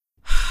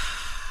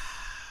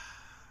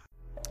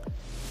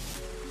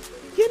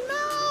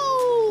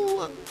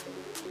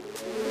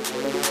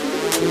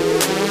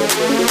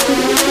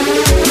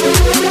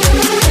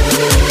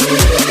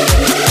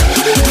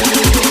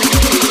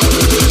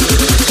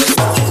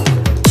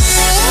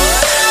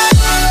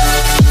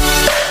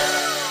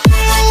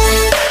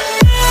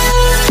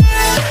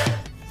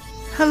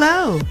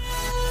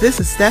This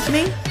is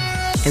Stephanie,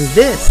 and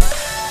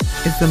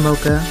this is the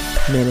Mocha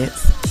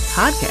Minutes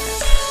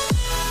Podcast.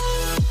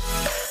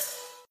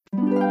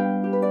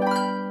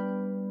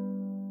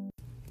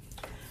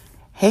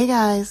 Hey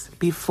guys,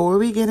 before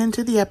we get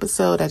into the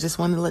episode, I just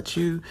want to let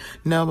you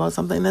know about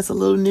something that's a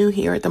little new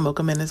here at the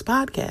Mocha Minutes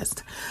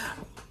Podcast.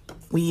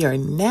 We are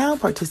now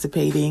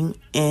participating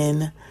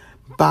in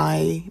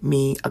Buy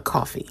Me a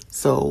Coffee.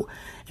 So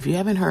if you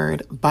haven't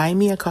heard,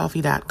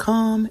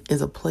 buymeacoffee.com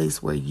is a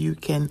place where you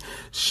can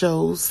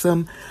show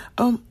some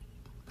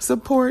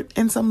support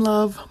and some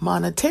love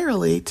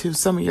monetarily to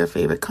some of your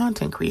favorite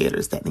content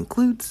creators. That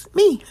includes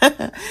me.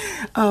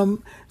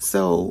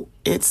 So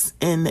it's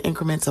in the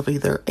increments of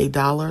either $1,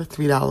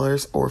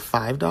 $3, or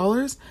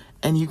 $5,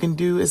 and you can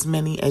do as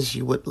many as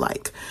you would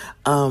like.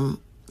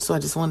 So I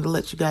just wanted to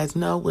let you guys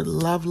know, would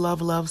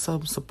love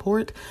some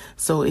support.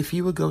 So if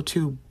you would go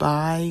to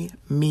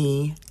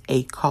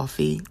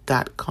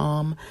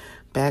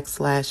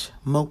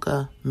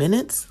buymeacoffee.com/Mocha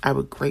Minutes, I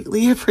would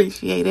greatly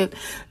appreciate it.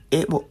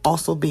 It will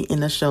also be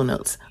in the show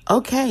notes.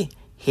 Okay,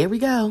 here we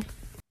go.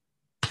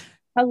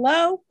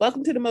 Hello,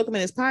 welcome to the Mocha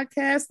Minutes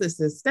Podcast. This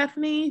is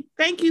Stephanie.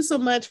 Thank you so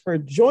much for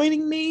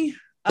joining me.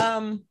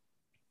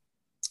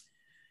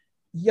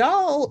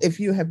 Y'all, if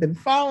you have been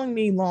following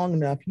me long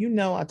enough, you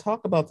know I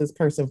talk about this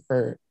person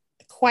for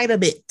quite a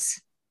bit.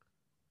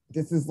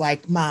 This is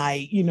like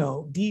my,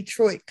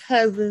 Detroit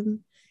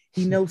cousin.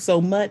 He knows so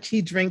much.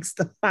 He drinks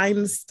the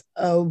finest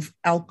of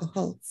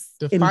alcohols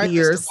and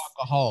beers.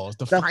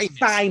 The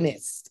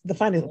finest.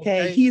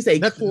 Okay, he's a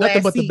classy,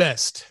 nothing but the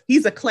best.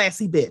 He's a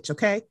classy bitch.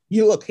 Okay,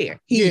 you look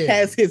here. He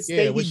has his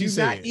thing. He do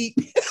not eat.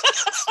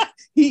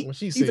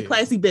 He's a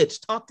classy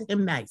bitch. Talk to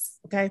him nice.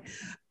 Okay.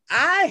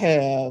 I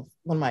have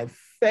one of my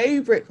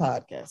favorite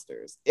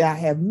podcasters. I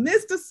have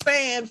Mr.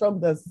 Span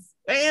from the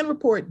Span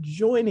Report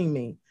joining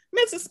me.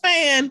 Mr.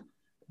 Span,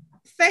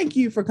 thank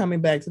you for coming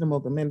back to the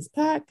Mocha Minutes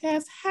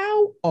Podcast.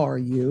 How are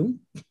you?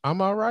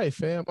 I'm all right,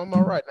 fam. I'm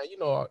all right.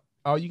 Now,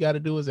 all you got to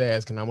do is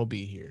ask, and I'm going to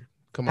be here.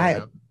 Come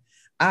on.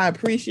 I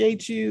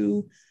appreciate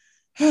you.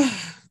 I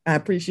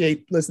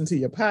appreciate listening to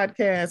your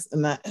podcast.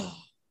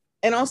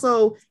 And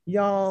also,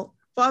 y'all,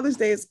 Father's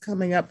Day is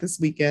coming up this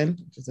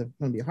weekend, which is going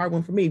to be a hard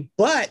one for me.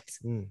 But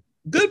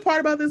good part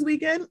about this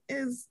weekend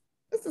is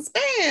Mr.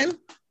 Span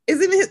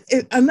is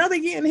in another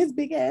year in his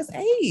big ass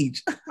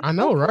age. I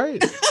know, right?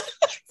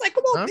 It's like,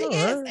 come on, big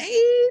ass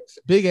age.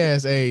 Big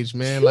ass age,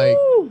 man.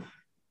 Woo.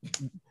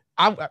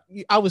 Like,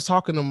 I was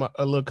talking to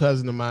a little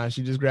cousin of mine.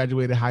 She just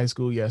graduated high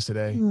school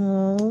yesterday.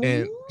 Aww.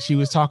 And she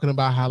was talking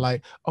about how,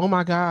 like, oh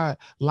my God,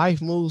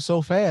 life moves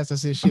so fast. I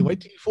said, shit,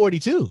 wait till you're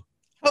 42.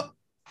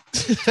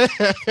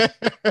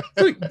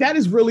 That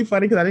is really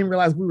funny because I didn't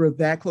realize we were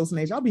that close in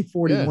age. I'll be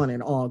 41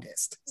 in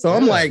August. So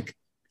I'm like,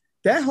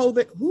 that whole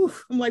thing.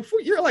 I'm like,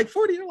 you're like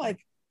 40. You're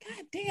like,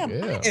 God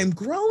damn, I am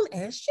grown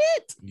as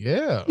shit.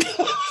 Yeah. It's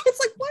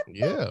like, what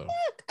the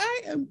fuck?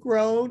 I am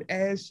grown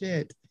as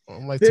shit.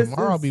 I'm like,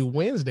 tomorrow will be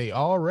Wednesday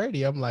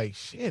already. I'm like,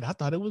 shit, I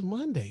thought it was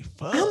Monday.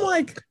 Fuck. I'm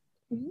like,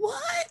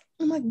 what?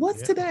 I'm like,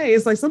 what's today?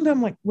 It's like, sometimes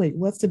I'm like, wait,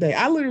 what's today?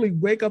 I literally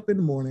wake up in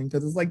the morning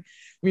because it's like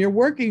when you're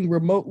working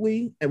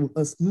remotely and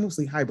it's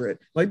mostly hybrid.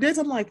 Like this,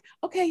 I'm like,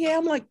 okay, yeah.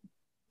 I'm like,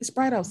 it's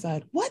bright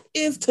outside. What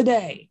is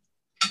today?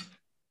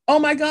 Oh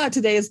my God,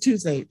 today is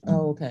Tuesday.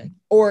 Oh, okay.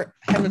 Or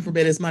heaven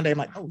forbid, it's Monday. I'm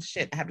like, oh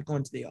shit, I have to go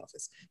into the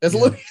office. That's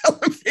literally how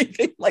I'm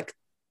thinking. Like,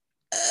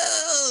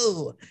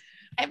 oh,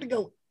 I have to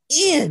go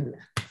in.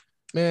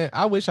 Man,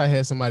 I wish I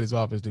had somebody's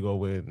office to go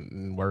with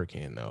and work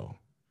in though.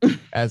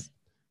 As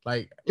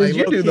like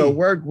you do the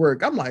work.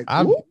 I'm like,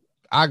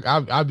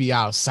 I'll be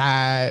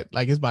outside.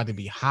 Like it's about to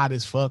be hot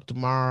as fuck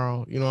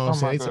tomorrow. You know what I'm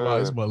saying? It's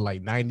about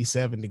like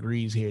 97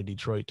 degrees here in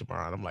Detroit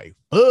tomorrow. And I'm like,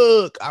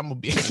 fuck, I'm gonna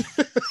be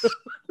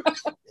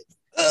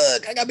I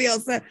gotta be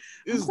outside.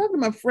 I was talking to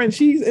my friend.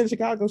 She's in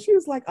Chicago. She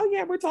was like, oh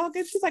yeah, we're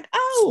talking. She's like,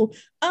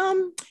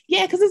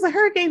 yeah, because there's a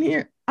hurricane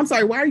here. I'm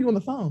sorry, why are you on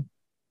the phone?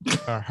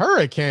 A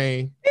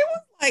hurricane? It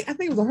was like, I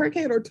think it was a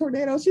hurricane or a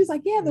tornado. She's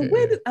like, yeah, the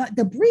wind,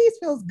 the breeze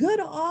feels good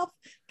off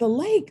the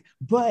lake.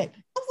 But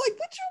I was like,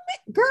 what you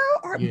mean, girl?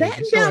 Are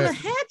batten down the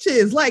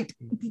hatches. Like,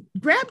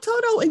 grab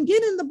Toto and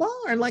get in the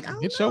barn. Like, I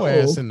don't get know.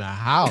 Your ass in the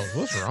house.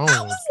 What's wrong?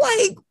 I was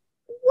like,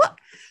 what?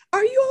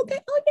 Are you okay?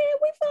 Oh yeah,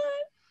 we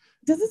fine.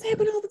 Does this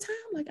happen all the time?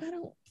 Like, I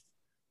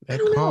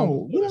don't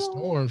know.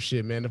 Storm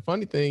shit, man. The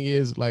funny thing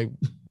is, like,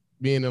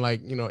 being in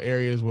like,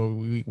 areas where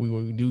we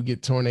do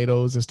get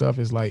tornadoes and stuff,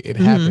 is like it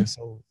happens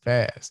so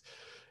fast.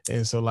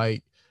 And so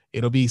like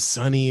it'll be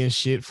sunny and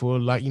shit for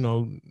like,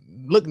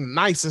 looking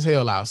nice as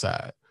hell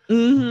outside.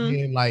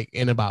 And like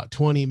in about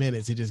 20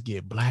 minutes, it just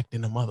get blacked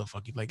in the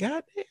motherfucker. You're like,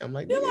 God damn,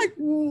 like, you're like,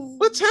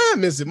 what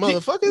time is it,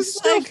 motherfucker?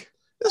 It's like,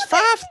 it's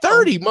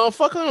 5:30,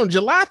 motherfucker, on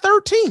July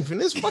 13th,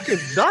 and it's fucking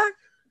dark.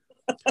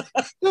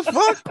 The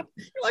fuck?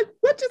 You're like,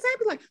 what just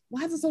happened? Like,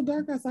 why is it so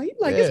dark outside? You're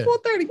like, it's 4:30.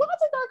 Why is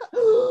it dark?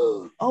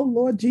 Oh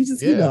Lord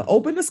Jesus,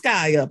 open the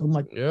sky up. I'm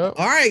like, all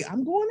right,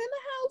 I'm going in the house.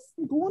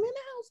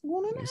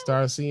 You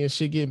start seeing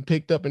shit getting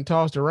picked up and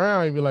tossed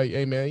around, and be like,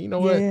 hey man, you know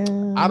what?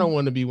 I don't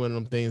want to be one of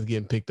them things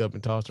getting picked up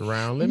and tossed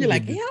around. You're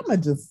like, yeah, I'm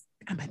gonna just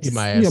I might Get just,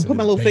 my ass put in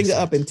my this little finger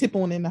basement. up and tip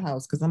on in the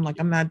house because I'm like,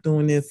 I'm not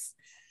doing this.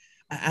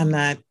 I'm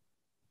not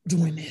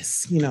doing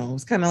this.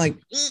 It's kind of like,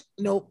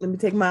 nope. Let me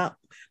take my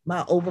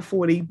over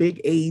 40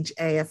 big age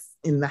ass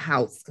in the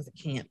house because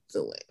I can't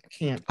do it.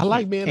 I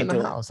like being in the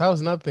do house. That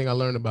was another thing I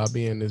learned about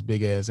being this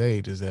big ass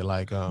age is that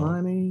like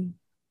Honey.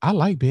 I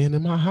like being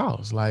in my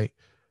house. Like,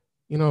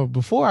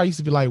 before I used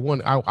to be like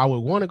I would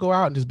want to go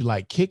out and just be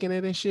like kicking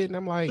it and shit. And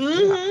I'm like,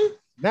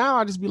 now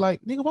I just be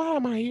like, nigga, why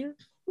am I here?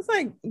 It's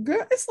like,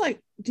 girl, it's like,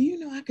 do you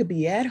know I could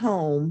be at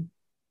home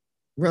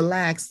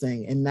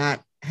relaxing and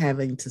not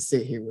having to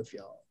sit here with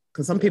y'all?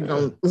 Because some people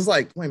don't, it's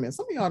like, wait a minute,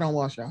 some of y'all don't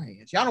wash your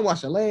hands. Y'all don't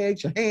wash your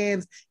legs, your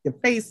hands, your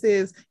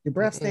faces, your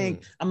breath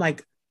stink. I'm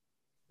like,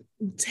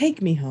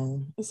 take me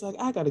home. It's like,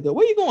 I gotta go.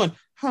 Where you going?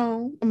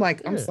 Home. I'm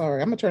like, I'm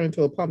sorry. I'm gonna turn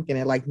into a pumpkin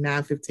at like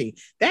 9:15.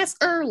 That's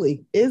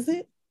early, is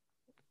it?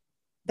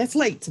 That's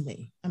late to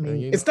me. I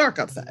mean, it's dark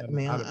outside. I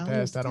mean, I'd have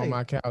passed out on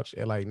my couch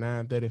at like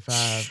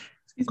 9:35.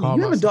 Excuse me,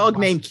 you have a dog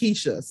named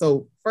Keisha.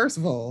 So first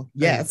of all,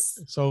 yes.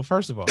 So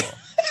first of all,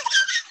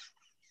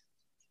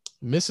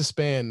 Mrs.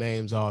 Span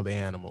names all the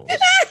animals.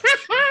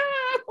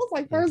 I was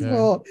like, first of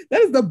all,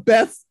 that is the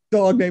best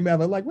dog name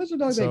ever. Like, what's your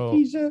dog name?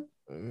 Keisha?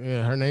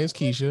 Yeah, her name's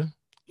Keisha.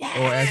 Yes.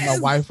 Or as my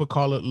wife would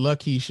call it,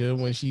 LaKeisha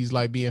when she's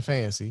like being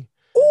fancy.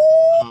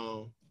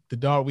 The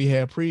dog we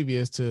had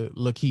previous to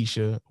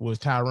LaKeisha was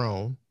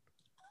Tyrone.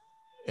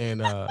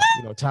 And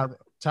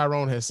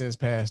Tyrone has since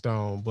passed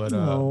on, but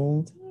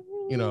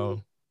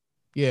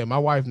yeah, my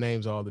wife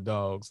names all the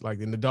dogs. Like,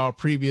 and the dog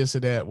previous to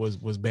that was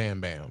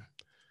Bam Bam.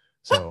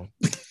 So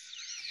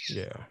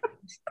yeah,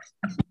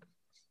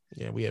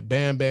 we had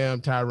Bam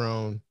Bam,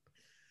 Tyrone,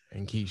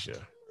 and Keisha.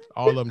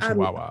 All of them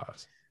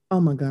Chihuahuas. Oh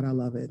my God, I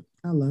love it.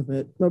 I love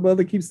it. My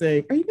mother keeps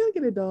saying, "Are you gonna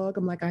get a dog?"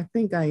 I'm like, I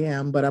think I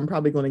am, but I'm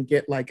probably gonna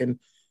get like an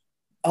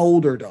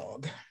older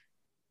dog.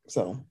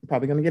 So I'm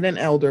probably gonna get an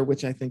elder,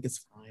 which I think is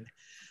fine.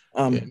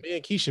 Me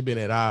and Keisha been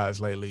at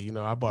odds lately.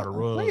 I bought a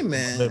rug. Wait a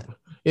minute.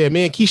 Yeah,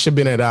 me and Keisha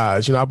been at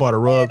odds. I bought a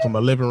rug for my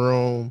living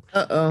room.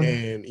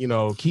 And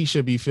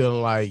Keisha be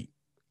feeling like,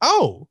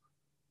 oh,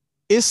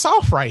 it's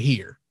soft right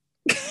here.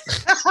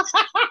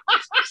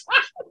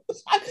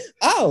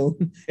 Oh,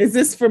 is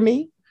this for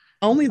me?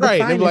 Only the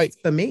finest like,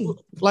 for me.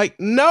 Like,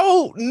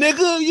 no,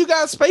 nigga, you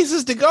got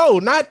spaces to go.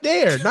 Not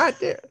there.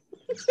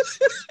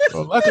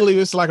 Well, luckily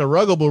it's like a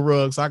ruggable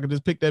rug, so I could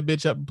just pick that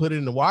bitch up and put it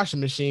in the washing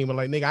machine. But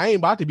like, nigga, I ain't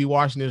about to be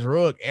washing this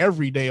rug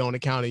every day on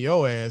account of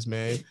your ass,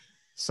 man.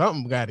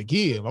 Something got to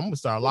give. I'm gonna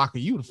start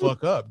locking you the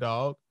fuck up,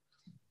 dog.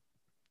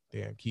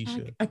 Damn,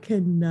 Keisha. I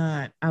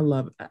cannot. I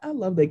love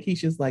that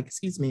Keisha's like,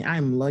 excuse me,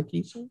 I'm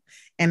LaKeisha,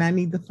 and I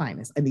need the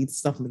finest. I need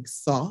something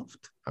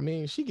soft. I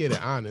mean, she get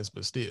it honest,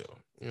 but still,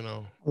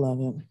 I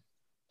love it.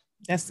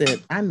 That's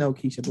it. I know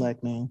Keisha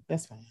Black now.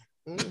 That's fine.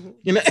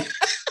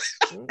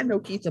 I know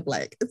Keisha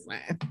Black. It's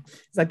fine.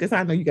 It's like this.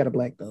 I know you got a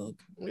black dog.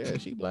 Yeah,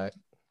 she black.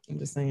 I'm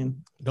just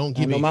saying. Don't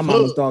give I know my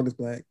mama's dog is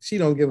black. She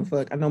don't give a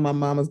fuck. I know my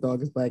mama's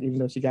dog is black, even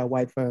though she got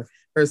white fur.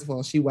 First of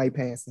all, she white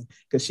passing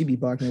because she be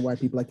barking at white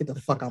people like, get the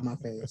fuck out my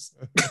face.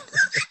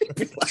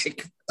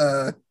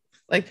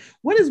 like,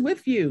 what is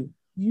with you?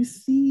 You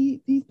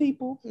see these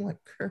people? I'm like,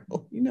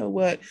 girl, you know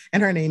what?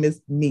 And her name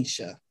is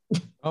Misha.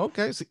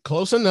 Okay, so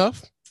close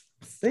enough.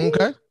 See?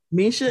 Okay.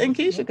 Misha and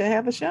Keisha could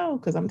have a show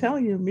because I'm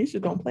telling you, Misha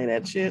don't play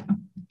that shit.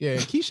 Yeah,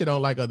 and Keisha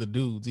don't like other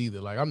dudes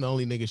either. Like, I'm the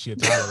only nigga she'll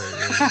tolerate.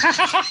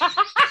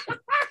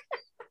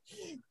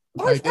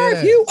 Like,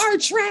 you are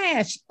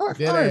trash.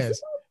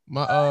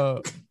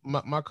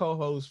 My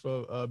co-host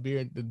for the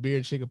Beer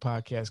and Chicken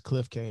podcast,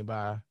 Cliff, came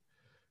by.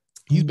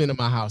 He's been in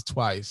my house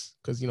twice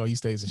because he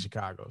stays in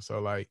Chicago. So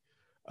like,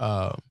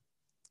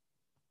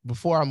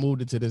 before I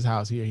moved into this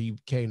house here, he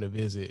came to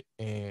visit,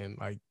 and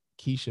like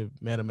Keisha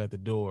met him at the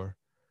door,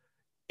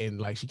 and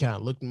like she kind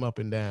of looked him up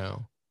and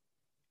down,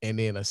 and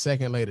then a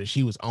second later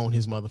she was on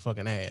his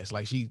motherfucking ass,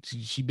 like she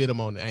bit him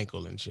on the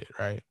ankle and shit,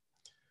 right?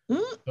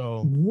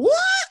 So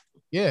what?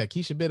 Yeah,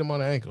 Keisha bit him on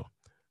the ankle.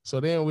 So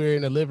then we're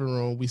in the living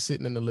room. We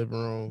sitting in the living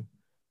room.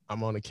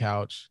 I'm on the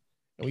couch,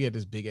 and we had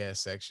this big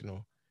ass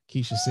sectional.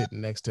 Keisha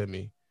sitting next to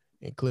me,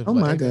 and Cliff. Oh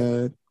my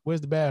God,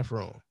 where's the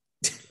bathroom?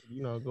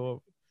 Go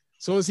up.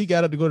 As soon as he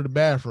got up to go to the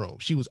bathroom,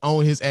 she was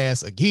on his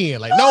ass again.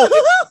 Like, no,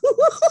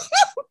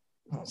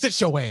 sit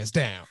your ass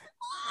down.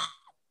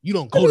 You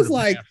don't go to the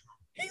bathroom.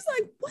 He's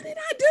like, what did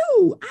I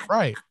do?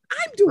 I'm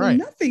doing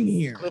nothing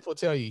here. Cliff will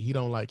tell you he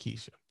don't like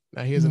Keisha.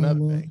 Now here's another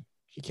thing.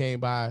 He came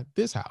by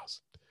this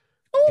house,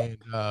 and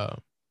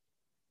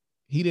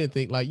he didn't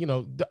think like,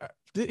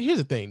 here's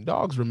the thing.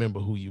 Dogs remember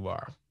who you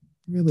are.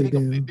 Really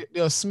do.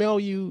 They'll smell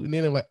you, and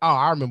then they're like, oh,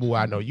 I remember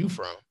where I know you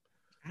from.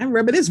 I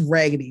remember this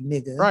raggedy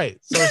nigga. Right.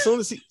 So as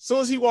soon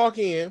as he walk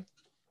in,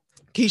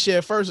 Keisha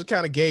at first was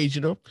kind of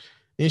gauging him.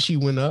 Then she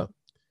went up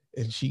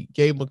and she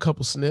gave him a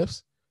couple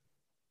sniffs.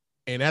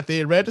 And after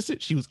it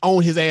registered, she was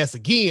on his ass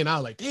again. I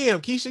was like, damn,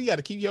 Keisha, I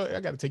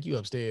gotta take you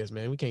upstairs,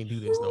 man. We can't do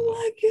this no more.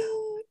 Oh my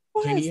God.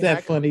 Why is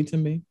that funny to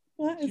me?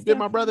 She bit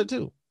my brother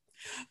too.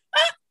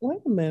 Wait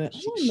a minute.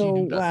 I don't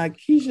know why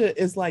Keisha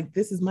is like,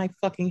 this is my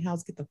fucking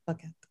house. Get the fuck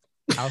out.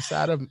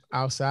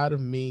 Outside of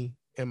me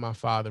and my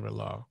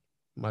father-in-law.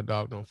 My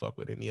dog don't fuck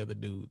with any other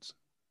dudes.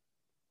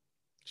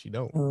 She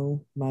don't.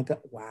 Oh my God.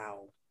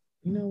 Wow.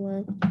 You know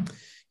what?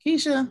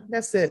 Keisha,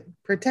 that's it.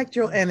 Protect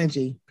your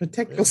energy.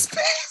 Protect your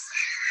space.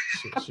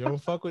 She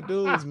don't fuck with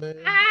dudes, man.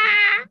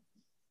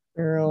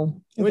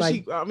 Girl. When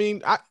like,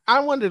 I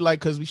wondered, like,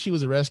 because she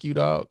was a rescue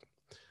dog.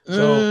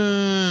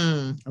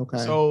 So okay.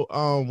 So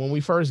when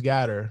we first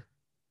got her,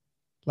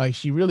 like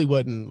she really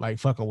wasn't like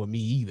fucking with me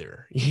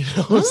either. You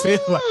know what I'm saying?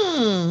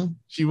 Like,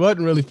 she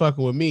wasn't really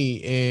fucking with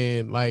me.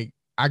 And like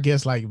I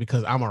guess like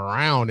because I'm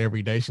around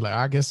every day, she's like,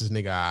 I guess this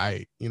nigga all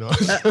right, you know.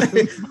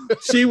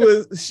 she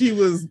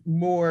was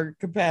more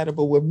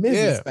compatible with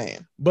Mrs.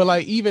 Fan. But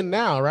like even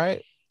now,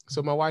 right?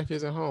 So my wife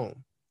isn't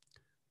home.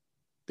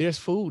 There's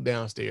food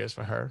downstairs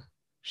for her.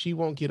 She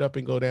won't get up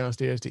and go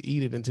downstairs to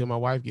eat it until my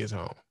wife gets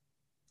home.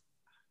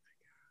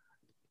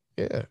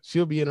 Yeah,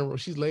 she'll be in her room.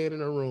 She's laying in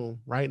her room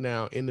right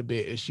now in the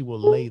bed, and she will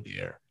lay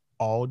there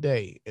all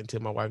day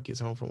until my wife gets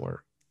home from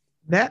work.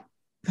 That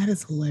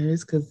is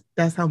hilarious because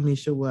that's how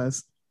Misha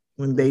was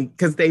when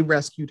because they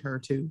rescued her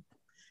too.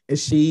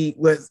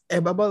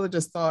 And my mother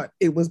just thought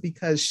it was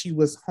because she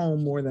was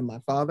home more than my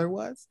father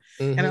was.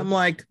 Mm-hmm. And I'm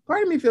like,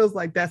 part of me feels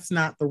like that's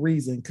not the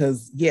reason.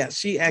 Because yeah,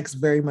 she acts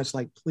very much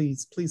like,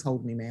 please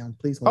hold me, ma'am.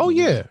 Please hold me. Oh,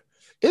 yeah.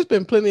 It's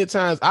been plenty of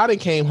times I done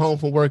came home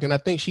from work and I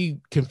think she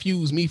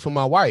confused me for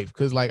my wife.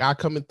 Because like I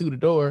coming through the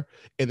door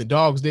and the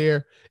dog's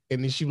there.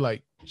 And then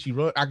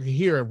I could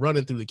hear her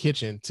running through the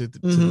kitchen to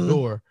the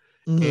door.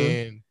 Mm-hmm.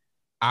 And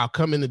I'll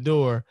come in the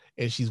door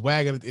and she's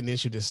wagging it, and then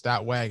she'll just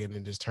stop wagging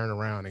and just turn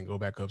around and go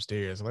back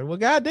upstairs. I'm like, well,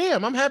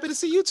 goddamn, I'm happy to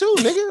see you too,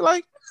 nigga.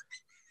 Like,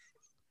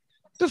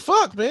 the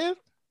fuck, man?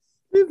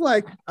 He's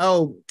like,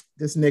 oh,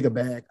 this nigga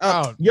back.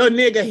 Oh, your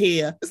nigga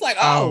here. It's like,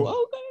 okay,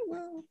 well.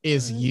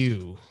 It's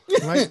you.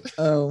 Like,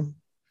 oh,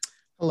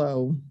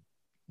 hello.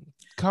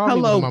 Call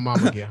me when my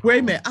mama get home. Wait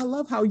a minute. I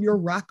love how you're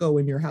Rocco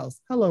in your house.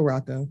 Hello,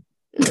 Rocco.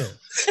 Yeah.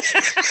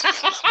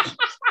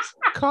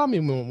 Call me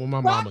when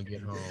my mama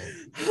get home.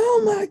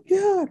 Oh my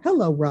God.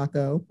 Hello,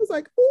 Rocco. It's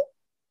like, ooh,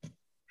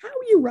 how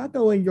are you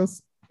Rocco in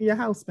your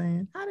house,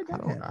 man? How did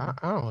that happen? I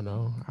don't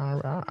know. I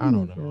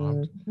don't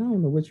know. I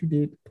don't know what you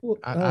did.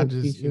 I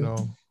just, you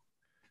know,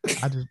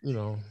 I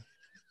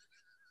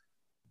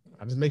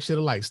just make sure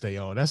the lights stay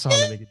on. That's all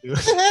the nigga do.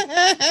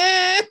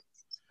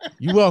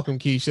 You welcome,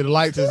 Keisha. The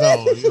lights is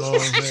on. You know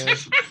what I'm saying?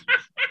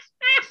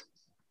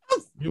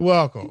 You're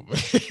welcome.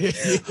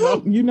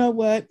 You know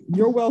what?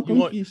 You're welcome,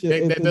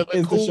 Keisha.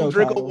 That cool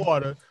drink of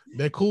water.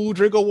 That cool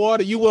drink of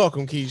water. You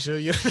welcome, Keisha.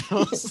 You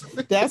know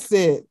that's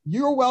it.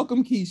 You're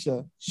welcome,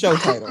 Keisha. Show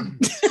title.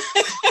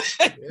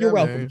 You're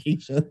welcome, man.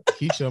 Keisha.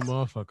 Keisha,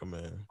 motherfucker,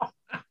 man.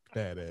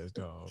 Badass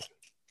dog.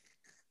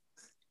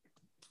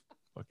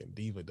 Fucking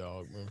diva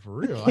dog, man. For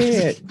real.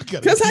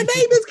 Because her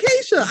name is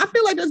Keisha. I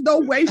feel like there's no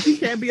way she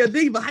can't be a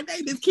diva. Her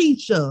name is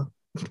Keisha.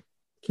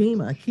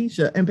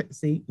 Keisha, and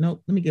see,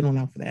 nope, let me get on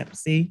out for that.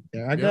 See,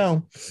 there I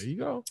go. There you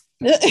go.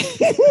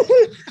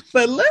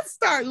 But let's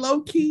start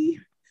low key,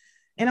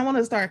 and I want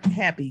to start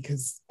happy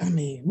because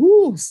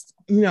woo,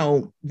 you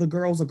know, the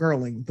girls are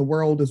girling, the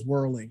world is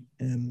whirling,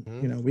 and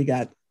you know, we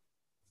got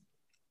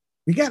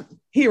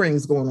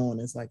hearings going on.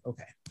 It's like,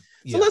 okay,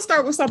 so let's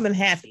start with something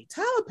happy.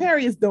 Tyler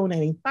Perry is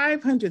donating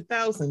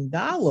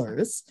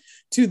 $500,000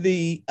 to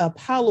the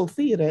Apollo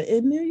Theater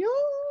in New York.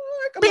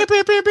 I was like,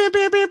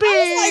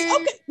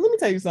 okay, let me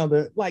tell you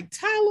something. Like,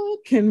 Tyler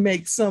can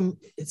make some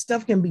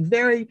stuff, can be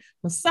very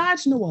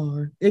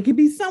misogynoir. It can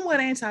be somewhat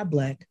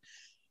anti-Black.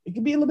 It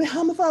can be a little bit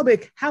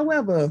homophobic.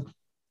 However,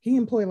 he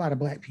employs a lot of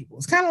Black people.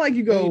 It's kind of like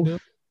you go,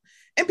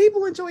 and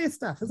people enjoy his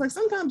stuff. It's like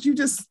sometimes you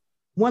just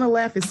want to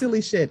laugh at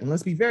silly shit. And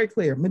let's be very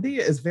clear, Madea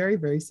is very,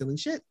 very silly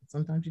shit.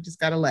 Sometimes you just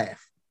gotta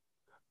laugh.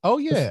 Oh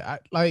yeah,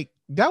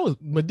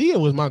 Madea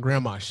was my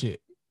grandma's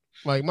shit.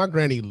 Like my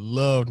granny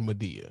loved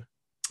Madea.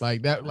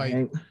 Like that,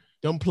 like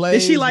them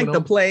plays. Did she like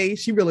the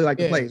plays? She really liked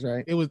the plays,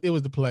 right? It was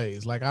the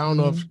plays. Like I don't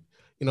know if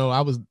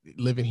I was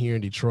living here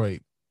in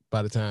Detroit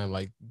by the time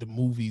like the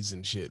movies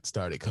and shit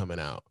started coming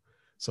out.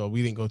 So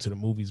we didn't go to the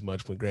movies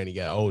much when Granny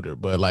got older.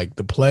 But like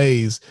the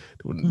plays,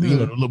 you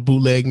know, the little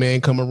bootleg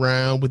man come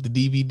around with the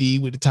DVD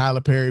with the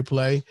Tyler Perry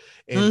play.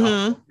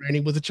 And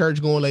Granny was a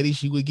church going lady.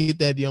 She would get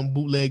that young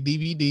bootleg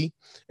DVD.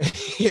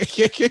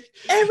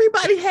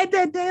 Everybody had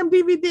that damn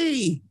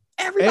DVD.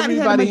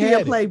 Everybody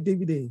had a play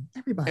DVD.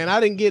 Everybody. And I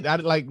didn't get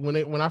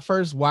when I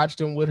first watched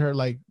them with her,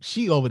 like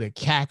she over there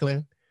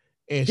cackling.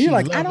 And you're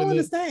like, I don't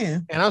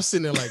understand. And I'm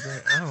sitting there like,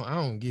 I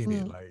don't get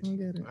it. Like,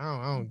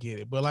 I don't get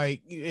it. But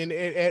like, and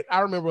I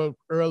remember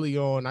early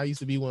on, I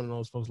used to be one of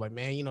those folks like,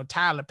 man, you know,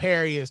 Tyler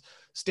Perry is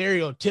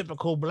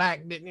stereotypical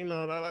Black. You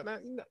know,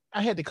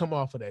 I had to come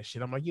off of that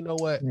shit. I'm like, you know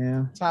what?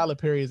 Yeah. Tyler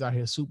Perry is out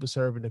here super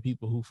serving the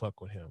people who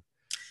fuck with him.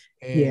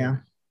 And,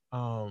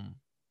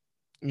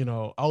 you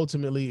know,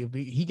 ultimately, if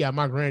he got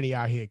my granny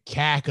out here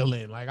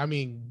cackling, like, I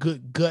mean,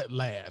 good gut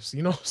laughs,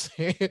 you know what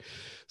I'm saying?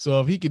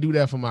 So if he could do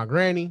that for my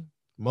granny,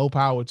 more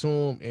power to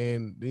him.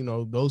 And, you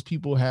know, those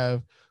people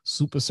have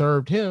super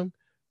served him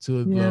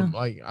to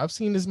like, I've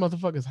seen this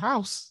motherfucker's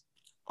house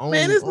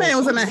Man, this man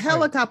was in a like,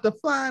 helicopter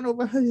flying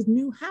over his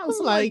new house.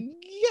 I'm like,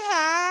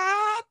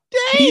 God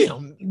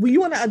damn. You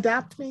want to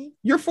adopt me?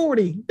 You're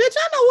 40. Bitch,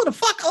 I know who the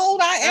fuck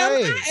old I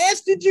am. Hey. I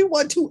asked, did you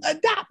want to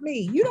adopt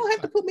me? You don't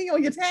have to put me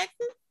on your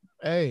taxes.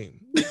 Hey,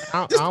 Just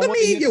put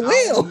me in your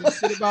will.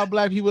 Shit about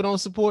black people don't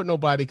support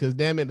nobody because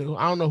damn it,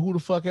 I don't know who the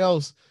fuck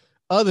else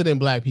other than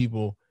black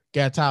people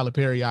got Tyler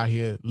Perry out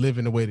here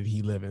living the way that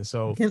he living.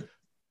 So, the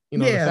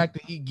fact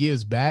that he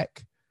gives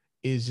back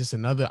is just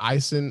another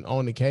icing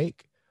on the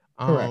cake.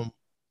 Correct.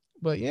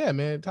 But yeah,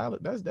 man, Tyler,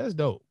 that's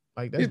dope.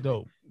 Like that's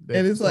dope.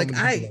 And it's like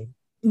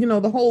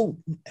the whole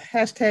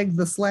hashtag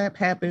the slap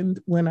happened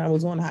when I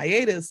was on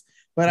hiatus.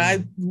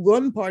 But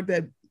one part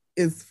that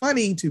is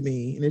funny to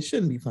me, and it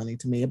shouldn't be funny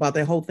to me about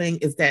that whole thing,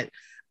 is that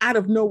out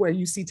of nowhere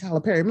you see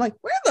Tyler Perry. I'm like,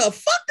 where the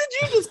fuck did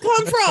you just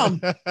come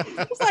from?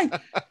 It's like,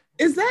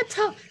 is that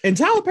Tyler? And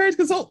Tyler Perry's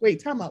consult.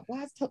 Wait, time out.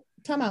 Why is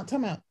time out?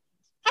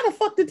 How the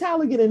fuck did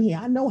Tyler get in here?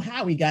 I know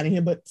how he got in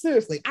here, but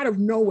seriously, out of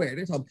nowhere,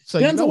 there's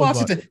Denzel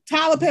Washington,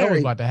 Tyler Perry.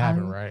 What's about to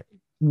happen, right?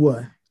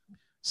 What?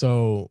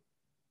 So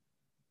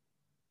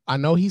I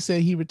know he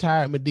said he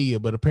retired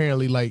Madea, but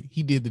apparently, like,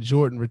 he did the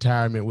Jordan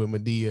retirement with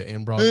Madea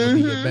and brought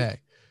Madea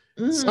back.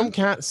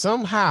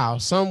 Somehow,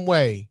 some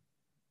way,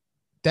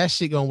 that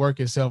shit gonna work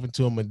itself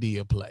into a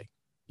Madea play.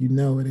 You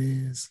know it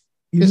is.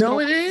 It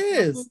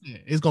is.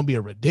 It's gonna be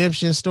a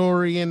redemption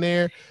story in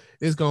there.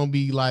 It's gonna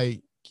be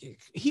like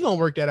he gonna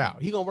work that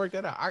out. He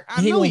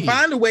gonna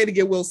find a way to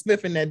get Will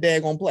Smith in that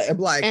daggone play.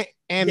 Like,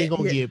 and he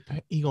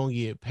gonna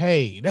get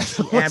paid. That's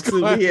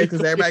absolutely here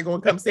because everybody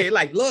gonna come say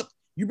like, look,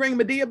 you bring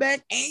Madea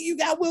back and you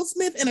got Will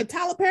Smith in a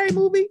Tyler Perry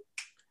movie.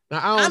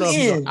 Now, I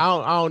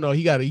don't know.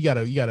 You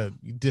gotta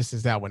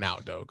distance that one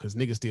out though, because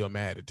niggas still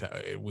mad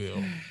at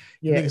Will.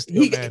 Yeah, niggas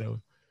still mad at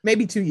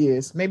maybe 2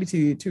 years, maybe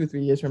two or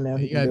 3 years from now.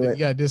 You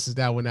gotta distance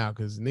that one out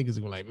because niggas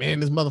are like, man,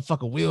 this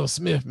motherfucker Will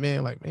Smith,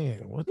 man. Like,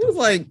 man, what? He was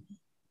like,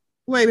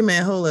 wait a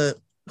minute, hold up.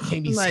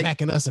 Can't be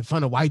smacking us in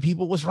front of white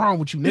people. What's wrong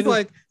with you, nigga?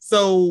 Like,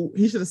 so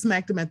he should have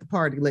smacked him at the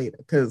party later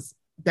because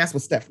that's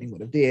what Stephanie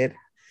would have did.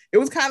 It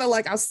was kind of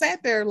like I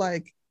sat there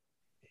like,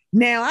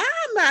 now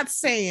I'm not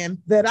saying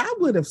that I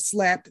would have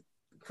slapped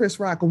Chris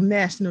Rock on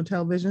national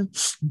television,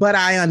 but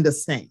I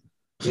understand.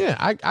 Yeah,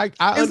 I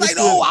it's like,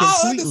 oh,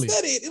 I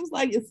understood it. It was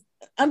like it's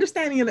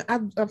understanding,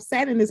 and I've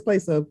sat in this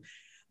place of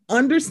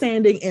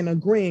understanding and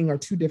agreeing are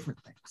two different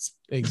things.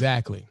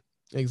 Exactly.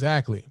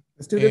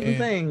 It's two different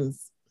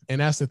things.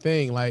 And that's the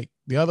thing. Like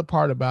the other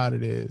part about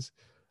it is,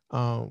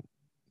 because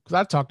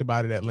I talked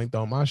about it at length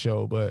on my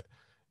show, but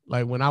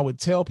like when I would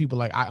tell people,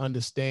 like, I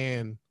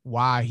understand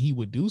why he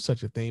would do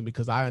such a thing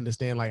because I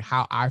understand like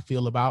how I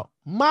feel about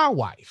my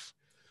wife.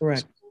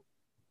 Correct. So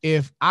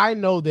if I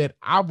know that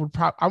I'm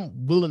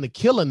willing to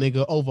kill a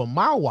nigga over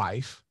my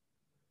wife,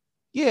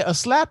 yeah, a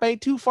slap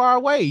ain't too far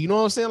away. You know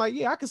what I'm saying? Like,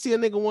 yeah, I can see a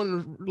nigga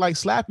want to like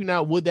slap you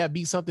now. Would that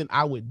be something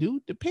I would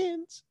do?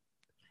 Depends.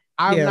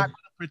 I'm not going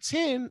to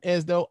pretend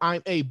as though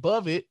I'm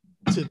above it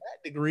to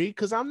that degree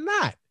because I'm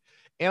not.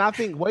 And I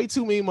think way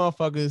too many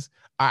motherfuckers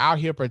are out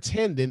here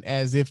pretending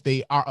as if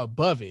they are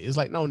above it. It's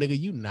like, no, nigga,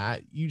 you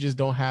not. You just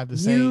don't have the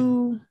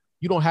same.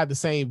 You don't have the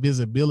same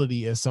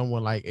visibility as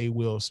someone like a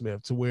Will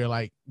Smith to where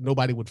like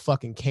nobody would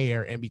fucking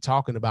care and be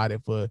talking about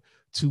it for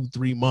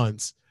 2-3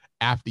 months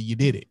after you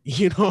did it.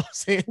 You know what I'm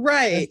saying?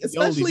 Right.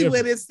 Especially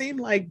when it seemed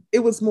like it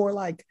was more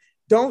like,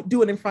 don't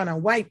do it in front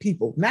of white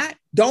people, not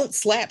don't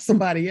slap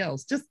somebody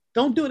else. Just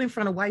don't do it in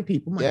front of white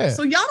people. Yeah.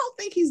 So y'all don't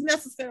think he's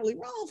necessarily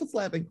wrong for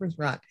slapping Chris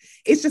Rock.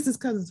 It's just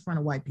because it's in front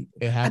of white people.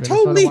 I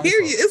totally hear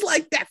you. It's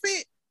like, that's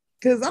it.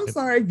 Because I'm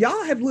sorry,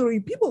 y'all have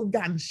literally, people have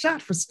gotten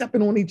shot for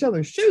stepping on each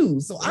other's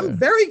shoes. So I'm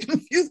very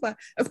confused by,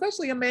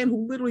 especially a man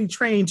who literally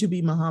trained to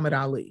be Muhammad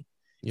Ali.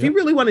 Yep. If he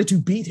really wanted to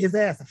beat his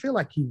ass, I feel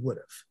like he would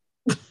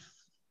have.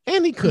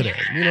 And he could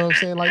have, you know what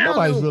I'm saying? Like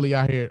nobody's really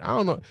out here. I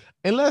don't know.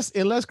 Unless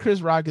Chris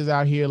Rock is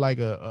out here like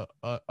a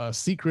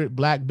secret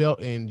black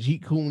belt in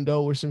Jeet Kune Do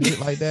or some shit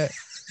like that.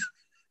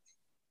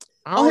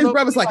 His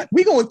brother's like,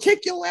 we gonna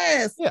kick your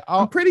ass. Yeah,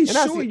 I'm pretty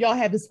sure y'all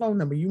have his phone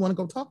number. You want to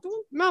go talk to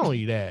him? Not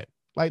only that,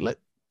 like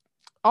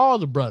all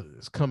the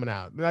brothers coming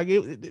out. Like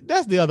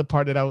that's the other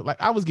part that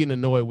I was getting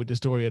annoyed with the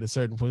story at a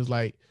certain point. It's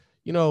like,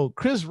 you know,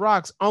 Chris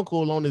Rock's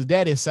uncle on his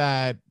daddy's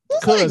side,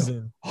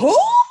 cousin, like, who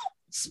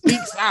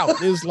speaks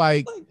out. It's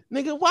like,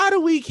 nigga, why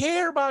do we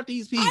care about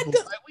these people?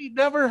 Like, we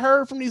never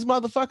heard from these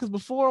motherfuckers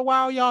before. Why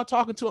are y'all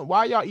talking to them? Why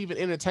are y'all even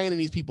entertaining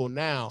these people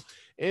now?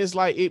 And it's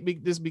like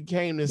this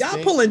became this.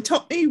 Y'all pulling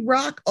Tony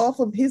Rock off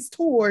of his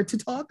tour to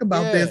talk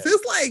about this.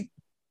 It's like,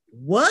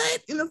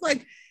 what? And it's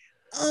like,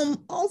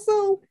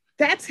 also,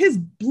 that's his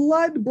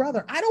blood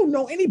brother. I don't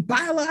know any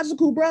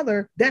biological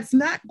brother that's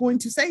not going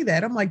to say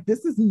that. I'm like,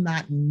 this is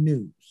not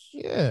news.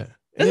 Yeah.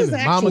 And his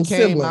mama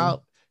came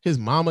out. His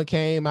mama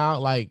came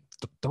out like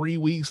 3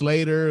 weeks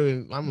later,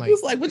 and I'm like, he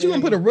was like, what, you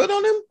gonna put a root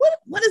on him?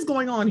 What is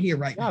going on here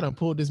right now? Y'all done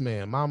pulled this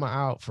man mama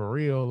out for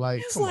real.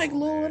 Like, it's like,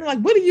 Lord, like,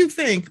 what do you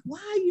think? Why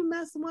are you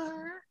messing with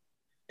her?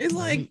 It's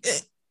like,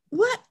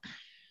 what?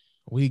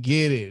 We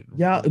get it.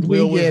 Y'all,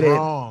 we get it.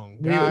 Wrong.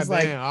 God was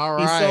like, damn, all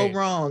right. He's so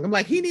wrong. I'm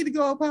like, he need to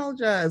go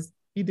apologize.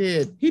 He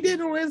did. He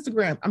did on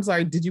Instagram. I'm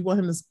sorry. Did you want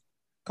him to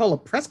call a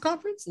press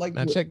conference? Like,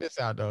 now check this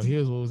out though.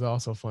 Here's what was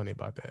also funny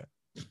about that.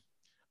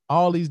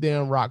 All these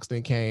damn rocks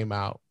then came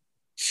out.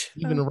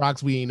 Even the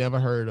rocks we ain't never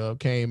heard of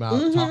came out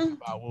talking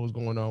about what was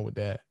going on with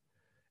that.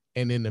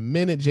 And then the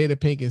minute Jada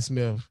Pinkett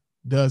Smith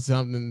does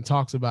something and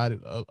talks about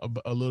it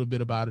a little bit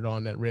about it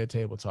on that Red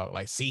Table Talk,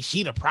 like, see,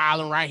 she the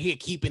problem right here,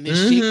 keeping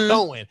this shit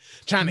going,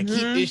 trying to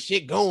keep this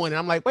shit going. And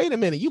I'm like, wait a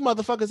minute, you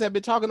motherfuckers have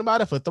been talking about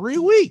it for 3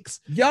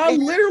 weeks. Y'all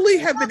literally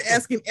have been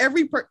asking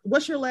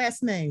what's your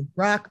last name,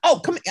 Rock?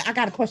 Oh, come here. I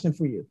got a question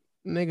for you.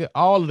 Nigga,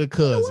 all of the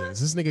cousins.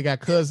 This nigga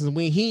got cousins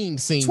he ain't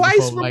seen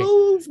twice before,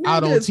 removed, like,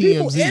 out on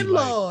TMZ.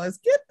 In-laws.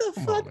 Get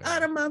the fuck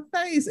out of my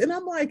face. And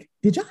I'm like,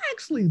 did y'all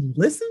actually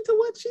listen to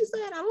what she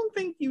said? I don't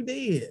think you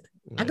did.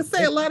 I could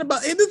say a lot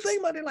about it. The thing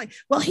about it, like,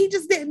 well, he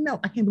just didn't know.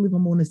 I can't believe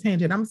I'm on this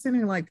tangent. I'm sitting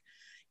here like,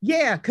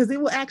 yeah, because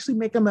it will actually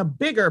make him a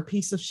bigger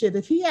piece of shit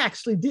if he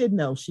actually did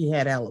know she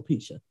had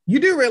alopecia. You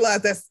do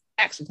realize that's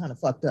actually kind of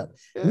fucked up.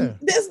 Yeah.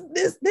 This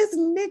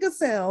nigga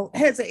cell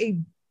has a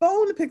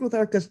bone to pick with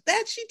her because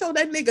that she told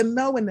that nigga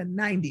no in the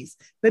 90s,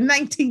 the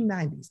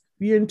 1990s.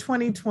 We're in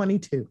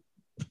 2022.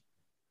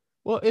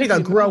 Well,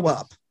 nigga, grow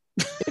up.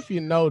 If you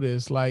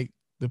notice, like,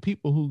 the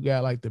people who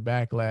got like the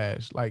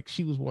backlash, like,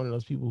 she was one of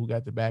those people who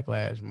got the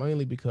backlash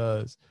mainly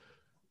because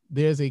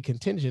there's a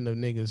contingent of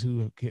niggas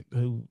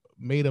who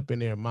made up in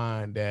their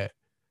mind that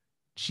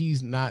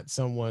she's not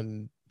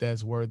someone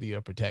that's worthy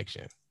of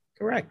protection.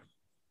 Correct.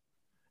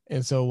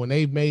 And so when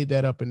they've made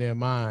that up in their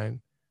mind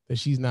that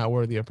she's not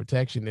worthy of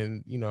protection,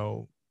 and you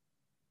know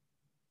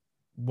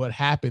what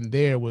happened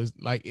there was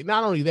like,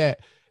 not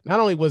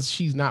only was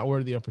she's not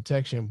worthy of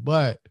protection,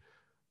 but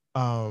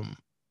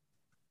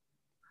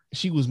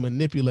she was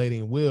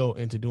manipulating Will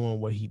into doing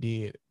what he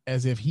did,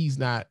 as if he's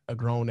not a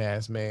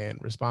grown-ass man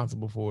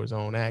responsible for his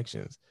own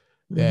actions.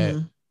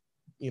 That,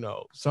 you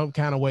know, some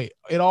kind of way,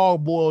 it all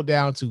boiled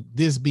down to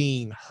this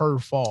being her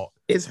fault.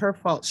 It's her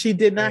fault. She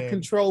did not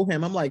control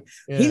him. I'm like,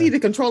 he needed to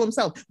control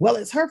himself. Well,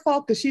 it's her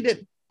fault because she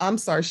didn't. I'm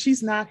sorry,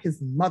 she's not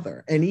his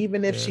mother. And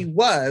even if she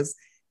was,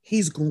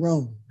 he's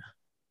grown.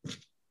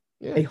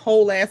 A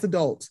whole ass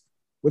adult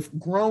with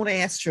grown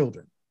ass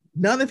children.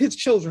 None of his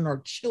children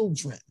are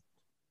children.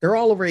 They're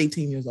all over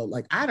 18 years old.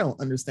 Like, I don't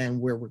understand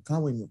where we're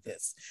going with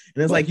this.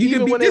 And it's like, you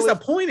can be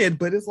disappointed,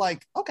 but it's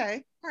like,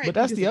 okay. All right, but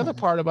that's the other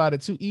part about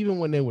it too. Even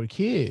when they were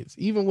kids,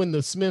 even when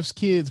the Smiths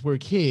kids were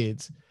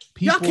kids,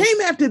 y'all came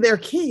after their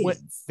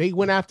kids. They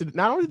went after,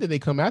 not only did they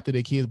come after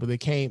their kids, but they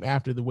came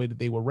after the way that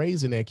they were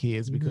raising their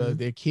kids, because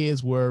their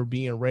kids were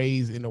being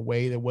raised in a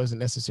way that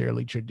wasn't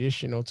necessarily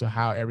traditional to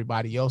how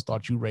everybody else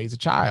thought you raise a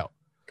child.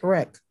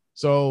 Correct.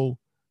 So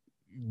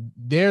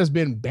there's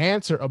been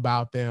banter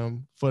about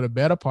them for the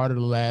better part of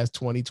the last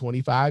 20,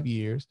 25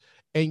 years.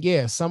 And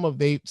yeah, some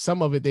of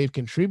it they've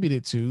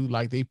contributed to,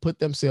 like, they put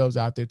themselves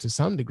out there to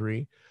some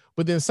degree,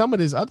 but then some of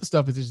this other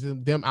stuff is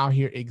just them out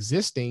here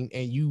existing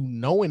and you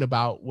knowing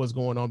about what's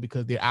going on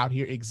because they're out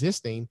here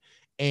existing.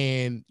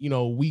 And, you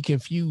know, we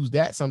confuse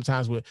that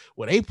sometimes with,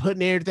 well, they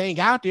putting everything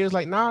out there. It's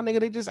like, nah, nigga,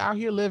 they just out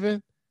here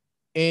living.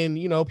 And,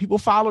 you know, people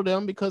follow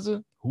them because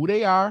of who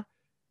they are,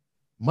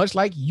 much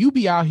like you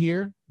be out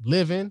here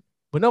living,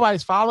 but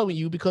nobody's following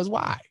you because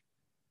why?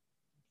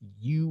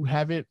 You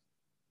haven't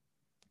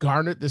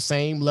garnered the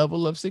same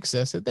level of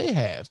success that they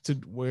have, to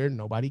where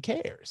nobody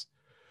cares.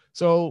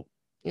 So,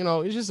 you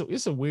know,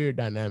 it's a weird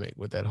dynamic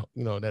with that,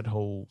 you know, that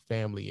whole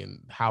family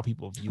and how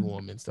people view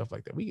them and stuff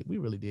like that. We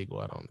really did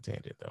go out on a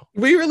tangent though.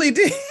 We really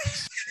did.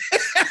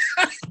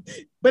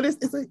 But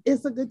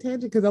it's a good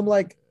tangent because I'm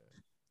like,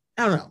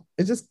 I don't know.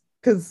 It's just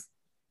because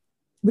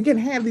we can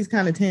have these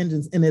kind of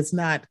tangents and it's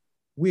not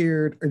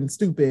weird and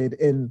stupid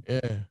and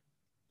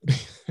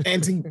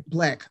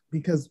anti-Black,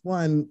 because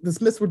one, the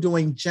Smiths were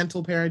doing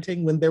gentle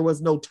parenting when there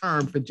was no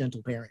term for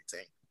gentle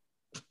parenting.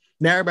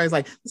 Now everybody's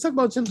like, let's talk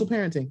about gentle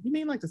parenting. You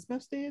mean like the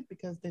Smiths did?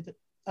 Because they did.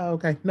 Oh,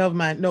 okay. Never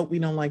mind. Nope, we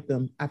don't like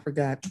them. I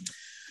forgot.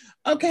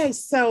 Okay,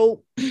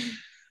 so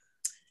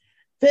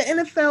the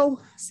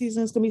NFL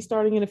season is going to be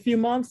starting in a few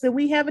months, and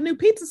we have a new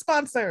pizza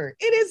sponsor.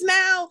 It is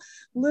now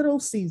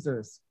Little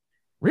Caesars.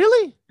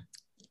 Really?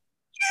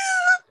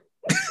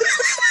 Yeah.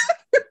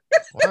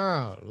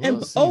 Wow.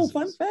 And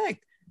fun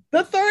fact,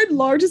 the third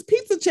largest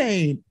pizza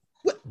chain.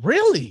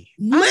 Really?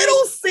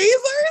 Little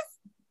Caesars?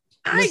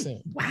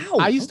 Listen, wow.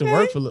 I used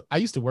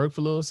to work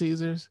for Little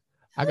Caesars.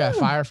 I got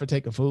fired for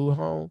taking food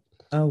home.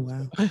 Oh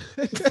wow.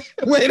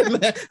 Wait a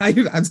minute. I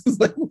just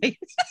like, wait.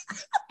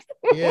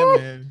 Yeah,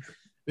 man.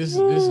 This is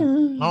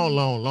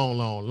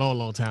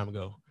long time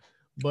ago.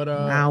 But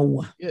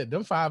wow. Yeah,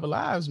 them Five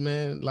Alives,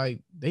 man,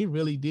 like they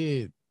really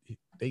did.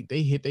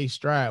 They hit their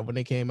stride when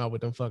they came out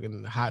with them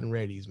fucking hot and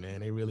readies, man.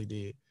 They really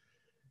did.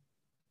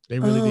 They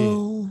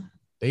really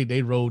did.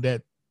 They rolled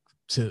that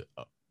to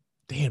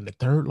the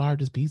third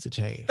largest pizza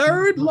chain.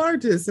 Third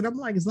largest. And I'm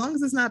like, as long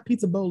as it's not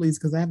Pizza Boli's,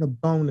 because I have a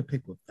bone to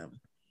pick with them.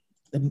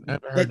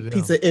 That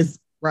pizza is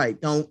right.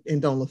 Don't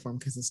look for them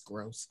because it's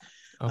gross.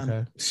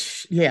 Okay.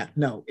 Yeah,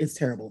 no, it's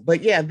terrible.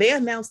 But yeah, they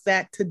announced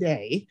that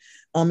today.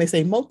 It's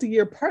a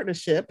multi-year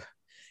partnership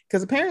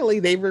because apparently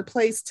they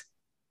replaced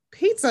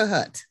Pizza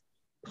Hut,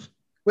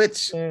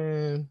 which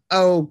And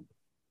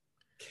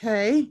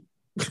okay.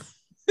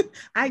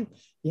 I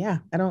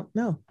don't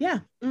know. Yeah.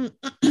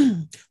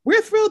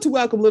 We're thrilled to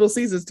welcome Little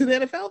Caesars to the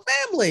NFL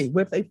family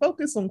with a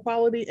focus on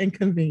quality and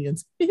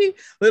convenience.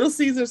 Little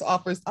Caesars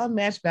offers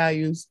unmatched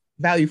value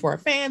for our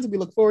fans. We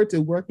look forward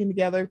to working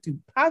together to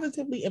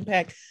positively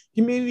impact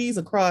communities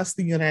across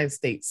the United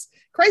States.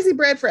 Crazy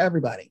bread for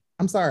everybody.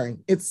 I'm sorry.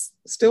 It's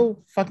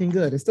still fucking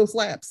good. It still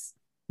slaps.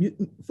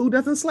 Food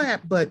doesn't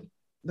slap, but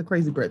the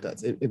crazy bread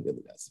does. It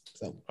really does.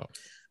 So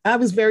I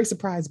was very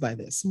surprised by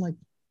this. I'm like,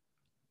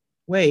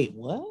 wait,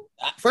 what?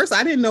 First,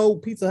 I didn't know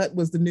Pizza Hut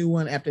was the new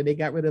one after they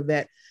got rid of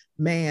that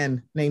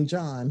man named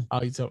John.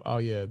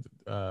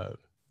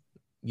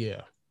 Yeah.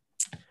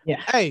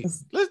 Hey,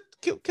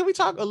 can we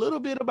talk a little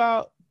bit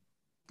about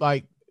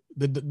like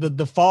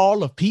the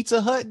fall of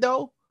Pizza Hut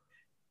though?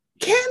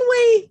 Can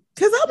we?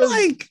 Because I'm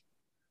like,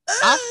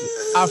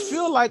 I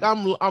feel like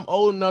I'm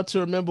old enough to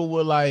remember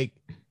with like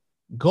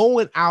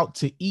going out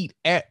to eat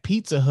at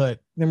Pizza Hut.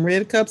 Them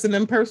red cups and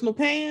them personal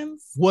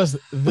pans was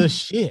the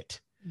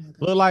shit.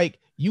 But like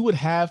you would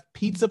have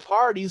pizza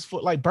parties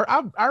for like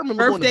I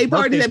remember birthday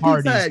parties at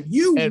Pizza Hut.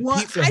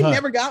 I Hut.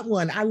 never got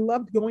one. I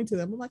loved going to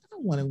them. I'm like, I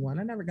wanted one.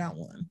 I never got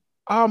one.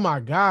 Oh my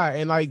God.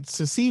 And like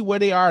to see where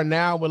they are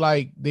now with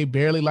like they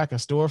barely like a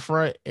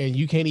storefront and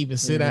you can't even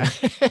sit down.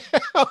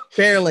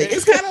 Barely.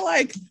 It's kind of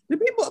like the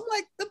people, I'm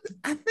like,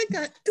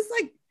 it's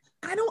like,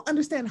 I don't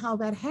understand how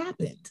that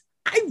happened.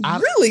 I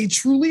really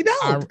truly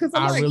don't.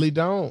 I really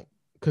don't.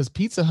 Because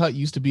Pizza Hut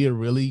used to be a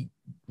really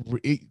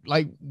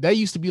like that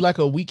used to be like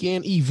a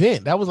weekend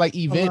event. That was like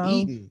event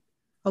eating.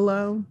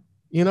 Hello.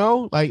 You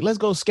know, like let's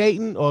go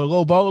skating or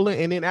go bowling,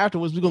 and then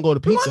afterwards we're gonna go to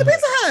Pizza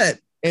Hut.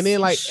 And then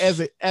like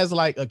as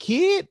like a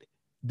kid,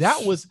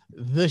 that was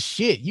the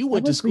shit. You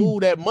went to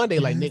school that Monday,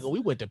 like nigga, we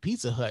went to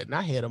Pizza Hut and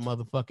I had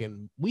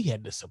we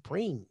had the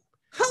Supreme.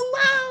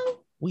 Hello.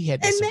 We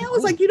had the and Supreme. Now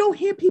it's like you don't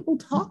hear people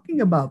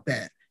talking about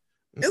that.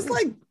 It's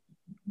like,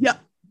 yeah,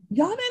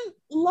 y'all didn't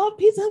love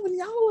Pizza Hut when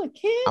y'all were a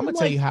kid. I'm gonna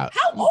tell you how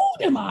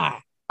old am I?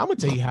 I'm gonna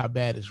tell you how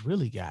bad it's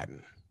really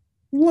gotten.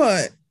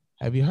 What?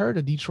 Have you heard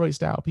of Detroit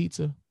style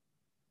pizza?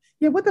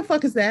 Yeah, what the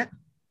fuck is that?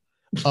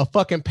 A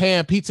fucking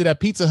pan pizza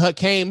that Pizza Hut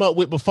came up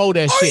with before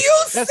that shit. Are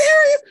you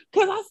serious?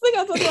 Because I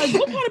was like,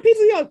 what kind of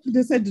pizza y'all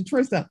just said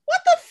Detroit style?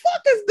 What the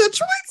fuck is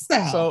Detroit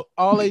style? So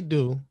all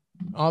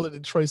the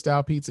Detroit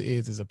style pizza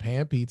is a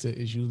pan pizza.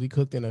 It's usually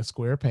cooked in a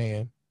square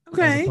pan.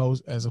 Okay.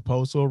 As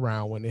opposed to a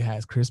round one. It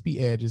has crispy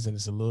edges and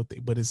it's a little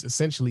thick, but it's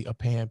essentially a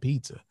pan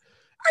pizza.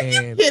 Are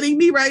you kidding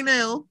me right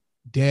now?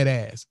 Dead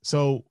ass.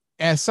 So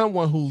as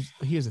someone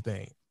here's the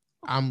thing.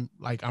 I'm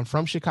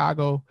from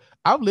Chicago.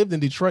 I've lived in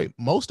Detroit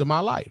most of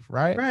my life,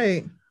 right?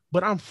 Right.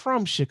 But I'm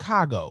from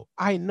Chicago.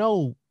 I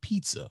know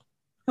pizza.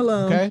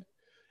 Hello. Okay.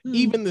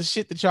 Even the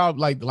shit that y'all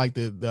like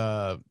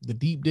the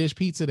deep dish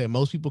pizza that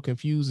most people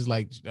confuse is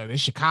like this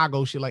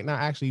Chicago shit. Like,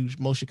 actually,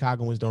 most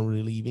Chicagoans don't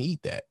really even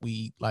eat that. We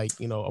eat like,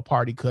 a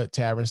party cut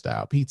tavern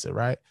style pizza,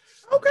 right?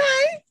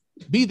 Okay.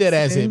 Be that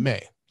as it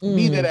may.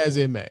 Be that as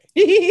it may.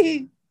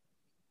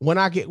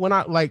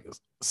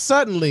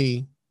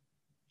 Suddenly,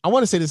 I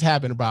want to say this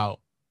happened about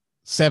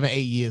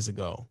 7-8 years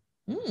ago.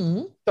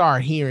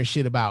 Start hearing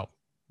shit about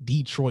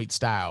Detroit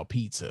style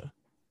pizza.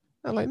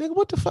 I'm like, nigga,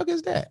 what the fuck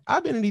is that?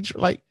 I've been in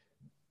Detroit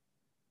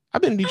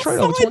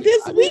over 20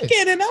 this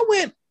weekend and I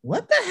went,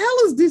 what the hell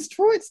is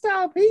Detroit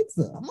style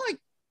pizza? I'm like,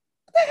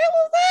 what the hell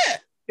is that?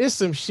 It's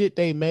some shit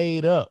they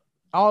made up.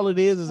 All it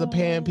is a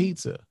pan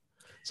pizza.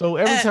 So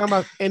every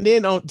time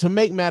to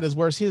make matters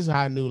worse, here's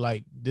how I knew,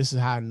 this is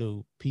how I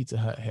knew Pizza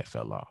Hut had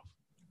fell off.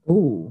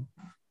 Ooh.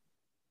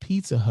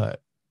 Pizza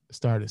Hut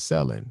started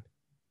selling,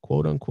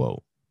 quote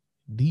unquote,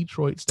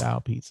 Detroit style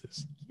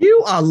pizzas.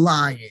 You are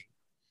lying.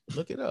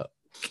 Look it up.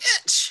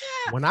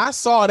 When I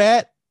saw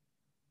that,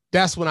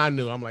 that's when I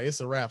knew. I'm like,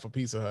 it's a wrap for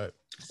Pizza Hut.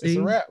 It's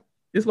a wrap.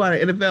 That's why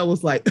the NFL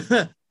was like,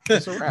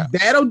 it's a wrap.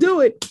 That'll do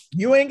it.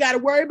 You ain't got to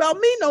worry about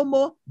me no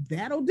more.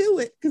 That'll do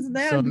it. Because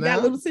now you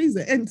got Little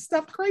Caesar and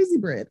stuffed crazy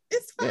bread.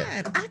 It's fine.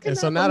 Yeah. And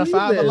so now the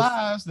Five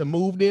Alives that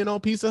moved in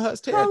on Pizza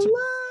Hut's territory.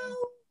 Hello.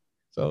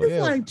 So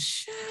it's like,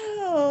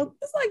 chill.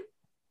 It's like,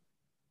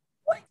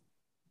 what?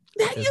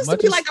 That used to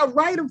be like a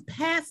rite of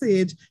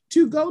passage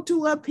to go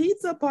to a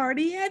pizza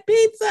party at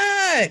Pizza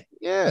Hut.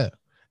 Yeah.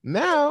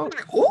 Now,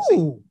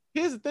 ooh.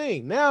 Here's the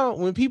thing. Now,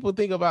 when people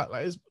think about,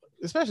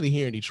 especially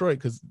here in Detroit,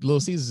 because Little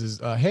Caesars is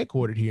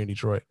headquartered here in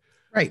Detroit,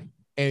 right?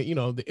 And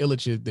the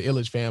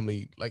Illich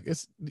family, like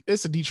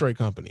it's a Detroit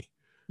company.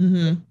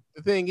 Mm-hmm.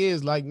 The thing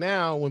is, like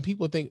now, when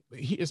people think,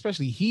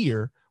 especially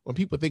here, when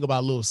people think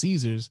about Little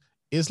Caesars,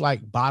 it's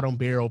like bottom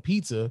barrel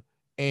pizza,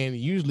 and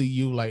usually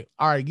you like,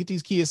 all right, get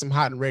these kids some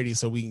hot and ready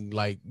so we can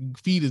like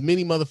feed as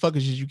many motherfuckers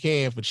as you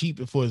can for cheap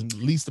and for as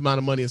least amount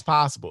of money as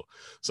possible.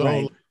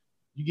 So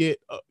you get,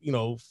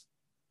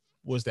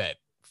 what's that?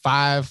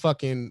 5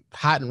 fucking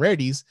hot and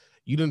readies.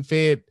 You done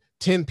fed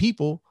 10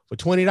 people for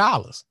 $20.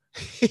 What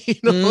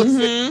I'm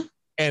saying?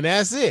 And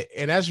that's it.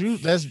 And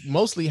that's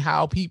mostly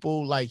how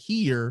people like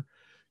here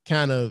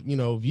kind of,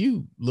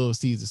 view Little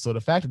Caesars. So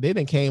the fact that they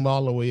done came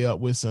all the way up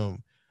with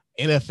some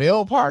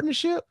NFL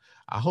partnership,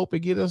 I hope it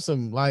get us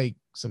some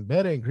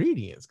better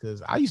ingredients,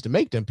 because I used to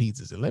make them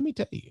pizzas, and let me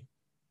tell you.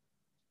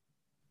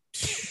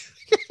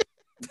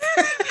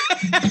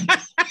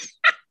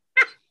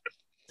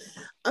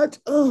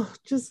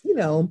 Just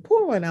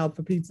pour one out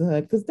for Pizza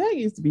Hut, because that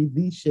used to be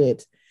the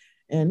shit.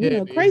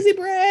 And Crazy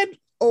Bread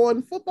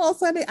on Football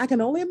Sunday, I can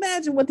only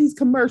imagine what these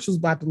commercials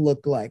about to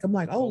look like. I'm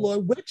like, oh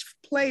Lord, which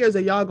players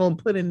are y'all gonna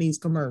put in these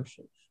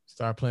commercials?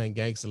 Start playing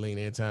Gangsta Lean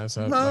anytime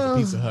so like a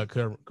Pizza Hut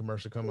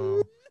commercial come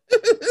on.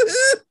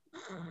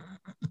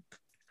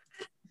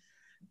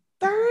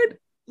 Third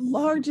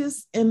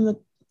largest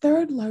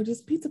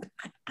pizza.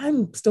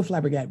 I'm still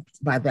flabbergasted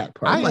by that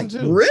part. I'm like,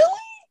 too. Really?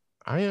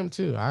 I am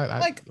too.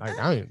 I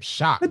am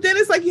shocked. But then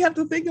it's like you have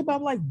to think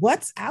about like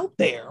what's out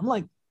there. I'm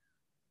like,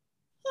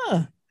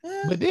 huh.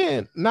 But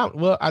then you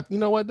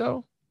know what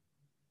though?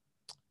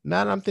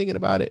 Now that I'm thinking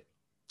about it,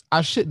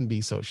 I shouldn't be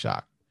so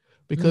shocked,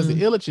 because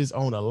the Illiches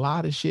own a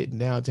lot of shit in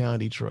downtown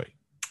Detroit.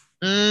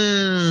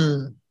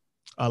 A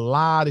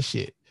lot of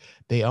shit.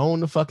 They own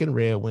the fucking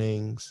Red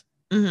Wings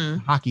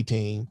hockey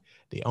team.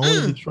 They own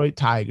the Detroit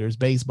Tigers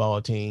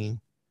baseball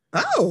team.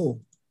 Oh,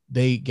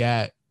 they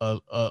got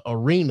a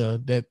arena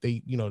that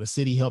they, the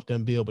city helped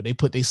them build,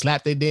 but they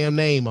slapped their damn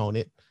name on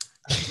it.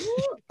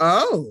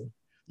 Oh,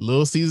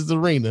 Little Caesars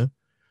Arena.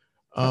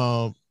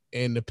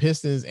 And the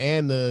Pistons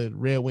and the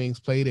Red Wings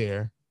play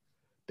there.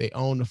 They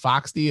own the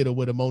Fox Theater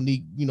where the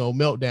Monique,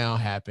 meltdown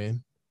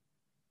happened.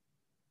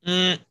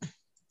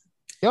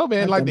 Yo,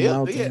 man, like you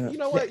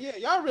know what? Yeah,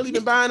 y'all really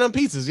been buying them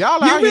pizzas.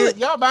 Y'all out here,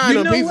 y'all buying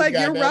them pizzas. You know what?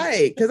 You're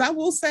right. Because I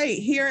will say,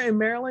 here in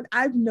Maryland,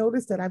 I've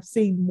noticed that I've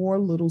seen more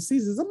Little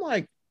Caesars. I'm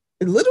like,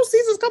 Little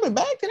Caesars coming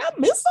back? Did I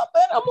miss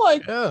something? I'm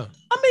like, yeah.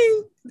 I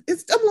mean,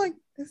 I'm like,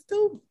 it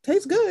still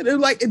tastes good. And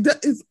like,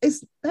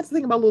 it's that's the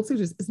thing about Little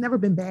Caesars. It's never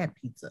been bad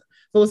pizza.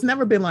 So it's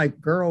never been like,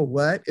 girl,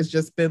 what? It's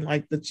just been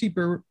like the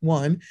cheaper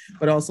one.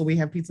 But also we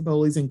have Pizza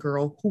Bowlies, and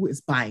girl, who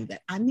is buying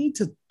that? I need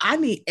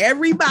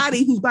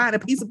everybody who's buying a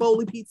Pizza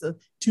Bowlie pizza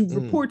to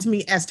report to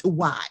me as to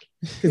why.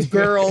 Because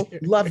girl,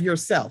 love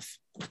yourself.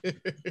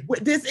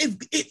 This is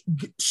it.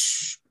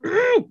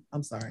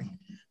 I'm sorry.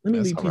 Let me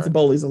leave Pizza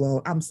Bowlies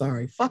alone. I'm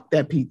sorry. Fuck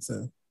that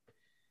pizza.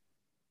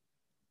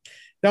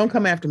 Don't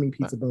come after me,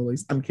 Pizza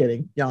Bowlies. I'm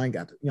kidding. Y'all ain't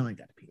got the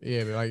pizza.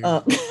 Yeah, like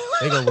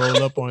they gonna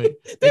roll up on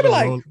it. They be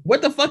like,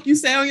 what the fuck you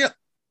say on your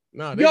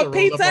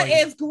pizza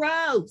is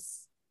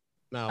gross.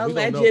 No,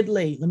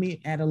 allegedly. Let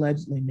me add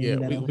allegedly.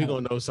 Maybe we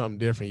gonna know something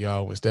different,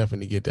 y'all, when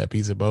Stephanie get that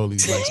Pizza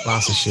Bowlies like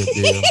sponsorship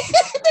deal.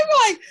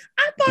 Like,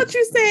 I thought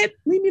you said,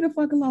 leave me the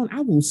fuck alone.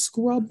 I will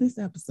scrub this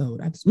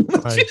episode. I just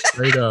like,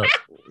 straight up.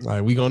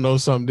 Like, we gonna know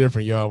something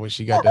different, y'all, when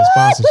she got that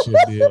sponsorship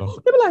deal.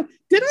 They be like,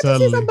 did I just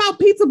say something about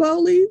Pizza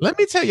Bowlies? Let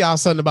me tell y'all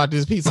something about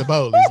this Pizza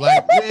Bowlies.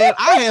 Like, man,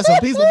 I had some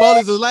Pizza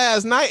Bowlies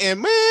last night,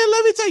 and man,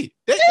 let me tell you,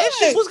 that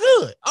shit was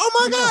good. Oh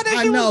my God,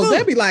 that shit was good.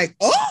 They'd be like,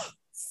 oh,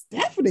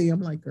 Stephanie.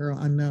 I'm like, girl,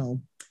 I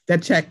know.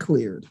 That check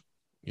cleared.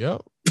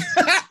 Yep.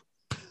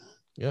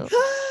 Yep.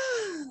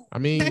 I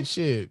mean,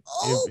 shit.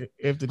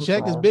 If the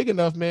check is big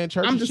enough, man,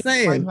 church. I'm just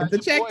saying, if the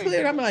check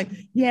cleared, I'm like,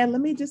 yeah.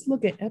 Let me just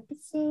look at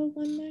episode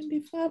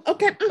 195.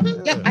 Okay,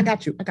 yeah, I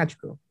got you,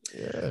 girl.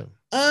 Yeah.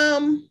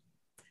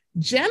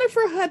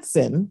 Jennifer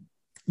Hudson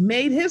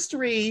made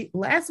history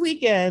last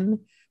weekend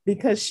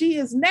because she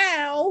is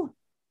now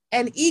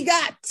an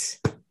EGOT.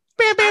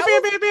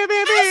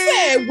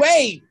 I said,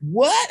 wait,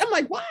 what? I'm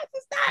like, why is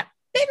this not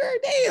bigger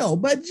deal?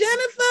 But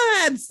Jennifer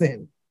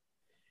Hudson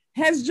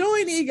has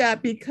joined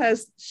EGOT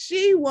because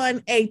she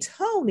won a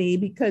Tony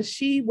because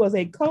she was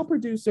a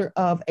co-producer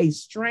of A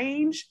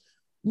Strange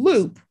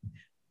Loop.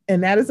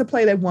 And that is a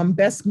play that won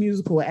Best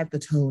Musical at the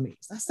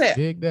Tonys. I said,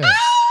 dig that.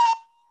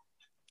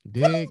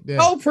 Dig that.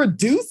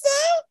 Co-producer?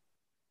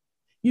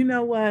 You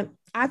know what?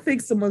 I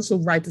think someone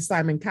should write to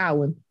Simon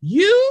Cowell.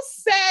 You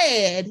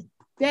said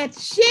that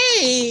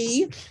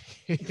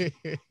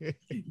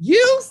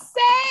you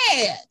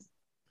said.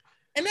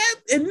 And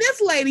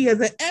this lady has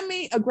an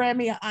Emmy, a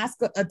Grammy, an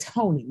Oscar, a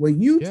Tony, where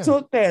you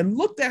took that and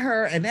looked at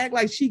her and act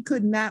like she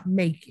could not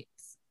make it.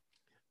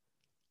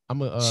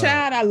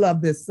 Chad, I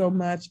love this so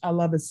much. I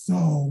love it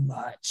so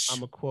much. I'm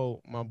going to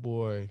quote my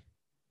boy,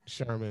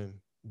 Sherman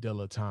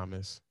Dilla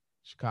Thomas,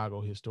 Chicago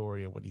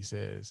historian, when he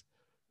says,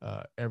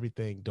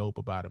 everything dope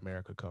about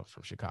America comes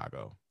from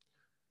Chicago.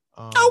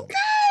 Okay.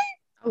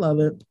 I love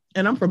it.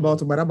 And I'm from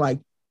Baltimore. I'm like,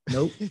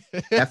 nope.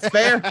 That's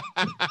fair.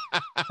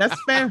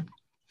 That's fair.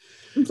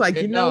 It's like,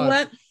 you know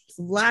what? It's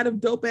a lot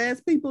of dope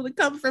ass people that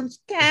come from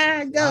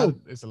Chicago.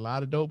 It's a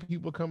lot of dope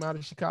people come out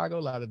of Chicago.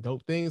 A lot of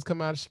dope things come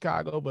out of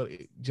Chicago. But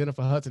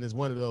Jennifer Hudson is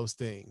one of those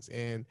things.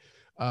 And,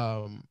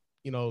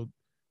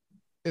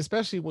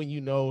 especially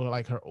when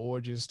like her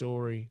origin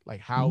story,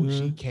 like how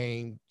she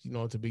came,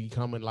 to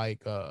becoming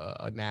like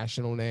a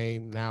national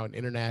name, now an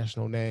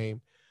international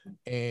name.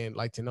 And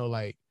like to know,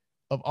 like,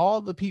 of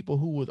all the people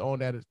who was on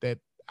that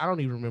I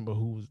don't even remember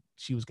who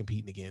she was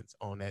competing against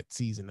on that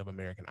season of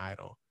American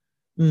Idol.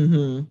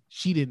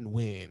 She didn't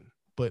win,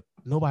 but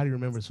nobody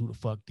remembers who the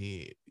fuck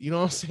did. You know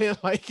what I'm saying?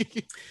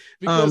 Like,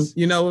 because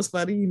you know what's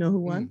funny? You know who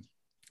won?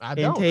 I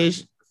don't.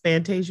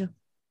 Fantasia.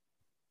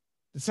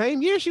 The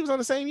same year she was on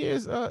the same year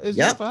as Yep,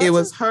 Jennifer it Hudson?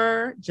 was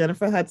her,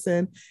 Jennifer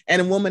Hudson,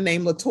 and a woman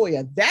named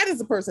Latoya. That is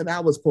the person I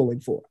was pulling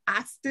for.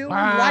 I still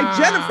like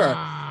Jennifer,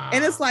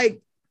 and it's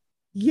like,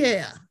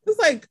 yeah, it's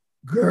like,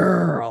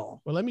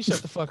 girl. Well, let me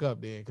shut the fuck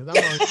up then, because I'm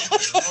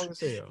wrong as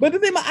hell. But the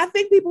thing, I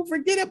think people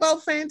forget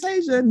about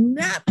Fantasia,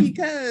 not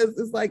because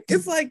it's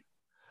like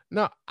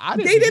no, I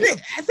didn't. They did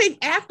it. I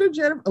think after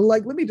Jennifer,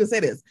 like, let me just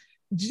say this: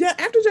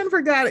 after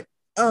Jennifer got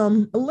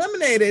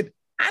eliminated,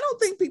 I don't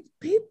think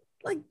people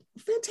like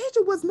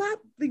Fantasia was not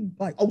the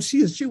like, oh, she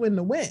is chewing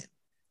the win.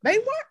 They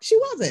weren't. She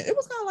wasn't. It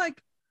was kind of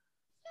like,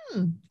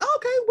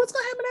 okay, what's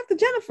gonna happen after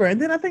Jennifer? And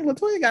then I think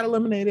Latoya got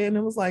eliminated, and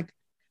it was like,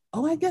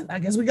 oh, I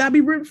guess we gotta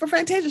be rooting for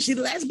Fantasia. She's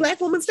the last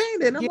Black woman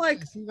standing. I'm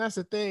like, see, that's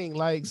the thing.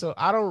 Like, so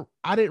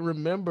I didn't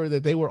remember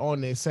that they were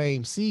on the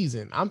same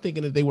season. I'm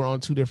thinking that they were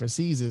on 2 different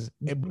seasons.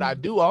 But I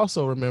do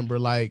also remember,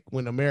 like,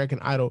 when American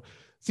Idol.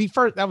 See,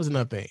 first, that was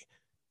another thing.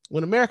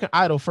 When American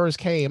Idol first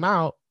came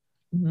out,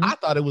 I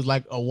thought it was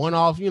like a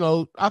one-off,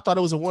 I thought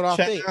it was a one-off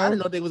thing. I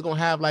didn't know they was going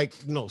to have like,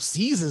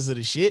 seasons of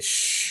the shit.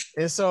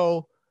 And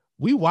so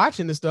we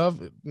watching this stuff,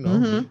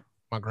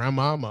 my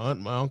grandma, my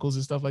aunt, my uncles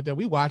and stuff like that.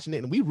 We watching it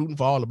and we rooting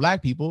for all the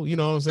Black people, you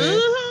know what I'm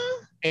saying?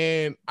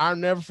 And I'll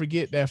never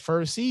forget that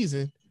first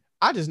season.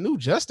 I just knew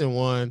Justin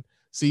won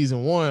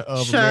season 1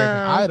 of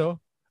American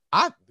Idol.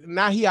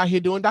 Now he out here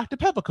doing Dr.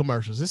 Pepper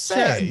commercials. It's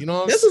sad,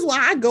 This is why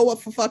I go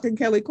up for fucking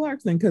Kelly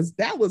Clarkson, because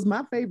that was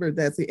my favorite.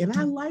 And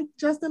I like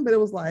Justin, but it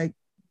was like,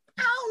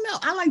 I don't know.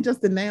 I like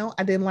Justin now.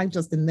 I didn't like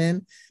Justin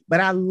then,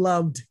 but I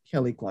loved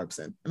Kelly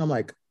Clarkson. And I'm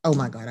like, oh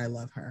my God, I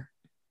love her.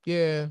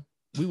 Yeah,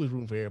 we was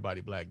rooting for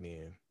everybody Black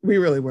then. We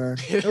really were.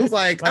 It was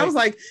like, I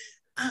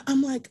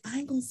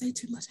ain't gonna say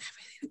too much.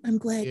 I'm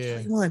glad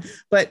Kelly won.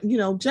 But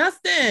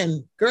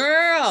Justin,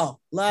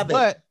 girl, love it.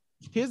 But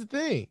here's the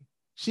thing.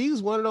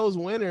 She's one of those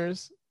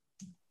winners.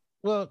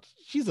 Well,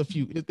 there's a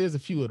few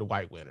of the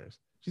white winners.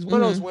 She's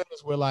one of those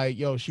winners where, like,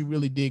 she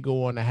really did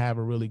go on to have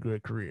a really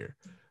good career.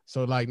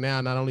 So, like,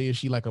 now not only is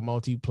she like a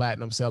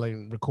multi-platinum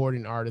selling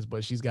recording artist,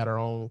 but she's got her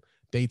own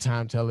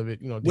daytime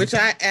television, which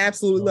I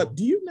absolutely love.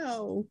 Do you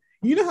know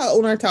how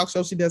on our talk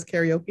show she does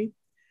karaoke?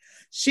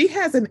 She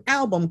has an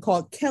album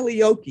called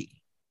Kellyoke.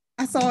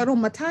 I saw it on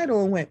my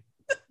title and went,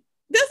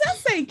 does that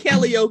say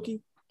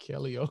Kellyoke?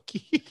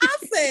 Kellyoke. I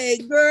say,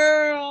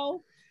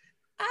 girl,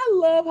 I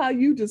love how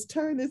you just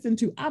turn this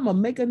into, I'm gonna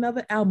make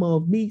another album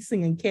of me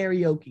singing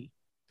karaoke.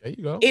 There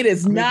you go. It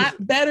is not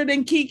better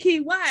than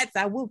Keke Watts.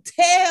 I will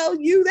tell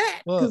you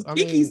that, because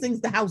Keke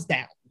sings the house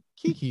down.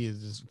 Keke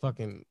is just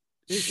fucking.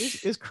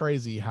 It's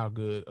crazy how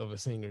good of a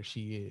singer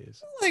she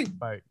is.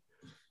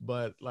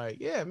 But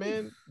yeah,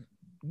 man.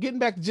 Getting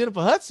back to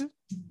Jennifer Hudson,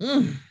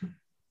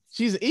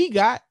 she's an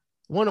EGOT,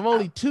 one of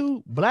only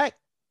 2 Black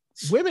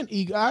women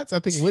EGOTs. I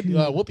think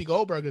Whoopi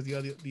Goldberg is the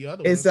other one.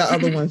 It's the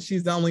other one.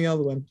 She's the only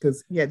other one,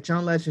 because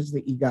John Legend's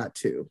the EGOT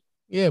too.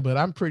 Yeah, but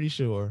I'm pretty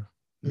sure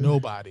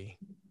nobody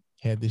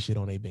had this shit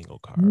on a bingo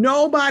card.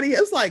 Nobody.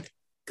 It's like,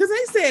 because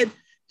they said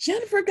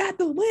Jennifer got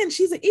the win.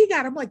 She's an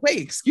EGOT. I'm like, wait,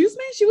 excuse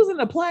me? She was in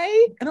the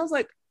play? And I was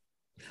like,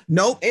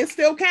 nope, it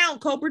still count,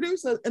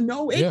 co-producer.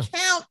 No, it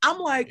count. I'm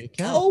like,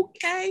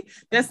 okay.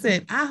 That's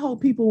it. I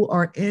hope people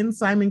are in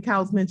Simon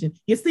Cowell's mention.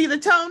 You see the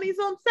Tonys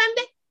on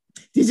Sunday?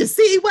 Did you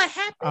see what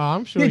happened? Oh,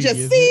 I'm sure. Did you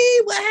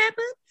see what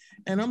happened?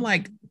 And I'm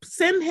like,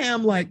 send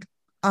him like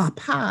a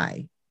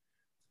pie,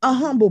 a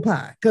humble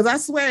pie. Because I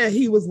swear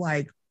he was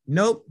like,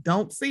 nope,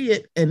 don't see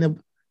it.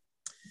 And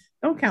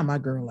don't count my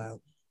girl out.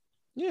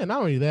 Yeah,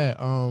 not only that,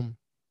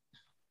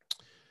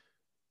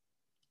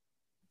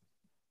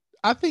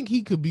 I think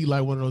he could be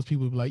like one of those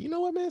people who be like, you know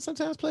what, man,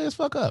 sometimes players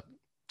fuck up.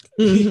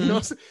 You know what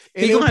I'm saying?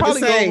 And he's gonna have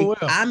to say,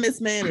 I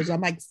mismanaged.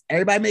 I'm like,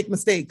 everybody make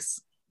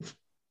mistakes.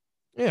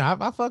 Yeah,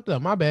 I fucked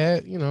up. My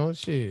bad.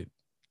 Shit.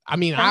 I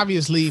mean,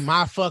 obviously,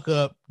 my fuck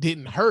up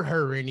didn't hurt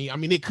her any. I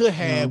mean, it could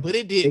have, but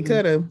it didn't. It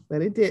could have,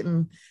 but it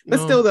didn't. But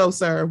still, though,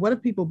 sir, what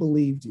if people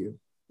believed you?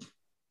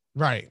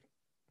 Right.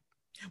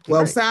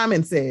 Well,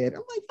 Simon said, I'm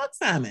like, fuck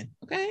Simon,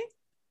 okay?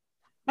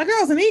 My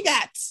girl's an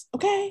EGOT,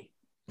 okay?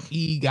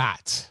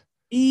 EGOT.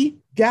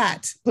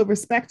 Put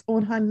respect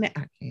on her neck.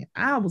 I can't.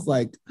 I was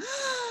like,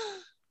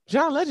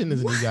 John Legend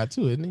is an EGOT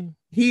too, isn't he?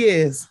 He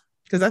is.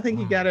 Because I think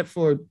he got it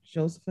for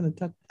Joseph and the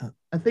Tuck.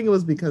 I think it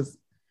was because,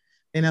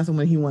 and that's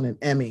when he won an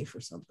Emmy for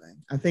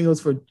something. I think it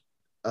was for,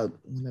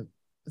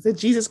 is it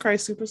Jesus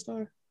Christ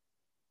Superstar?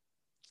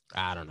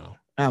 I don't know.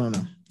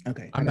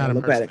 Okay. I'm not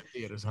a person in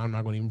theater, so I'm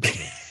not going to even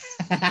pretend.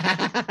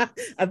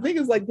 I think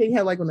it's like they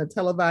had like on the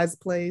televised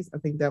plays. I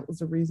think that was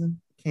the reason.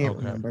 Can't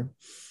remember.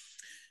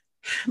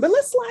 But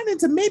let's slide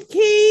into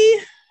mid-key.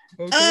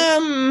 Okay.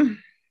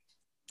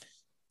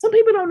 Some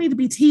people don't need to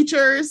be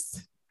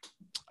teachers.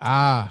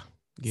 Yeah.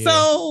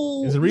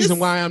 So there's a reason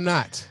why I'm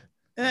not.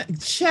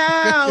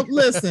 Child,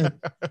 listen.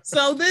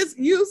 So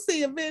you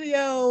see a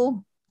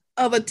video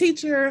of a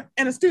teacher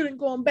and a student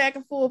going back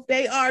and forth.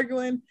 They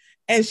arguing,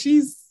 and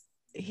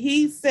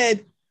he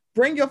said,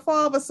 "Bring your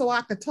father so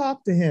I could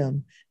talk to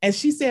him." And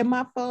she said,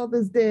 "My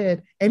father's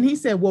dead." And he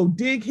said, "Well,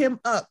 dig him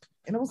up."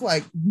 And I was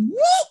like,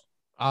 "Whoop!"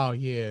 Oh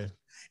yeah.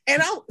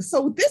 And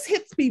so this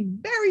hits me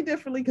very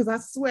differently because I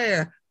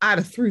swear I'd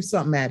have threw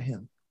something at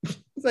him.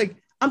 It's like,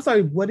 I'm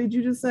sorry, what did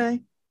you just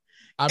say?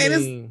 I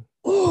mean,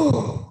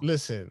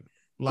 listen,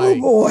 like,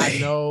 boy.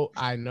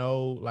 I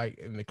know, like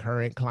in the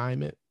current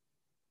climate,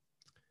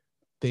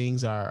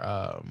 things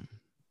are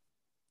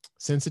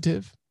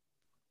sensitive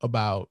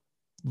about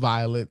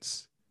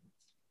violence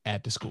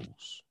at the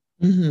schools.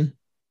 Mm-hmm.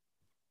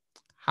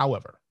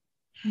 However,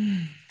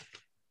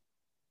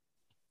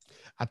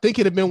 I think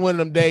it'd have been one of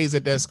them days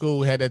at that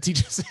school had that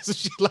teacher say some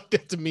shit like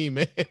that to me,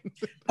 man.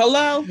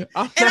 Hello? And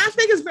I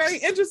think it's very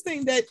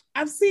interesting that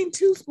I've seen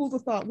two schools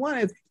of thought. One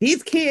is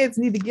these kids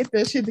need to get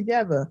their shit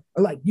together.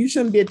 Or like, you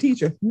shouldn't be a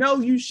teacher. No,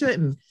 you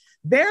shouldn't.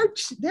 Their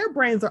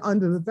brains are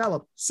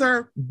underdeveloped.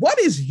 Sir, what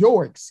is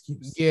your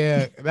excuse?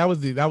 Yeah, that was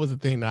the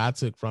thing that I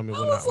took from it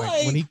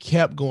when he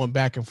kept going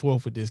back and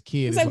forth with this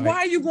kid. It's like, why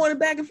are you going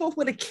back and forth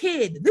with a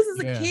kid? This is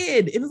a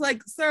kid. It was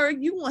like, sir,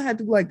 you won't have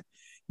to like,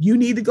 you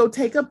need to go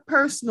take a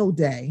personal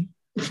day.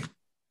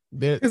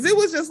 Because it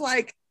was just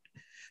like,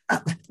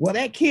 well,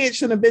 that kid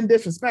shouldn't have been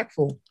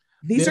disrespectful.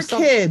 These are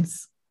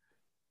kids.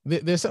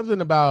 There's something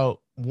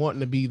about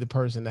wanting to be the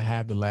person to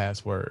have the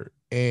last word.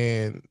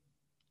 And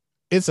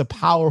it's a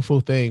powerful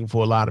thing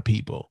for a lot of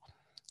people.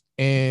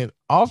 And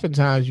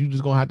oftentimes you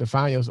just gonna have to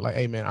find yourself like,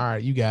 hey man, all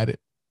right, you got it.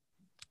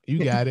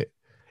 You got it.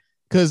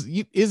 Cause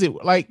is it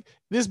like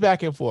this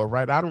back and forth,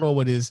 right? I don't know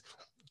what his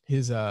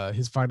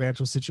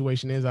financial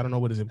situation is. I don't know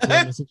what his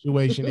employment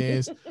situation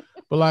is.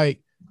 But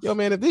like, yo,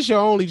 man, if this your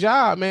only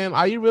job, man,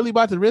 are you really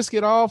about to risk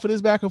it all for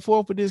this back and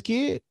forth with this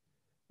kid?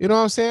 You know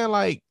what I'm saying?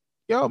 Like,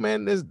 yo,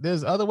 man,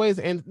 there's other ways.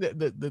 And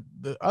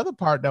the other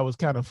part that was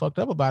kind of fucked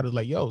up about it is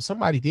like, yo,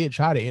 somebody did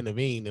try to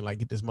intervene and like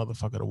get this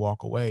motherfucker to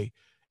walk away.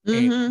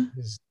 Mm-hmm. And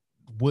just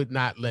would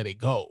not let it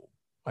go.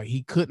 Like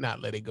he could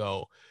not let it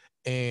go.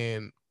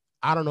 And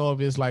I don't know if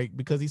it's like,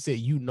 because he said,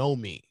 you know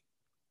me.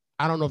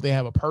 I don't know if they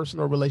have a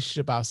personal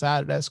relationship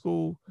outside of that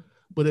school,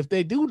 but if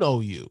they do know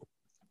you,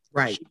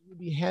 right, should you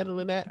be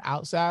handling that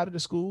outside of the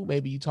school?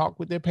 Maybe you talk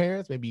with their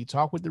parents, maybe you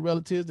talk with the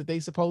relatives that they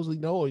supposedly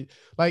know, or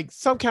like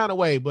some kind of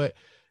way. But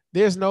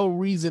there's no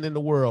reason in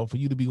the world for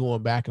you to be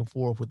going back and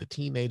forth with the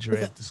teenager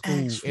at the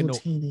school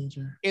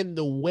in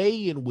the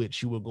way in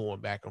which you were going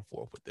back and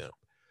forth with them.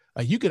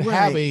 Like you could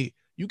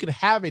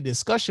have a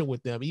discussion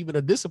with them, even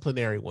a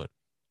disciplinary one.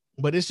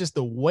 But it's just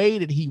the way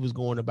that he was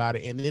going about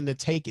it, and then to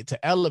take it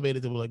to elevate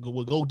it to like,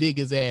 well, go dig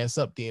his ass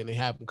up then and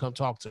have him come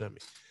talk to me.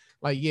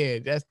 Like, yeah,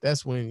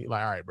 that's when you're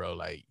like, all right, bro,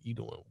 like you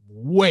doing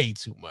way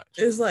too much.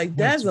 It's like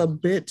that's a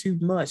bit too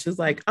much. It's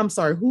like, I'm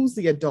sorry, who's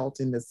the adult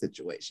in this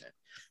situation?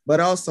 But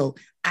also,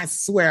 I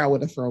swear I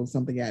would have thrown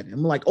something at him.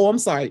 I'm like, oh, I'm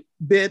sorry,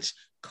 bitch,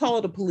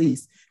 call the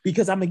police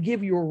because I'm gonna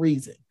give you a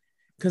reason.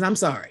 Because I'm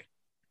sorry.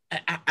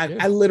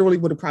 I literally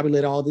would have probably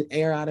let all the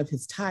air out of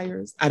his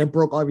tires. I'd have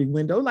broke every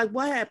window. Like,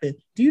 what happened?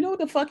 Do you know what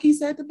the fuck he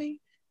said to me?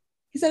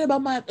 He said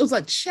about it was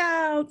like,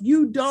 child,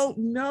 you don't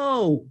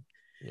know.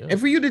 Yeah. And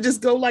for you to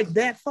just go like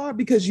that far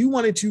because you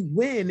wanted to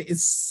win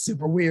is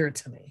super weird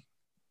to me.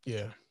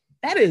 Yeah.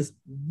 That is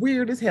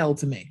weird as hell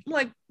to me. I'm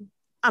like,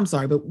 I'm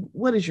sorry, but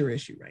what is your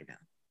issue right now?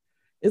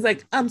 It's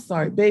like, I'm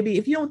sorry, baby.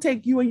 If you don't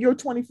take you and your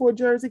 24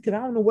 jersey, because I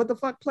don't know what the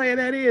fuck player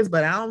that is,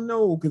 but I don't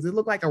know because it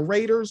looked like a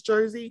Raiders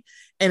jersey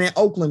and an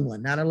Oakland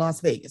one, not a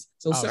Las Vegas.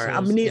 So sorry.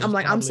 I'm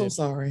so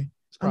sorry.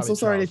 I'm so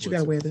sorry that you got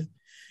to wear this.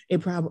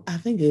 I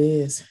think it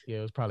is. Yeah,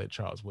 it was probably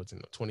Charles Woodson.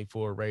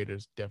 24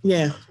 Raiders, definitely.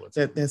 Yeah, Charles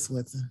Woodson. that's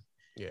Woodson.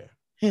 Yeah.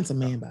 Handsome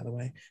man, by the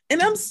way.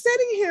 And I'm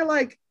sitting here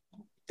like,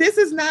 this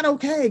is not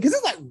okay. Because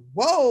it's like,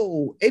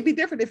 whoa, it'd be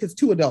different if it's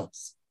two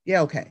adults.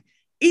 Yeah, okay.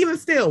 Even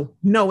still,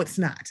 no, it's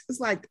not. It's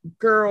like,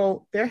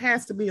 girl, there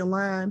has to be a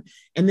line,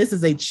 and this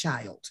is a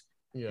child.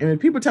 Yeah. And when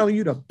people telling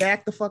you to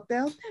back the fuck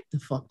down, back the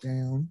fuck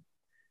down.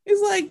 It's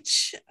like,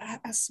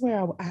 I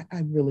swear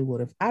I really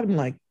would have. I'm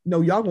like, no,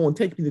 y'all going to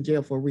take me to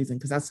jail for a reason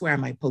because I swear I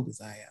might poke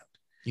his eye out.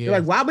 Yeah. They're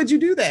like, why would you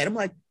do that? I'm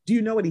like, do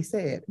you know what he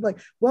said? I'm like,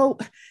 well,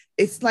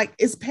 it's like,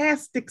 it's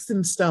past sticks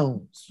and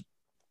stones.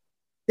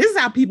 This is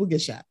how people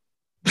get shot.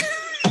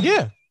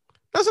 Yeah,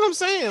 that's what I'm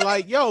saying.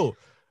 Like, yo,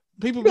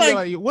 people be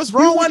like, what's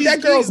wrong? You want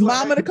that girl's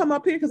mama to come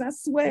up here? Because I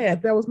swear,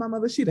 if that was my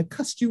mother, she'd have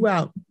cussed you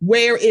out.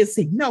 Where is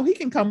he? No, he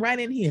can come right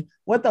in here.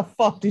 What the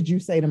fuck did you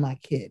say to my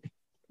kid?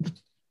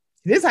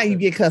 This is how you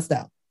get cussed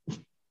out.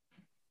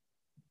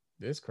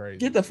 That's crazy.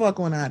 Get the fuck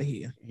on out of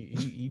here.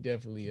 He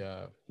definitely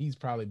he's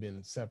probably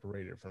been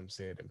separated from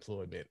said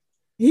employment.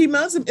 He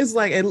must have. It's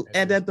like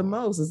at the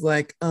most, it's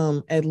like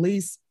at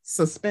least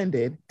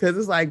suspended because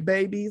it's like,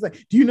 baby. He's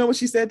like, do you know what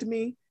she said to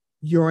me?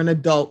 You're an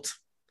adult,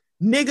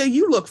 nigga.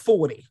 You look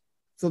 40,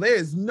 so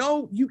there's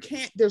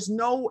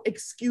no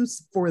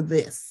excuse for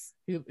this.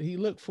 He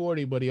looked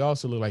 40, but he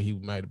also looked like he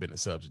might have been a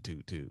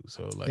substitute too.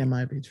 So like that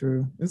might be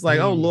true. It's like,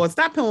 oh Lord,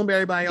 stop pulling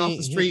everybody off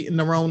the street in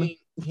the Rona.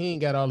 He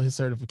ain't got all his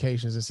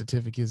certifications and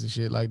certificates and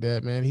shit like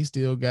that, man. He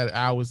still got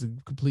hours to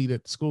complete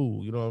at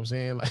school. You know what I'm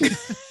saying? Like,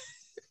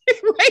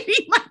 wait,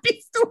 he might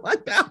be still on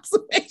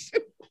observation.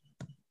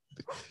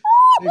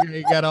 Nigga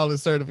ain't got all the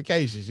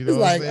certifications. You know It's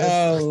what like, I'm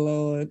saying? oh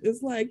Lord.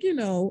 It's like, you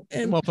know, The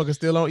and motherfucker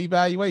still on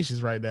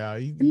evaluations right now.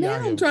 He now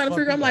out here I'm trying to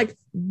figure, I'm fucking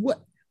up. like,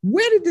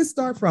 where did this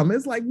start from?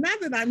 It's like,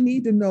 not that I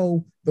need to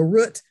know the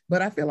root,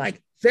 but I feel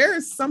like there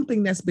is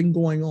something that's been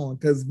going on.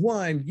 Because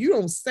one, you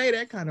don't say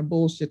that kind of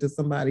bullshit to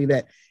somebody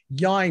that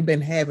y'all ain't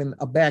been having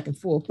a back and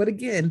forth. But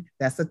again,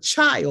 that's a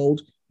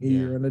child and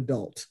you're an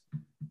adult.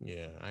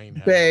 Yeah, I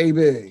ain't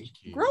baby.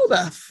 Grow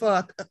the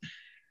fuck up.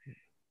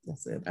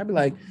 That's it. I'd be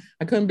like,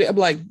 I'd be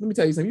like, let me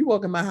tell you something. You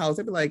walk in my house,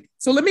 I'd be like,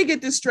 so let me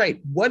get this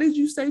straight. What did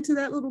you say to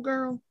that little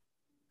girl?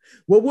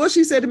 Well, what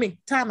she said to me,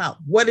 time out.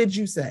 What did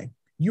you say?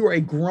 You are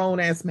a grown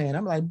ass man.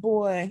 I'm like,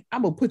 boy,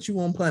 I'm gonna put you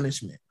on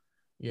punishment.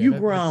 Yeah, you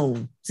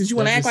grown. Since you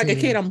want to act like a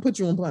kid, I'm gonna put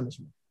you on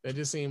punishment. That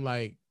just seemed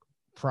like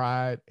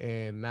pride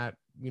and not,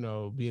 you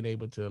know, being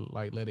able to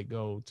like let it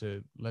go,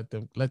 to let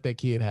that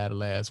kid have the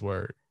last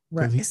word.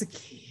 Right. It's a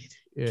kid.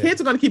 Yeah.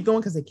 Kids are going to keep going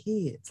because they're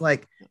kids.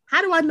 Like,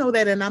 how do I know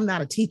that? And I'm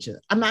not a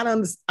teacher. I'm not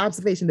on this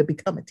observation to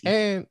become a teacher.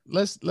 And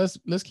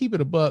let's keep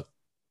it a buck.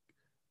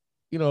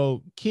 You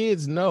know,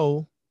 kids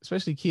know,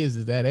 especially kids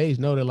at that age,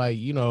 know that, like,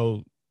 you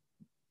know,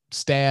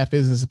 staff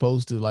isn't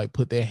supposed to like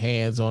put their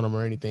hands on them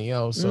or anything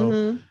else.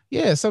 So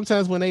yeah,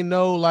 sometimes when they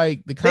know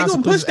like the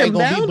consequences ain't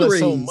gonna be but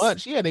so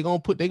much, yeah, they're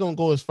gonna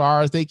go as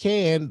far as they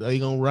can. They're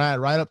gonna ride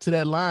right up to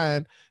that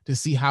line to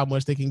see how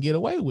much they can get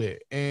away with.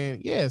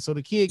 And yeah, so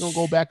the kid gonna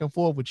go back and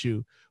forth with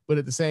you, but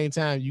at the same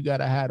time, you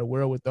gotta have the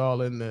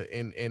wherewithal and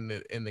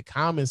the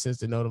common sense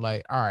to know that,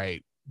 like, all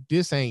right,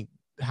 this ain't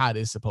how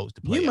this supposed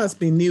to play. You must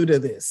be new to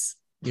this.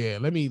 Yeah,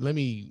 let me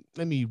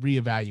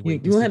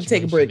reevaluate. You have to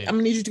take a break. I'm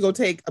gonna need you to go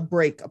take a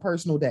break, a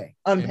personal day,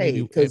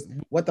 unpaid. Because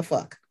what the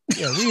fuck?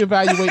 Yeah,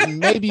 reevaluate and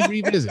maybe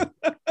revisit.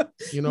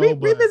 You know,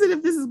 revisit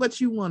if this is what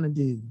you want to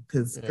do.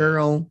 Because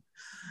girl,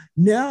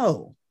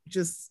 no,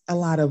 just a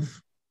lot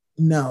of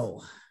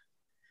no.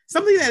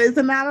 Something that is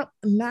not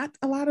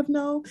a lot of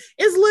no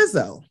is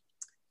Lizzo.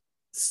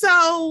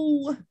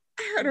 So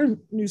I heard her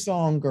new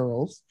song,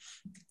 Girls,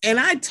 and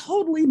I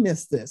totally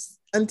missed this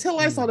until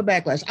I saw the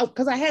backlash,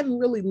 because I hadn't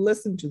really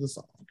listened to the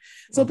song.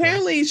 So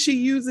apparently she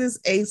uses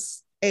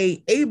a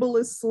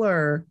ableist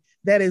slur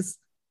that is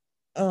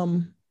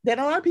that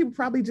a lot of people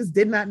probably just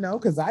did not know,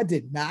 because I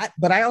did not,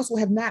 but I also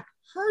have not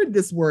heard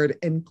this word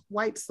in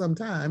quite some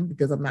time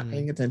because I'm not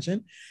paying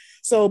attention.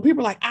 So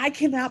people are like, I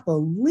cannot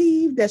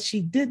believe that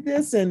she did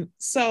this. And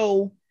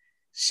so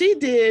she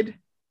did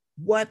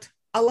what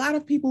a lot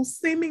of people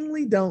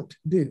seemingly don't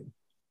do.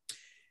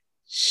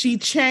 She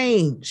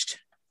changed.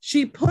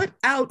 She put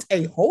out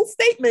a whole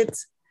statement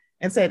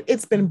and said,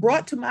 it's been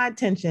brought to my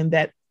attention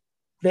that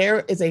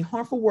there is a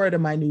harmful word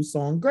in my new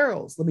song,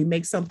 Girls. Let me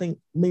make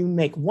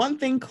one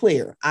thing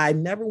clear. I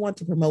never want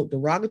to promote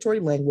derogatory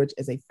language.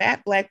 As a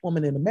fat Black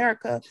woman in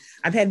America,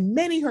 I've had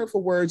many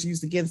hurtful words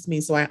used against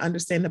me, so I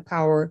understand the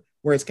power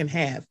words can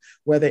have,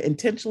 whether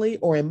intentionally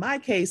or, in my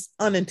case,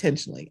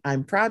 unintentionally.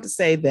 I'm proud to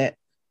say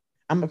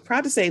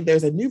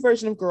there's a new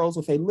version of Girls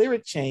with a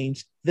lyric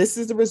change. This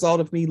is the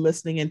result of me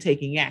listening and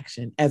taking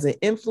action. As an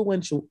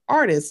influential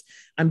artist,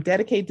 I'm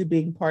dedicated to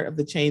being part of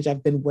the change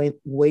I've been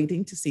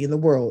waiting to see in the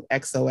world.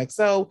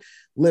 XOXO,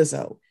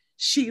 Lizzo.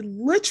 She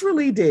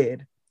literally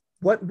did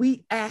what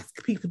we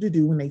ask people to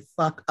do when they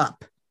fuck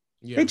up.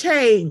 Yeah. They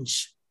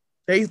change.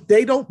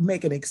 They don't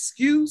make an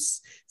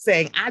excuse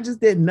saying, I just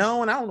didn't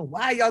know, and I don't know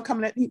why y'all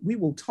coming at me. We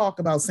will talk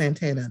about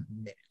Santana in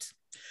a minute.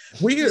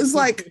 It's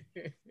like,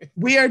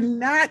 we are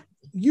not,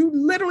 you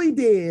literally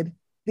did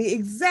the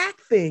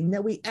exact thing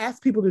that we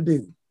asked people to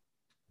do.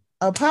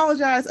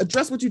 Apologize,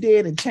 address what you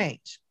did, and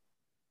change.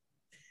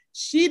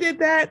 She did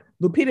that.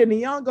 Lupita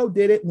Nyong'o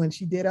did it when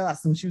she did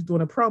Us, and she was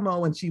doing a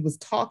promo and she was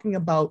talking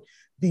about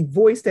the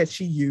voice that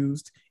she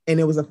used, and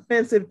it was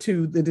offensive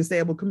to the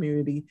disabled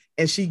community,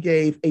 and she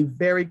gave a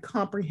very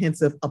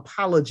comprehensive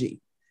apology.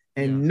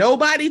 And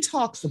nobody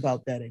talks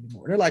about that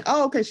anymore. They're like,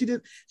 oh, okay,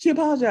 she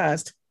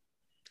apologized.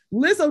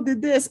 Lizzo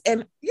did this.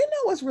 And you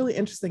know what's really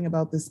interesting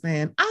about this,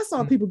 man? I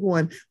saw people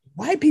going,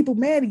 white people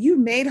mad, you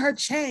made her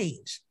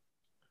change.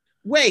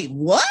 Wait,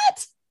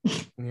 what?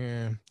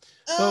 Yeah.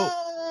 So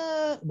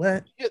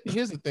what?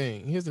 Here's the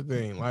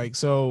thing. Like,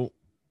 so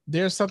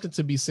there's something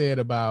to be said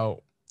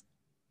about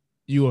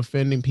you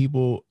offending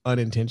people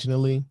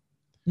unintentionally.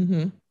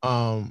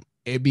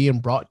 It being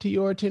brought to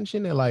your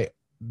attention, and like,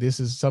 this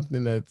is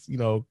something that's, you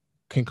know,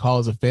 can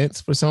cause offense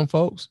for some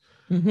folks.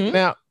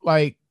 Now,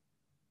 like,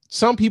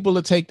 some people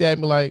will take that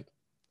and be like,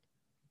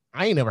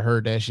 I ain't never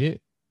heard that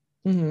shit.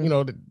 You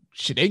know,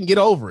 shit, they can get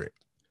over it.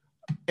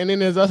 And then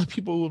there's other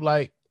people who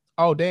like,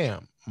 oh,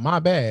 damn, my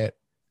bad.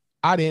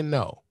 I didn't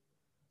know.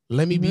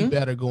 Let me be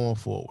better going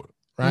forward.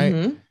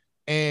 Right.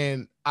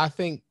 And I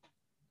think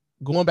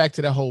going back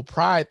to that whole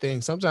pride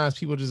thing, sometimes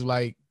people just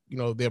like, you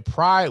know, their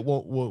pride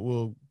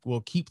will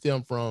keep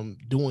them from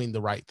doing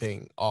the right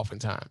thing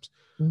oftentimes.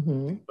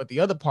 But the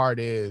other part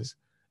is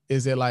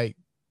that, like,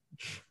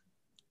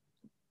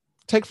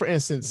 take for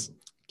instance,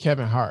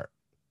 Kevin Hart.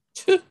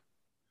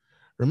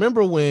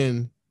 Remember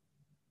when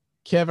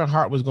Kevin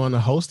Hart was going to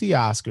host the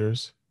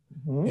Oscars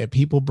and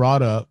people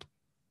brought up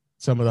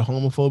some of the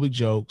homophobic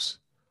jokes,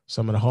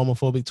 some of the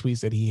homophobic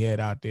tweets that he had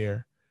out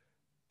there.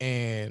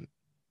 And,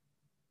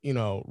 you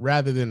know,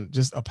 rather than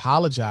just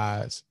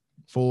apologize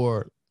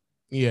for,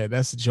 yeah,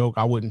 that's a joke,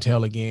 I wouldn't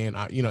tell again,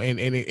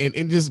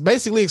 and just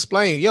basically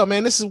explain, yo,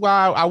 man, this is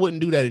why I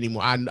wouldn't do that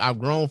anymore. I've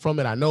grown from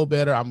it. I know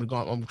better.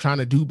 I'm trying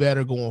to do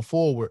better going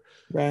forward.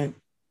 Right.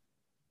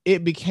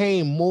 It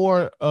became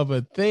more of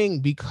a thing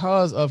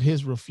because of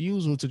his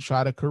refusal to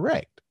try to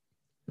correct.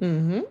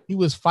 Mm-hmm. He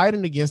was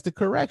fighting against the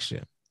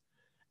correction.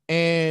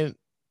 And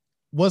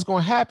what's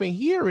going to happen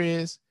here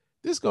is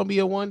this is going to be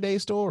a one-day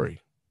story.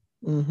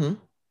 Mm-hmm.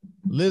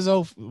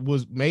 Lizzo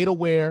was made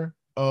aware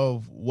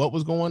of what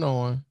was going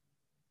on,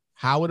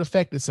 how it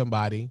affected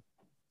somebody,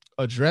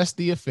 addressed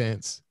the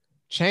offense,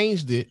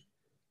 changed it,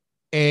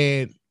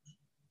 and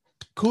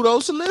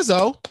kudos to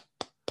Lizzo.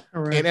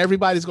 Correct. And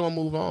everybody's going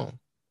to move on.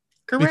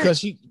 Correct.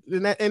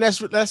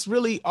 Because that's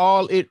really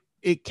all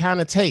it kind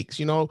of takes.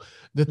 You know,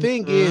 the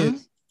thing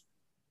is,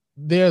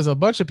 there's a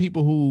bunch of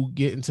people who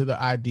get into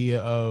the idea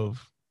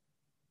of,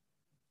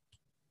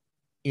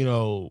 you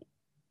know,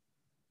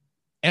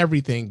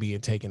 everything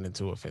being taken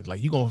into offense.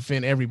 Like, you're going to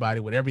offend everybody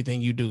with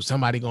everything you do.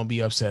 Somebody going to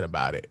be upset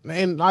about it.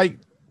 And like,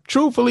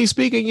 truthfully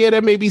speaking, yeah,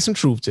 there may be some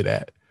truth to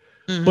that.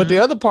 Mm-hmm. But the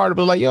other part of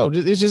it, like, yo,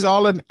 it's just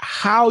all in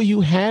how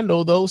you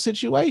handle those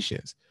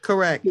situations.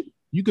 Correct.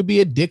 You could be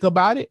a dick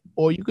about it,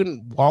 or you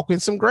can walk in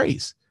some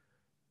grace.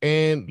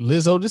 And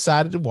Lizzo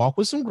decided to walk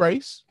with some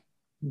grace.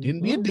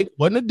 Didn't be a dick,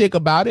 wasn't a dick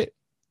about it.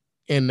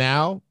 And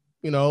now,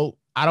 you know,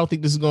 I don't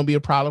think this is going to be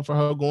a problem for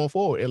her going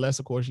forward, unless,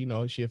 of course, you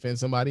know, she offends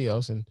somebody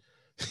else, and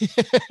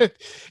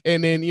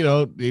and then, you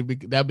know,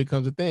 that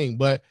becomes a thing.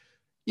 But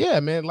yeah,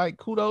 man, like,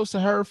 kudos to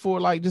her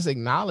for like just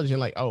acknowledging,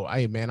 like, oh,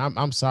 hey, man,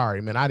 I'm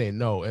sorry, man, I didn't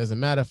know. As a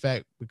matter of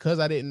fact, because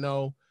I didn't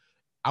know,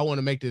 I want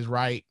to make this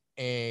right,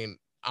 and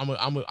I'm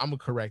gonna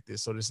correct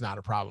this so it's not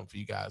a problem for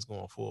you guys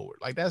going forward.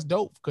 Like, that's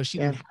dope, because she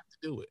didn't have to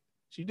do it.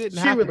 She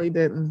really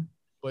didn't.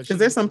 Because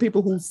there's some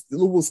people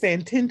who will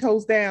stand 10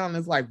 toes down.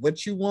 It's like,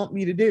 what you want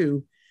me to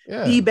do?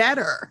 Yeah. Be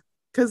better.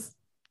 Because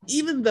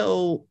even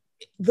though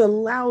the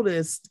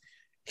loudest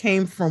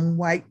came from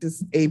white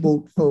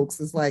disabled folks,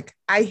 it's like,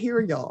 I hear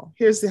y'all.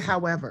 Here's the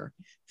however.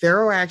 There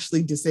are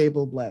actually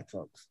disabled Black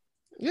folks.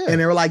 Yeah. And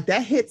they were like,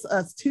 that hits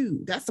us too.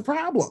 That's the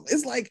problem.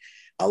 It's like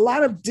a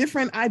lot of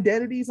different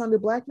identities under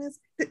Blackness.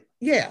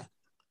 Yeah.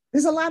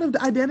 There's a lot of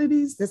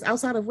identities that's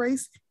outside of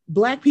race.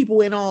 Black people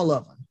in all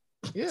of them.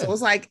 Yeah. So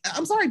it's like,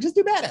 I'm sorry, just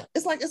do better.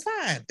 It's like, it's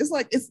fine. It's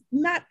like, it's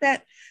not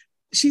that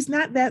she's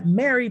not that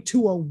married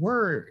to a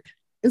word.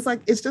 It's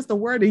like, it's just a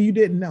word that you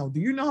didn't know. Do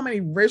you know how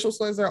many racial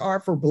slurs there are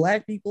for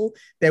Black people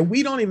that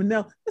we don't even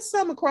know? There's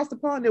some across the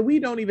pond that we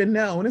don't even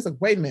know. And it's like,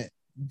 wait a minute,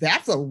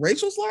 that's a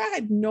racial slur? I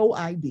had no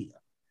idea.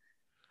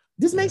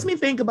 This makes me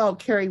think about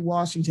Kerry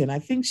Washington. I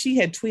think she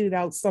had tweeted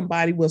out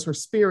somebody was her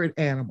spirit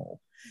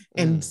animal.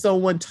 And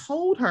someone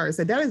told her,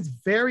 said, that is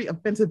very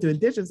offensive to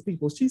Indigenous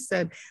people. She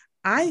said,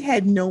 I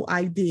had no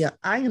idea.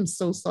 I am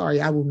so sorry.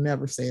 I will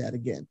never say that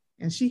again.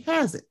 And she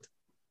hasn't.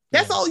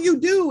 That's all you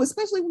do,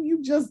 especially when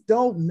you just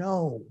don't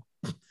know.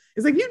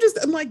 It's like,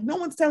 I'm like, no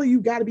one's telling you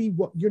got to be,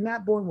 you're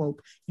not born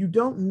woke. You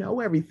don't know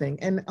everything.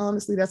 And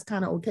honestly, that's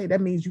kind of okay.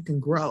 That means you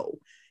can grow.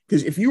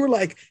 Because if you were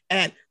like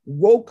at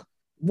woke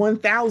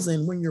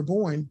 1000 when you're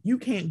born, you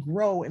can't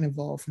grow and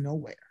evolve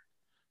nowhere.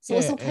 So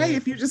it's okay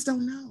if you just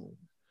don't know.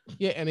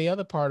 Yeah. And the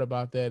other part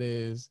about that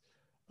is,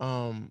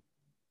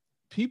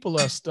 people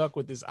are stuck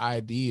with this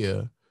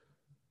idea.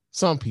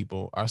 Some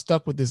people are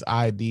stuck with this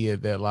idea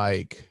that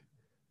like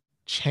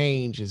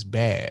change is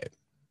bad.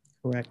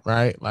 Correct.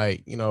 Right.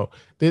 Like, you know,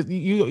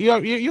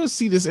 you'll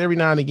see this every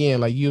now and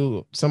again. Like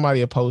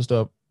somebody will post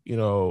up, you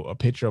know, a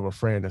picture of a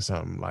friend or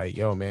something like,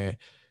 yo, man,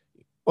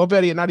 or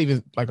better yet, not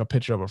even like a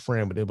picture of a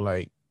friend, but they'll be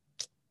like,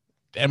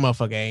 that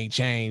motherfucker ain't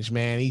changed,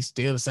 man. He's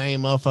still the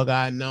same motherfucker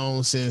I've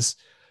known since,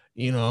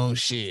 you know,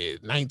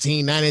 shit,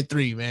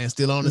 1993, man,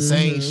 still on the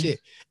same shit.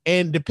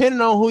 And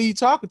depending on who you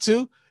talking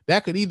to,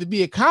 that could either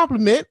be a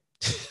compliment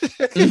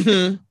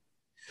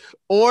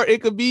or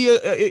it could be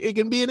it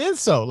can be an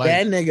insult. Like,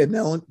 that nigga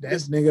known,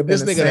 this nigga been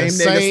this the nigga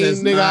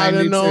same nigga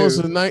I've known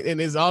since 90, and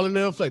it's all in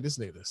the effect. This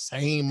nigga the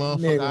same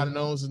motherfucker I've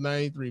known since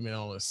 93, man,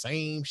 on the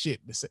same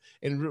shit.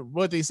 And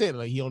what they said,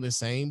 like, he on the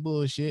same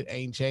bullshit,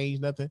 ain't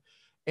changed nothing.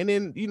 And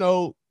then, you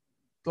know,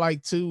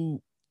 like,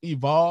 to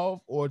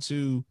evolve or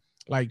to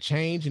like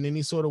change in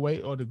any sort of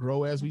way, or to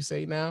grow, as we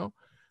say now,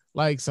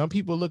 like, some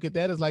people look at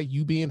that as like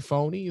you being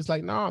phony. It's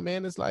like, nah,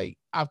 man, it's like,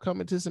 I've come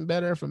into some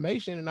better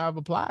information and I've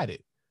applied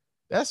it.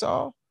 That's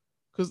all.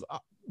 Because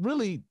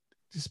really,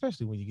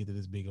 especially when you get to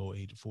this big old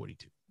age of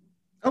 42.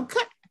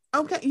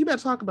 Okay, you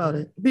better talk about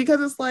it, because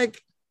it's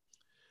like,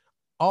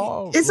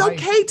 it's life,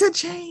 okay to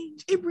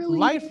change. It really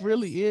life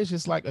really is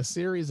just like a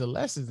series of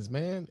lessons,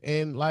 man.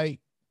 And like,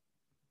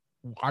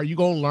 are you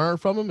going to learn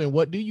from them, and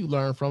what do you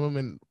learn from them,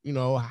 and, you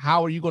know,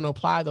 how are you going to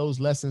apply those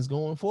lessons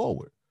going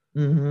forward?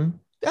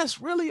 That's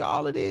really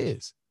all it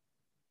is.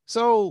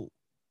 So,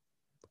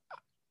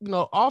 you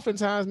know,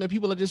 oftentimes, man,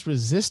 people are just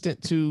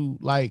resistant to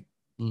like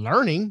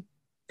learning.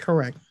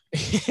 Correct.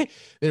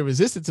 they're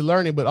resistant to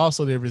learning, but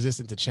also they're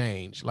resistant to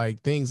change.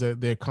 Like things that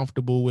they're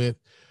comfortable with.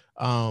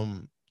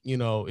 You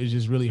know, it's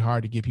just really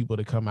hard to get people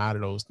to come out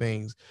of those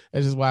things.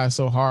 That's just why it's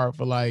so hard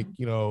for like,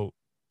 you know,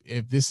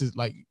 if this is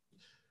like,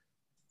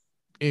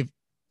 if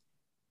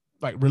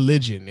like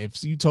religion,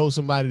 if you told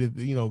somebody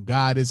that, you know,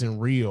 God isn't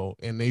real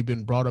and they've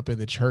been brought up in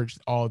the church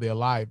all their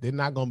life, they're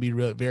not going to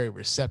be very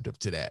receptive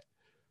to that.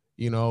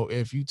 You know,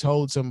 if you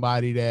told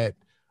somebody that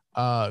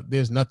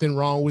there's nothing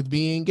wrong with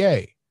being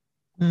gay,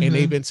 and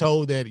they've been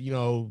told that, you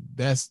know,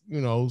 that's,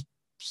 you know,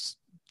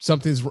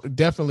 something's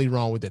definitely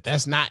wrong with it.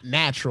 That's not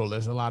natural,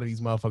 as a lot of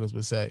these motherfuckers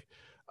would say.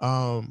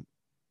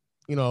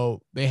 You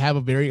know, they have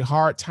a very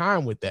hard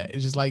time with that.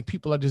 It's just like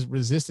people are just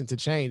resistant to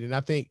change. And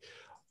I think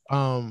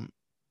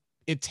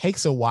it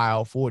takes a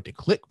while for it to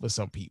click for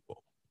some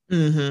people.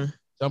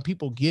 Some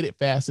people get it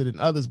faster than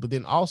others, but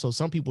then also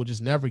some people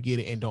just never get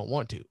it and don't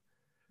want to.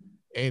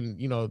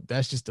 And, you know,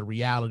 that's just the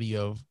reality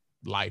of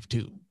life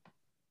too.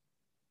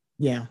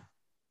 Yeah.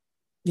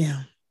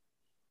 Yeah.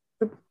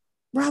 But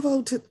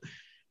bravo to,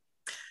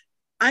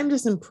 I'm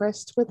just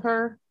impressed with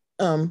her.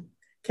 Can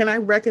I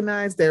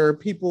recognize there are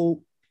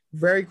people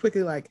very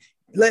quickly like,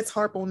 let's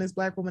harp on this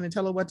Black woman and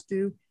tell her what to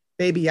do?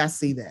 Baby, I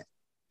see that.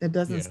 That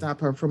doesn't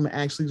stop her from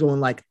actually going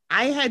like,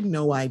 I had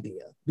no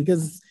idea,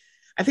 because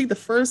I think the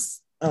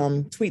first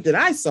tweet that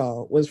I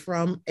saw was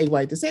from a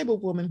white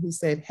disabled woman who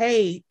said,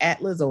 hey, at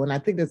Lizzo. And I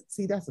think that's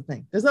the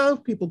thing. There's other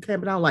people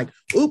camping out like,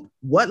 oop,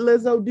 what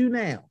Lizzo do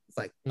now? It's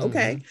like,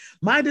 okay,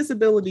 my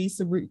disability,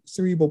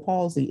 cerebral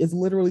palsy, is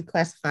literally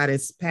classified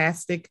as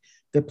spastic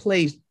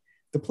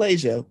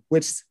dysplasia,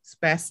 which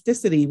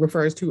spasticity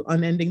refers to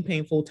unending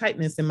painful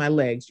tightness in my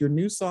legs. Your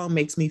new song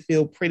makes me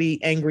feel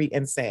pretty angry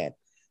and sad.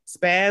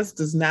 Spaz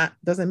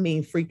doesn't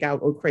mean freak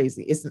out or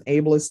crazy. It's an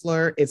ableist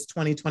slur. It's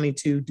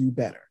 2022. Do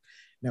better.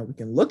 Now we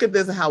can look at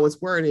this and how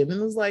it's worded,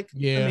 and it's like,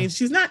 I mean,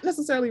 she's not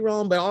necessarily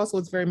wrong, but also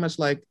it's very much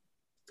like,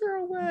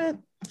 girl, what?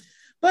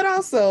 But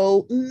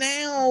also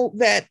now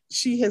that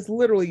she has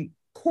literally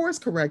course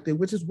corrected,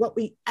 which is what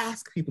we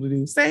ask people to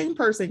do. Same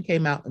person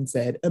came out and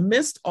said,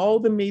 amidst all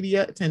the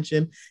media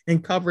attention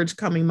and coverage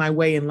coming my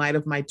way in light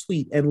of my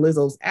tweet and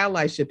Lizzo's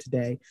allyship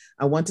today,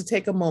 I want to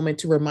take a moment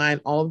to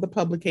remind all of the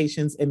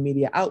publications and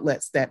media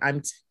outlets that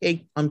I'm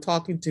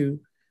talking to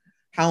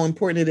how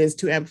important it is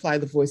to amplify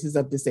the voices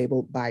of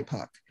disabled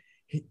BIPOC.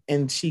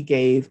 And she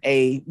gave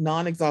a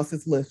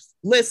non-exhaustive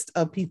list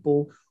of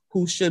people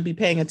who should be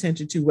paying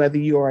attention to, whether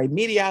you are a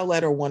media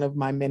outlet or one of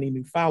my many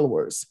new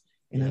followers.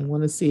 And I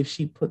want to see if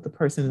she put the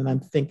person that I'm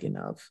thinking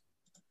of.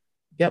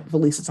 Yep,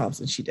 Valisa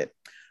Thompson, she did.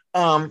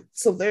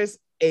 So there's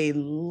a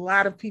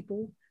lot of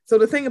people. So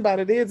the thing about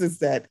it is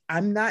that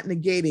I'm not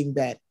negating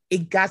that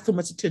it got so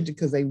much attention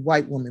because a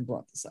white woman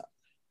brought this up.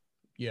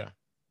 Yeah.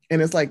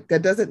 And it's like,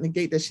 that doesn't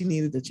negate that she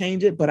needed to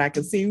change it, but I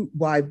can see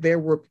why there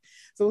were.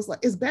 So it's like,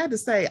 it's bad to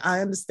say, I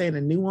understand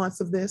the nuance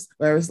of this,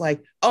 where it's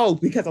like, oh,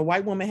 because a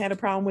white woman had a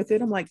problem with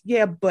it. I'm like,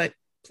 yeah, but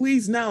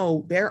please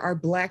know there are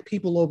Black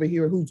people over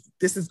here who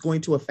this is going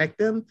to affect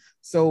them.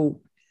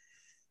 So,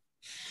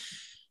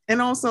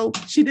 and also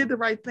she did the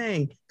right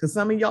thing, because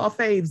some of y'all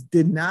faves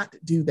did not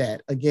do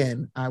that.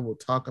 Again, I will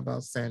talk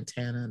about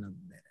Santana in a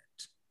minute.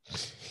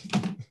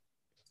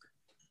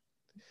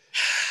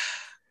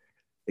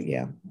 But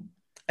yeah.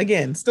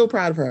 Again, still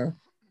proud of her,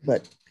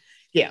 but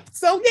yeah.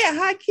 So yeah,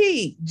 high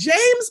key,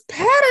 James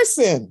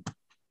Patterson.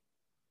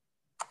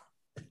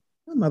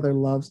 My mother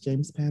loves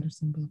James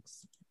Patterson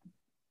books.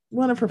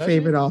 One of her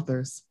favorite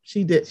authors.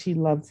 She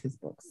loves his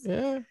books.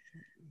 Yeah.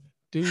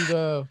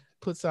 Dude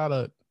puts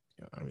out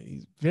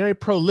he's very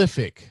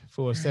prolific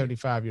for a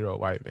 75-year-old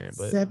white man.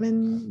 But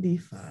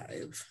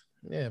 75.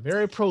 Yeah,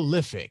 very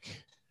prolific.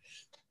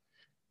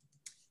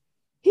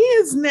 He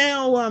is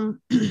now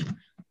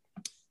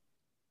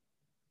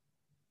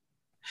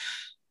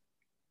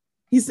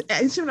he's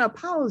issued an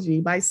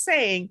apology by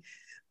saying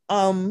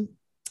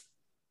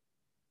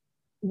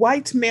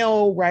white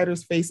male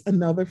writers face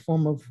another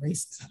form of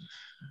racism.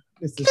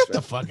 Get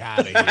the fuck out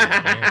of here,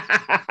 man.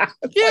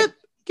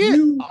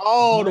 Get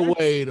all the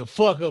way the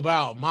fuck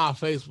about my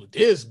face with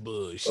this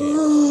bullshit.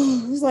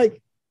 It's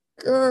like,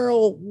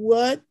 girl,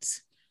 what?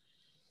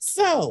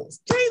 So,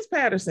 James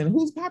Patterson,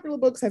 whose popular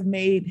books have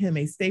made him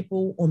a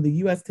staple on the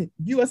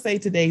USA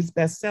Today's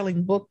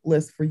best-selling book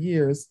list for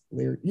years,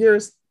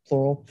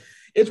 plural,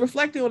 is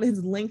reflecting on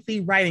his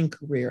lengthy writing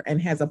career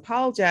and has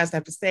apologized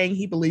after saying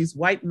he believes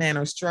white men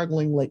are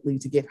struggling lately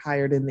to get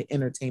hired in the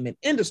entertainment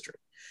industry.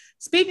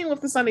 Speaking with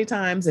the Sunday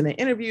Times in an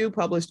interview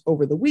published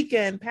over the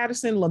weekend,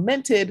 Patterson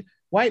lamented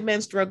white men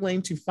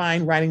struggling to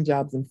find writing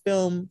jobs in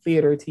film,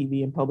 theater,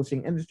 TV, and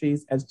publishing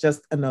industries as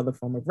just another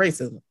form of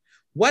racism.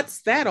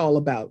 What's that all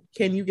about?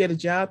 Can you get a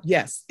job?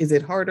 Yes. Is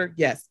it harder?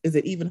 Yes. Is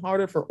it even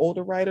harder for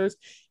older writers?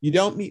 You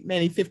don't meet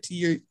many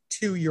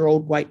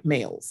 52-year-old white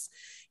males.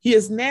 He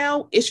has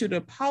now issued an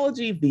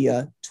apology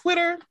via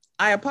Twitter.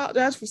 I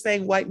apologize for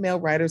saying white male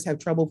writers have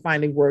trouble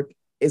finding work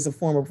is a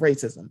form of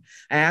racism.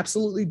 I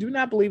absolutely do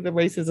not believe that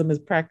racism is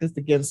practiced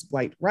against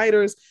white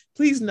writers.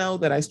 Please know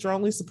that I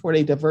strongly support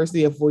a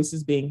diversity of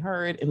voices being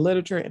heard in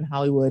literature, in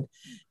Hollywood,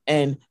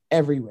 and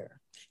everywhere.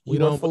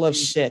 You are full of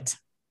shit.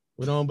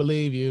 We don't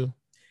believe you.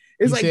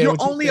 It's like you're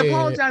only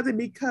apologizing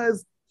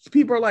because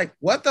people are like,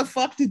 what the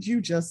fuck did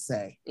you just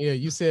say? Yeah,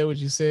 you said what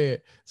you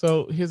said.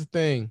 So here's the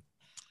thing.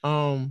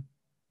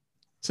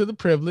 To the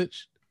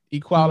privileged,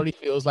 equality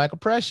feels like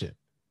oppression.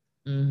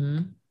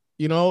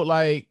 You know,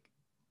 like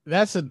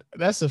that's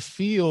a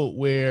field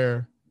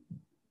where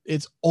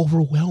it's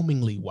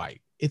overwhelmingly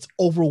white. It's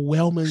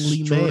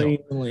overwhelmingly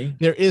male.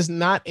 There is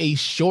not a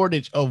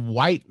shortage of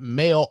white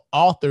male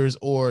authors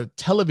or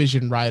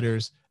television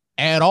writers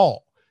at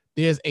all.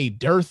 There's a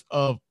dearth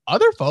of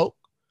other folk,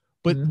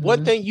 but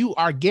one thing you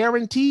are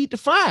guaranteed to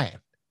find,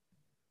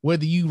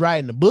 whether you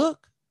writing a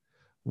book,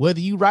 whether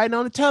you writing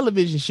on a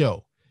television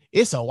show,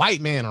 it's a white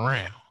man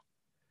around.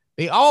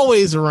 They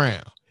always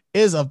around.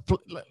 It's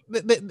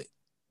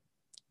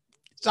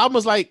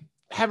almost like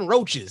having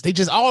roaches. They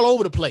just all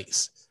over the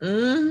place.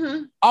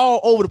 All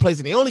over the place.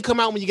 And they only come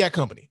out when you got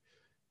company.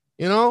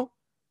 You know?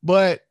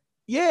 But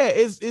yeah,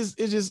 it's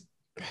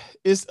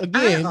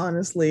again. I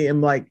honestly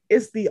am like,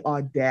 it's the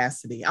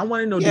audacity. I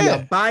want to know, did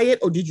you buy it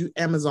or did you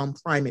Amazon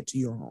Prime it to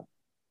your home?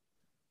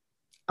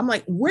 I'm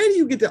like, where do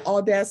you get the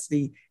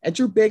audacity at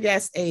your big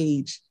ass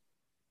age?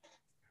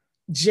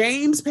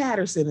 James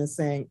Patterson is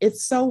saying,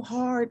 it's so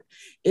hard.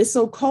 It's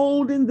so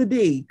cold in the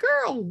D.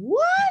 Girl,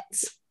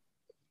 what?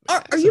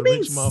 Are you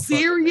being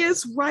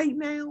serious right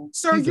now?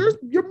 Sir,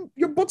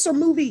 your books are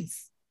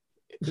movies.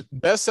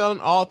 Best-selling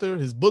author.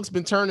 His book's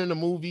been turned into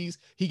movies.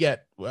 He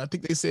got, I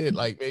think they said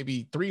like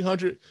maybe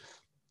 300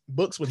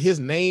 books with his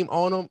name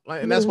on them.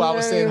 And that's why I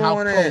was saying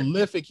how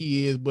prolific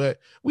he is. But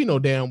we know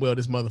damn well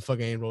this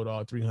motherfucker ain't wrote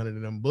all 300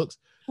 of them books.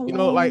 You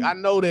know, like I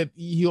know that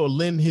he'll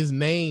lend his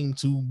name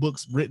to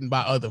books written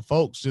by other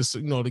folks just,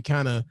 you know, to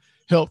kind of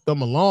help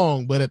them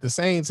along. But at the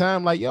same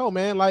time, like, yo,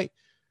 man, like,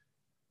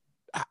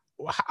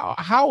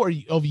 how are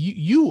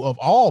you of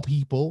all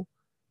people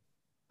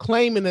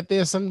claiming that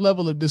there's some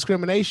level of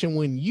discrimination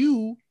when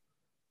you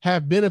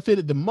have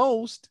benefited the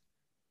most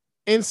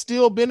and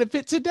still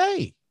benefit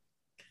today?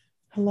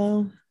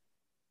 Hello?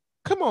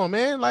 Come on,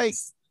 man. Like,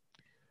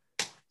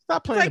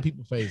 stop playing in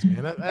people's face,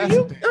 man. Are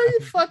you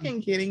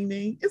fucking kidding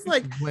me? It's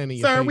like,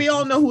 sir, we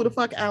all know who the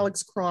fuck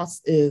Alex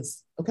Cross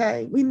is.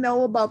 Okay. We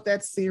know about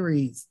that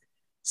series.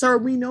 Sir,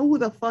 we know who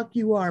the fuck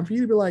you are. And for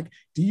you to be like,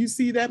 do you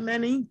see that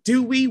many?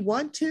 Do we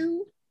want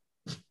to?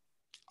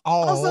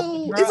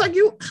 Also, right.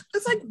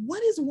 It's like,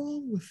 what is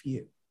wrong with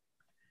you?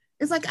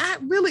 It's like,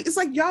 it's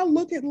like y'all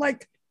look at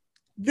like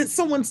that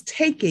someone's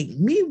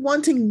taking. Me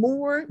wanting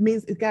more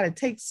means it's got to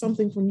take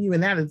something from you.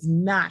 And that is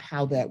not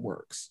how that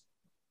works.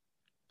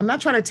 I'm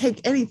not trying to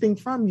take anything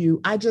from you.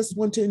 I just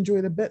want to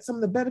enjoy some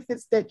of the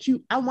benefits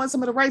I want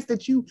some of the rights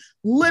that you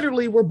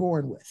literally were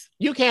born with.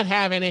 You can't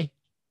have any.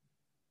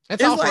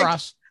 It's all for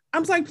us.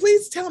 I'm like,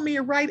 please tell me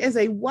you're right as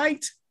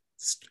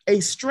a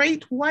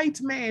straight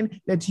white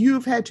man that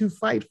you've had to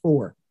fight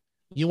for.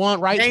 You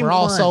want rights? We're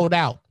all sold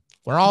out.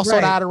 We're all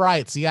sold out of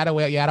rights. You gotta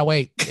wait. You gotta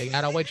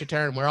wait your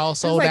turn. We're all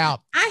sold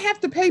out. I have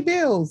to pay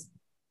bills.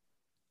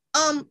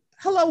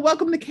 Hello,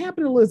 welcome to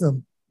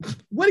capitalism.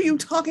 What are you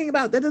talking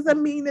about? That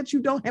doesn't mean that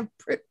you don't have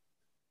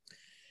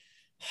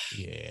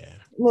yeah.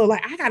 Well,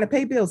 like I gotta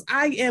pay bills.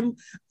 I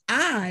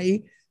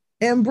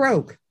am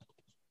broke.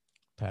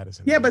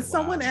 Patterson. Yeah, but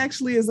someone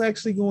actually is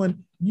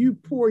going, you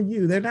poor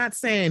you. They're not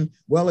saying,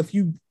 well, if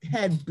you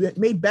had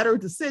made better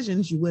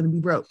decisions, you wouldn't be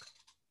broke.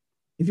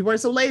 If you weren't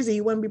so lazy,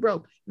 you wouldn't be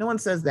broke. No one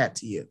says that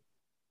to you.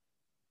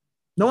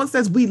 No one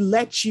says we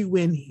let you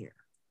in here.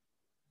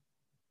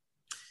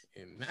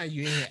 And now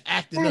you're in here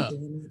acting up.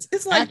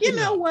 It's like, you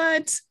know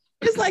what?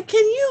 It's like,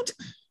 you know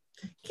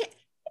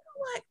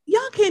what?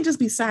 Y'all can't just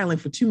be silent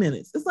for 2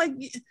 minutes. It's like,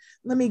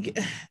 let me get...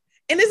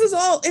 And this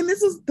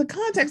is the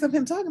context of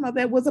him talking about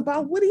that was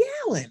about Woody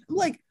Allen. I'm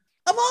like,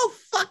 of all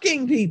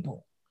fucking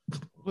people.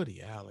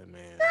 Woody Allen,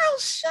 man. Girl,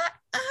 shut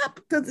up.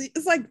 Because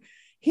it's like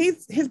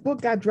his book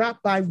got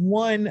dropped by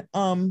one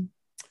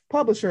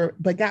publisher,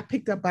 but got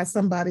picked up by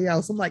somebody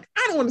else. I'm like,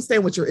 I don't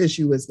understand what your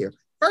issue is here.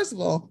 First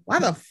of all, why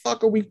the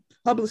fuck are we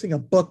publishing a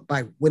book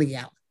by Woody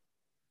Allen?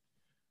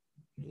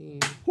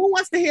 Who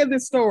wants to hear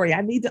this story?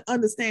 I need to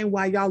understand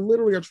why y'all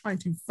literally are trying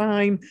to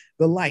find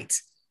the light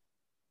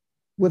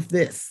with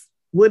this.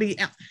 Woody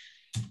Allen.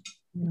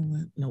 You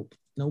know what?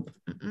 Nope.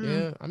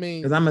 Yeah, I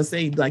mean, because I'm gonna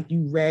say like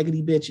you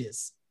raggedy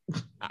bitches.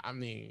 I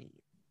mean,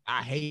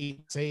 I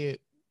hate to say it,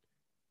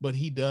 but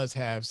he does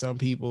have some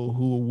people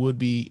who would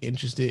be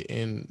interested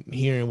in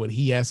hearing what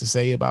he has to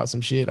say about some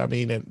shit. I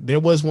mean,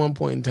 there was one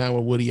point in time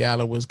where Woody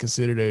Allen was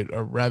considered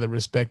a rather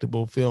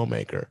respectable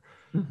filmmaker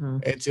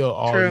until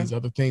all these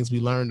other things we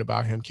learned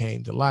about him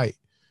came to light.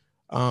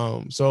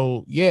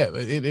 So yeah,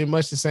 in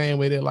much the same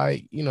way that,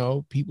 like, you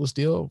know, people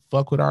still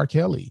fuck with R.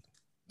 Kelly.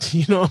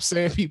 You know what I'm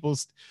saying? People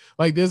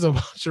like, there's a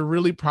bunch of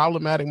really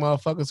problematic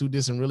motherfuckers who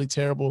did some really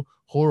terrible,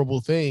 horrible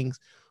things,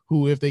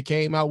 who, if they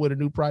came out with a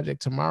new project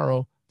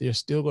tomorrow, there's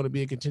still going to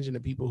be a contingent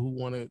of people who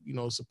want to, you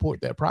know,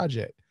 support that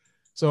project.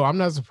 So I'm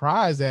not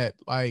surprised that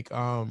like,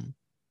 you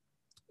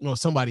know,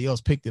 somebody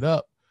else picked it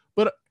up.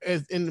 But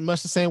in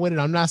much the same way that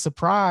I'm not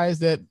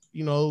surprised that,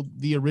 you know,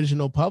 the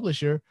original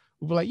publisher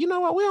would be like, you know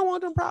what, we don't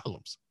want them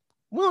problems.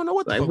 We don't know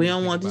what the Like fuck we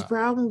don't want these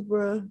problems,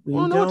 bro. We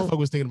don't know what the fuck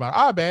was thinking about.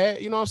 Our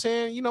bad. You know what I'm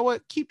saying? You know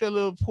what? Keep that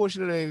little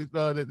portion of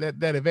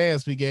that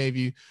advance we gave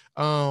you.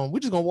 We're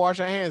just gonna wash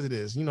our hands of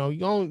this. You know, you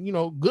don't, you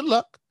know, good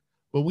luck,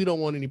 but we don't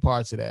want any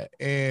parts of that.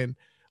 And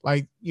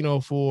like, you know,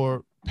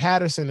 for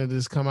Patterson to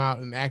just come out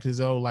and act as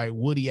though like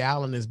Woody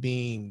Allen is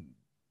being,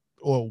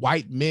 or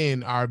white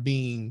men are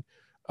being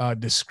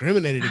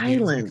discriminated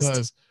against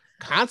because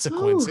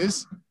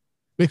consequences. Ooh.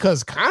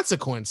 Because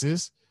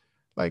consequences.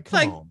 Like,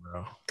 come on,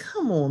 bro.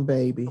 Come on,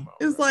 baby. Come on,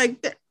 it's bro.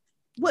 Like that.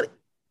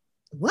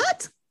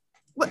 What?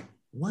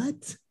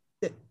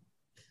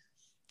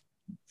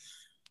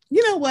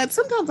 You know what?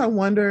 Sometimes I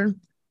wonder,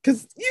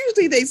 because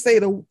usually they say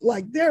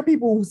there are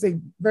people who say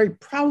very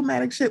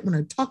problematic shit when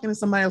they're talking to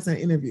somebody else in an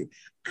interview.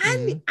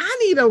 Mm-hmm. I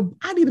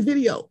need a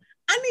video.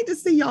 I need to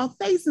see y'all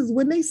faces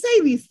when they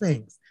say these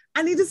things.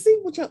 I need to see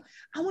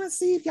I want to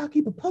see if y'all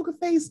keep a poker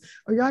face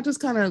or y'all just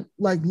kind of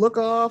like look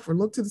off or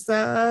look to the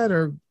side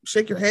or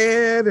shake your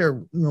head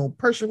or, you know,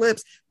 purse your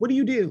lips. What do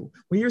you do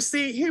when you're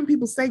hearing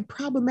people say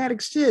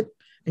problematic shit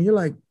and you're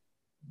like,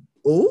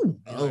 oh,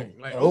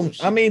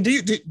 I mean, do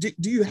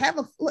you have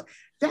a,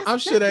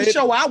 that's the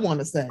show I want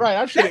to say. Right.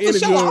 That's the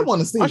show I want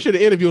to see. I should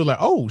have interviewed like,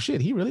 oh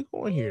shit, he really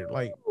going here.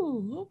 Like,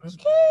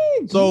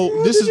 okay.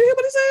 So did you hear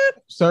what he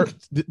said? Sir,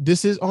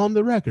 this is on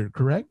the record,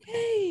 correct?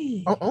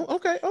 Hey. Oh,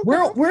 okay.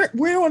 We're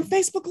on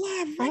Facebook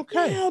Live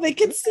right now. They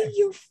can see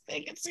you.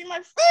 They can see my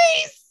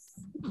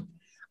face.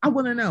 I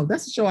want to know.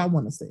 That's the show I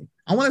want to see.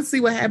 I want to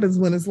see what happens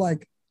when it's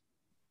like,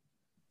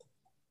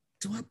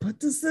 do I put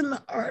this in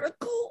the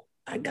article?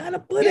 I gotta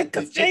put it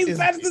because James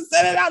Patterson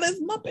said it out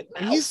his Muppet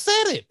mouth. He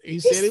said it. He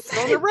said it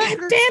on the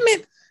record. God damn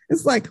it.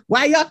 It's like,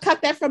 why y'all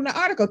cut that from the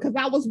article? Because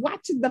I was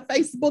watching the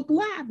Facebook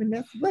Live and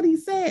that's what he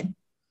said.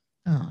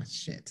 Oh,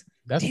 shit.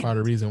 That's part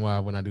of the reason why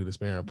when I do the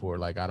Span Report,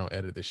 like I don't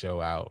edit the show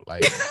out.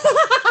 Like,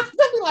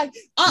 they'll be like,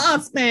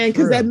 Span,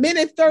 because at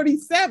minute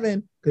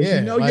 37, because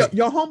you know like,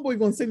 your homeboy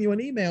gonna send you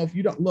an email if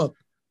you don't look.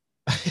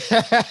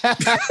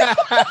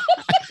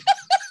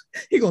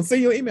 He gonna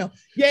send you an email.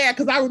 Yeah,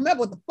 because I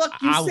remember what the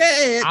fuck you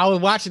said. I was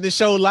watching the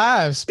show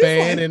live,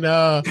 Span, and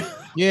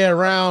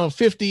around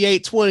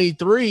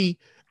 58:23,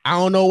 I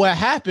don't know what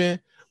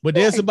happened. But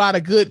there's about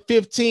a good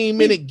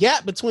 15-minute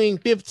gap between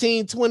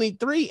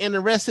 15:23 and the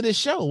rest of the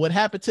show. What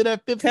happened to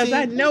that 15? Because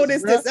I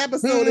noticed this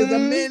episode is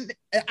an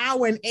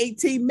hour and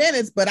 18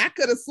 minutes, but I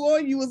could have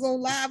sworn you was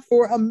on live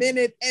for a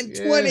minute and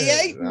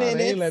 28 minutes.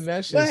 They ain't letting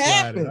that shit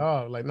slide at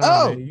all. Like,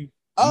 man, you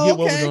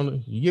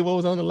get what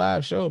was on the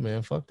live show,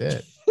 man. Fuck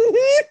that.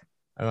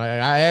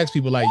 I asked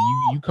people like,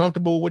 you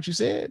comfortable with what you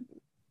said?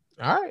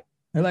 All right.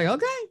 They're like,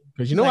 okay.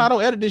 Because you know I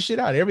don't edit this shit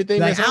out.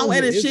 Everything like, I don't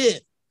edit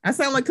shit. I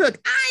sound like Cook.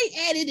 I ain't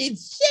edited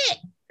shit.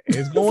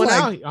 It's going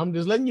out. I'm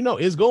just letting you know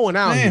it's going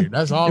out here.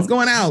 That's all. It's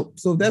going out.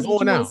 So that's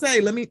what you want to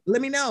say. Let me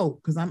know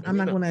because I'm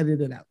not going to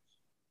edit it out.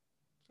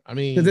 I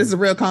mean, because this is a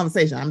real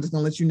conversation. I'm just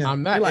going to let you know.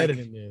 I'm not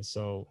editing this,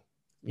 so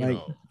you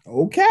know.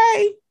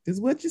 Okay, this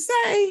is what you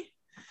say.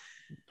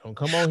 Don't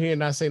come on here and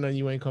not say nothing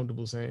you ain't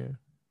comfortable saying.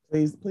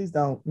 Please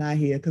don't. Not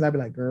here, because I'd be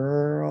like,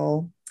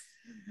 girl.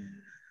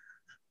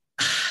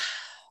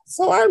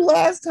 So our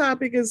last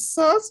topic is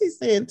Saucy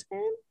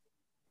Santana.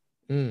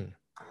 And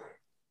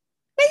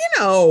you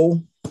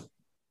know,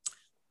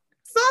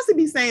 Saucy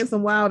be saying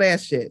some wild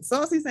ass shit.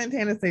 Saucy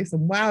Santana say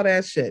some wild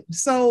ass shit.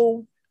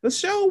 So the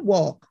show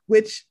Walk,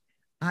 which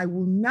I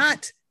will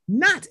not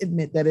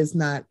admit that it's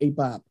not a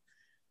bop,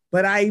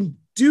 but I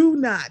do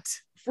not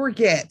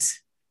forget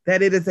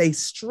that it is a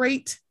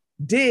straight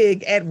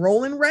dig at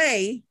Roland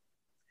Ray,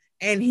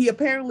 and he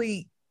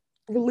apparently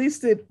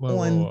released it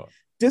on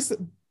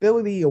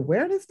Disability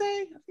Awareness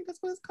Day. I think that's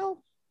what it's called.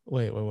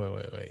 Wait.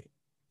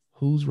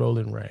 Who's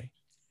Roland Ray?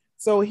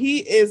 So he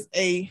is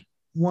a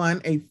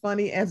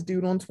funny ass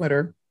dude on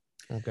Twitter.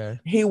 Okay.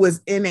 He was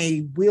in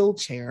a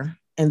wheelchair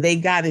and they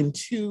got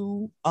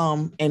into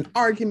an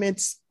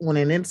argument on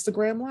an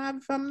Instagram Live,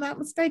 if I'm not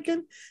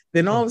mistaken.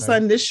 Then all of a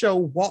sudden this show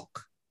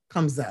Walk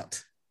comes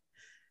out.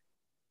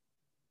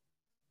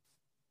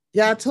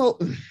 Yeah,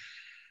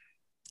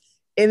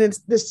 and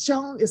the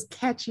song is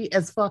catchy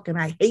as fuck,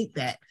 and I hate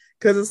that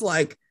because it's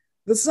like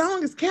the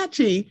song is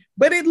catchy,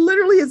 but it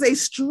literally is a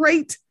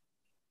straight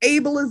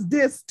ableist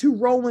diss to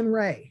Roland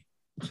Ray.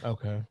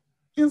 Okay.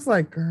 It's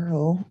like,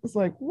 girl, it's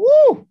like,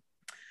 woo.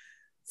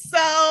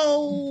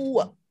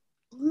 So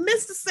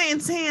Mr.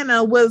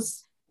 Santana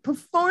was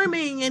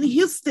performing in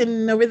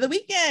Houston over the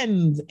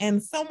weekend,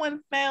 and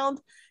someone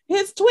found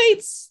his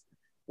tweets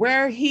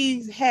where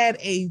he had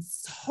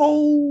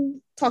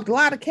talked a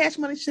lot of Cash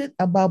Money shit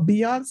about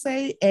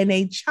Beyonce and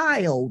a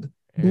child,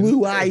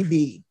 Blue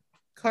Ivy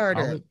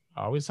Carter.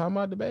 Always talking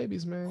about the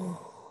babies, man.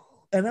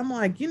 And I'm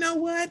like, you know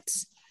what?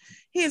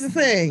 Here's the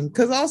thing,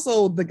 because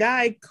also the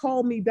guy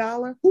Call Me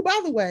Dollar, who, by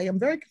the way, I'm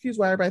very confused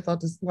why everybody thought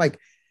this, like,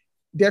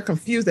 they're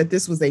confused that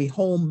this was a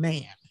home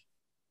man.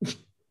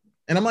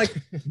 And I'm like,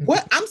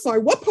 what? I'm sorry,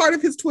 what part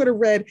of his Twitter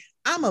read,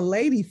 I'm a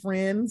lady,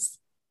 friends?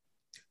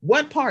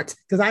 What part?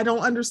 Because I don't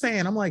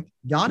understand. I'm like,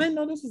 y'all didn't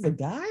know this was a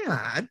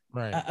guy?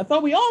 Right. I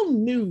thought we all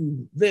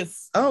knew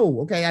this.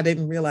 Oh, okay. I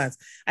didn't realize.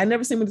 I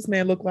never seen what this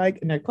man looked like,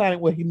 and they're clowning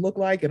what he looked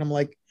like. And I'm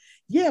like,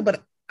 yeah,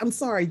 but I'm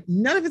sorry.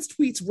 None of his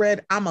tweets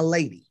read, I'm a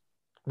lady.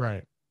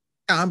 Right.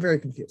 I'm very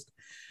confused.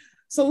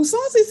 So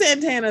Saucy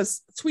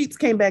Santana's tweets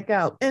came back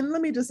out. And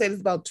let me just say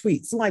this about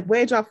tweets. I'm like,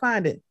 where'd y'all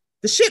find it?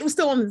 The shit was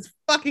still on his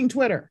fucking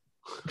Twitter.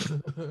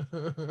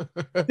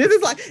 This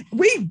is like,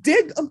 we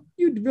dig.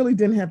 You really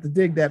didn't have to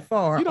dig that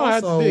far. You don't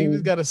have to dig. You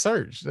just got to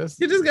search.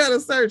 You just got to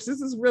search.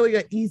 This is really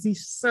an easy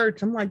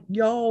search. I'm like,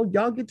 y'all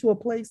get to a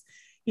place,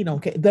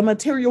 okay. The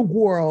Material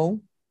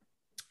Girl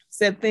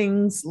said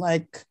things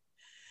like,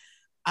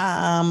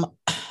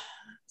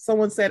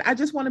 someone said, I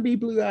just want to be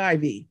Blue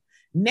Ivy,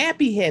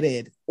 nappy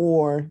headed,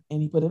 and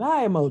he put an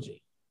eye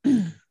emoji.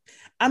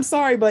 I'm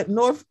sorry, but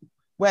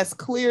Northwest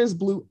clears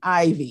Blue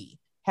Ivy.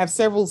 Have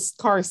several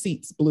car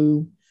seats,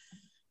 Blue.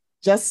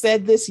 Just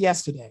said this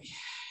yesterday.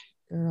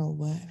 Girl,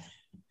 what?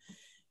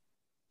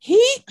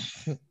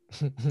 And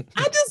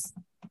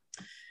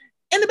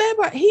the bad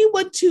part,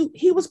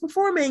 he was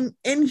performing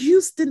in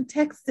Houston,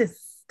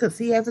 Texas, because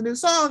he has a new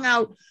song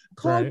out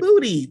called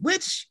Booty,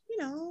 which,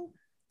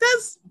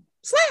 does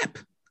slap.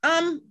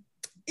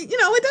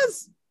 It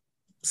does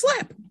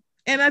slap.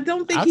 And I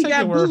don't think he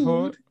got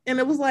booed. And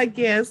it was like,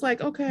 yeah, it's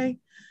like, okay.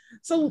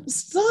 So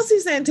Saucy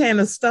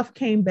Santana's stuff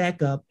came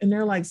back up, and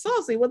they're like,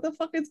 Saucy, what the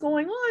fuck is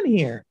going on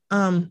here?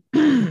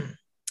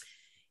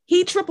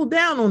 He tripled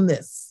down on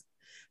this.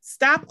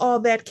 Stop all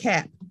that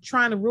cap,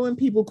 trying to ruin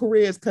people's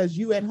careers because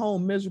you at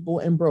home miserable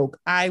and broke.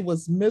 I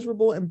was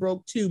miserable and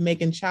broke too,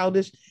 making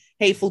childish,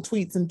 hateful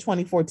tweets in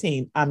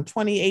 2014. I'm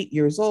 28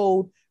 years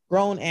old,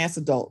 grown ass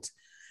adult.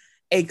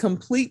 A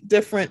complete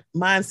different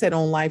mindset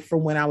on life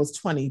from when I was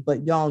 20,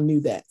 but y'all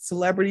knew that.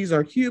 Celebrities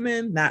are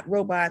human, not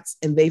robots,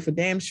 and they for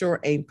damn sure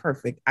ain't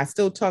perfect. I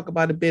still talk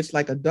about a bitch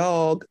like a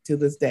dog to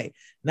this day.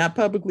 Not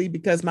publicly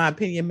because my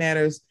opinion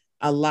matters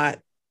a lot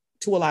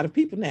to a lot of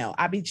people now.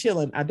 I be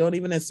chilling. I don't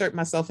even insert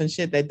myself in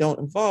shit that don't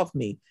involve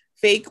me.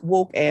 Fake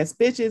woke ass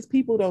bitches.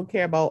 People don't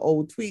care about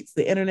old tweets.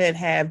 The internet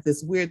have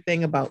this weird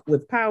thing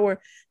with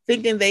power,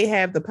 thinking they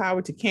have the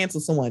power to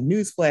cancel someone.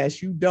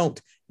 Newsflash, you don't.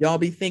 Y'all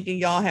be thinking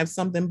y'all have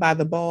something by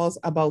the balls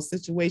about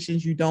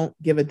situations you don't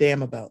give a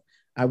damn about.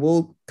 I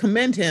will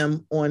commend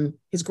him on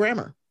his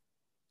grammar.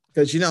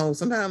 Because,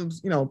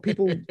 sometimes,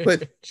 people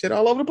put shit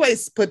all over the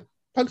place, put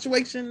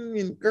punctuation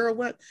and girl,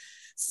 what?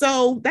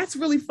 So that's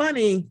really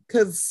funny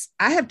because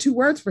I have 2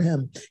 words for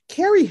him.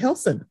 Carrie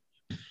Hilson.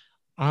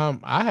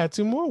 I had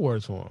 2 more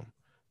words for him.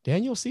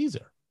 Daniel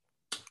Caesar.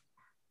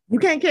 You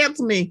can't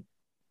cancel me.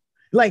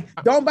 Like,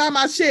 don't buy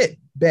my shit.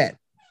 Bet.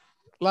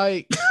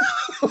 Like,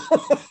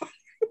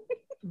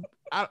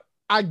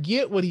 I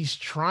get what he's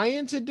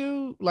trying to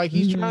do. Like,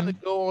 he's trying to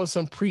go on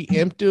some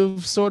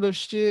preemptive sort of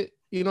shit.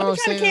 You know what I'm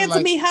saying? Trying to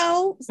cancel me,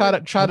 hoe.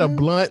 Try to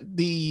blunt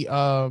the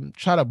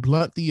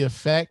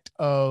effect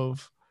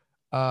of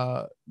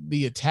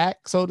the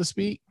attack, so to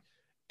speak.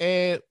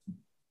 And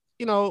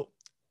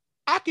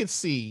I could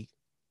see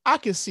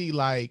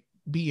like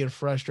being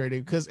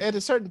frustrated because at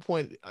a certain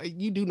point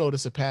you do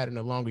notice a pattern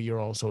the longer you're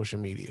on social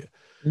media.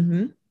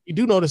 Mm-hmm. You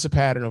do notice a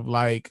pattern of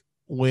like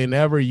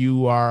whenever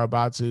you are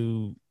about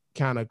to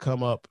kind of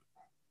come up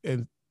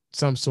in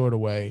some sort of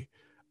way,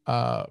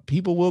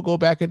 people will go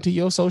back into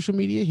your social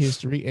media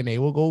history and they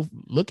will go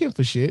looking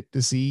for shit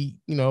to see,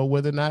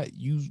 whether or not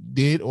you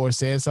did or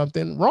said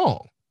something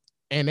wrong.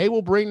 And they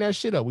will bring that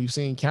shit up. We've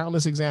seen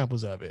countless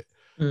examples of it.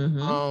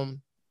 Mm-hmm.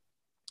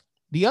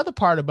 The other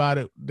part about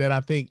it that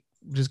I think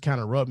just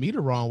kind of rubbed me the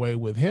wrong way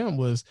with him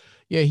was,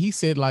 he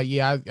said like,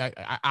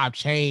 I've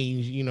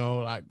changed,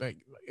 like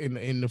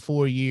in the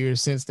 4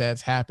 years since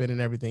that's happened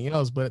and everything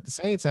else. But at the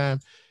same time,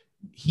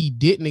 he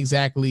didn't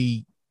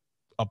exactly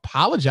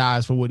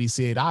apologize for what he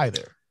said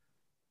either.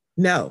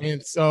 No.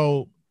 And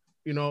so,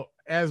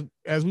 as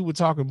we were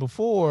talking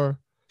before,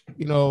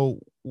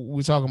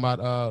 we're talking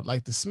about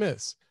like the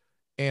Smiths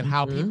and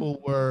how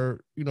people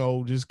were,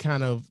 just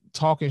kind of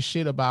talking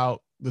shit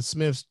about the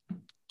Smiths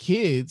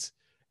kids.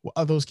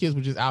 Those kids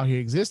were just out here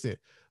existing.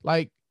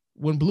 Like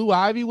when Blue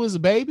Ivy was a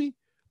baby,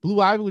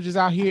 Blue Ivy was just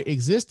out here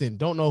existing.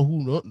 Don't know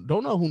who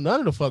none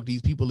of the fuck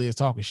these people is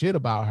talking shit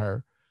about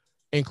her,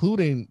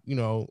 including,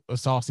 a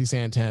Saucy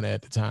Santana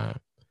at the time,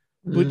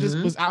 but just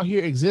was out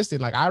here existing.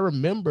 Like I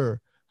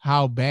remember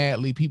how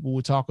badly people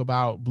would talk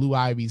about Blue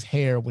Ivy's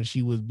hair when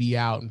she would be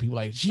out and people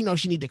like, she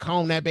need to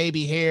comb that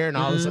baby hair and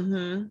all this stuff.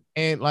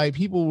 And like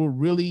people would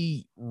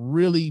really,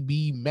 really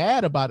be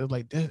mad about it.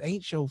 Like, that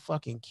ain't your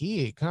fucking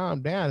kid.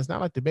 Calm down. It's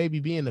not like the baby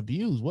being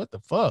abused. What the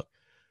fuck?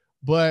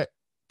 But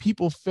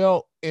people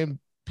felt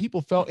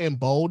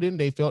emboldened.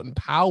 They felt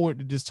empowered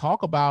to just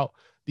talk about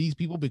these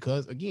people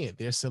because, again,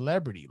 they're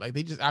celebrity. Like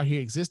they just out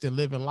here existing,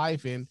 living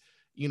life. And,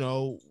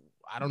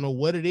 I don't know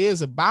what it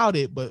is about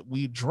it, but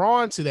we're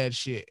drawn to that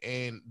shit.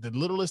 And the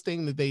littlest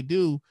thing that they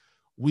do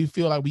we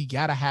feel like we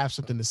gotta have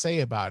something to say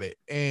about it.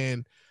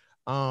 And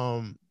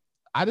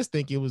I just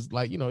think it was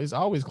like, it's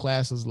always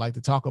classes like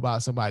to talk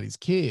about somebody's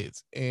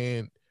kids,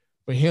 and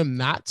for him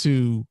not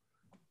to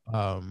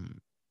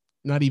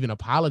not even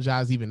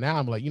apologize even now,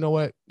 I'm like, you know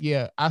what?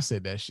 Yeah, I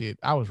said that shit.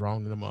 I was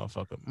wrong to the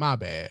motherfucker. My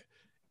bad.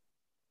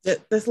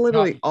 That's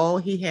literally all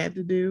he had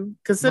to do,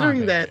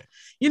 considering that,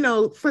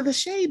 for the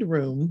Shade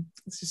Room,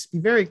 let's just be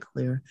very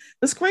clear.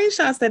 The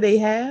screenshots that they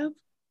have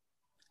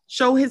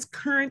show his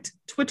current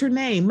Twitter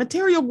name,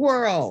 Material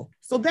Girl.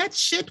 So that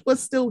shit was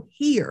still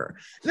here.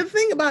 The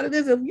thing about it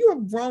is, if you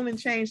have grown and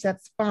changed,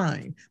 that's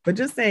fine. But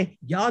just saying,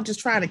 y'all just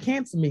trying to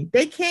cancel me,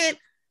 they can't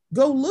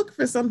go look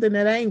for something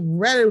that ain't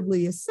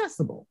readily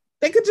accessible.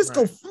 They could just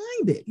go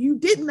find it. You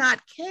did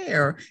not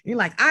care. You're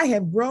like, I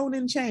have grown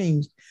and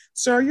changed.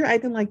 Sir, you're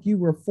acting like you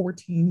were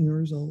 14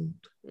 years old.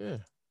 Yeah.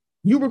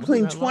 You were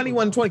playing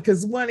 21 and 20,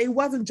 because it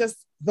wasn't just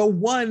the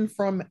one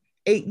from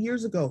 8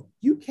 years ago.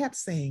 You kept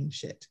saying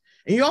shit.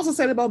 And you also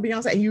said about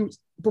Beyonce, and you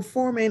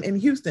performing in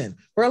Houston.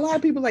 For a lot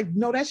of people, like,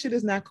 no, that shit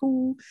is not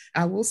cool.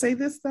 I will say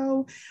this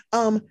though.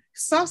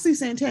 Saucy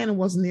Santana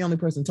wasn't the only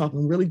person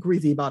talking really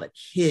greasy about a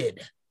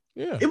kid.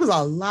 Yeah. It was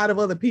a lot of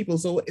other people.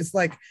 So it's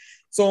like,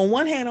 so on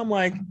one hand, I'm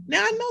like,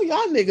 now I know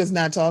y'all niggas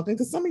not talking,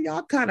 because some of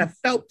y'all kind of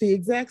felt the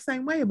exact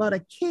same way about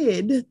a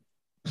kid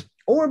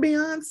or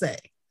Beyonce.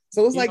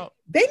 So it's he's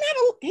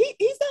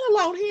not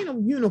allowed. He ain't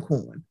a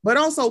unicorn. But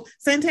also,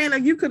 Santana,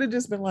 you could have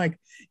just been like,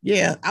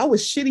 yeah, I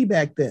was shitty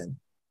back then.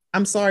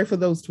 I'm sorry for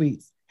those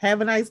tweets.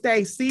 Have a nice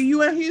day. See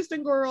you in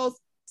Houston, girls.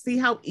 See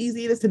how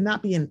easy it is to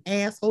not be an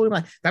asshole.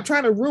 Like, stop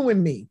trying to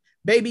ruin me.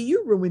 Baby,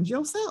 you ruined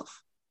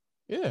yourself.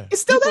 Yeah.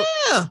 It's still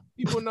there.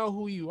 People know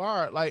who you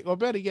are. Like, or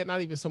better yet,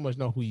 not even so much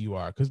know who you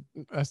are, because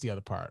that's the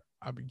other part.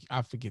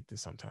 I forget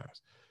this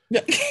sometimes.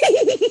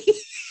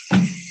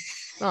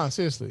 No,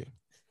 seriously.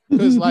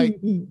 Because like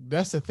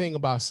that's the thing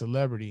about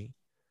celebrity.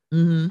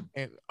 Mm-hmm.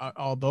 And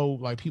although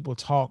like people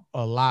talk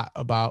a lot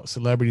about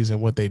celebrities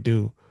and what they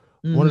do,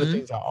 one of the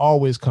things I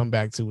always come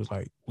back to is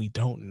like, we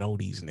don't know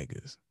these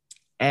niggas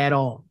at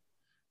all.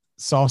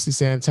 Saucy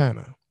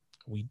Santana,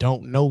 we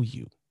don't know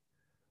you.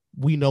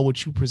 We know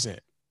what you present.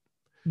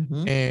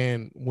 Mm-hmm.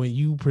 And when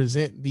you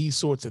present these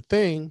sorts of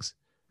things,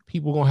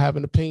 people gonna have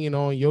an opinion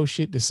on your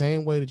shit the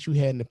same way that you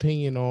had an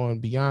opinion on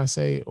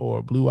Beyonce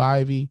or Blue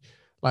Ivy.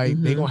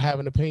 Like, they gonna have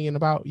an opinion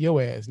about your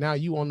ass. Now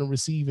you on the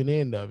receiving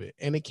end of it,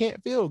 and it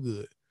can't feel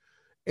good.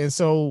 And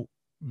so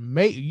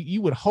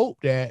you would hope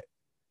that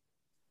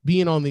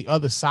being on the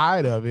other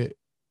side of it,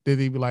 that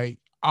they'd be like,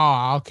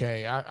 oh,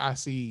 okay, I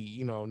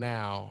see,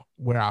 now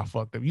where I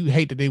fucked up. You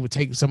hate that they would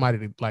take somebody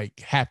to like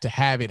have to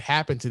have it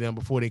happen to them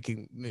before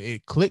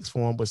it clicks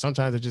for them, but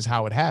sometimes it's just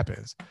how it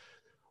happens.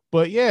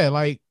 But yeah,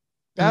 like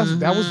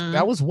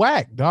that was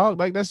whack, dog.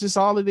 Like, that's just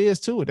all it is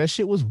to it. That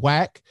shit was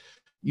whack.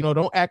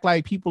 Don't act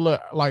like people are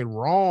like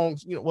wrong.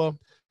 Well,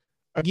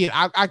 again,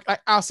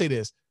 I'll say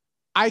this.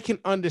 I can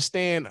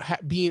understand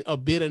being a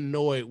bit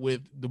annoyed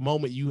with the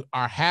moment you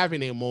are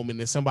having a moment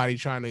and somebody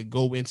trying to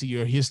go into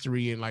your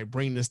history and like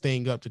bring this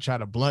thing up to try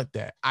to blunt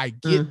that. I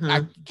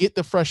get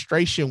the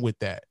frustration with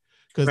that.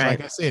 Because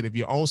like I said, if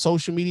you're on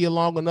social media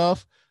long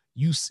enough,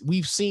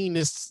 we've seen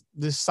this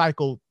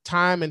cycle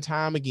time and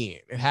time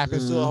again. It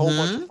happens to a whole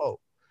bunch of folk.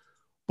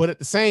 But at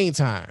the same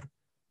time,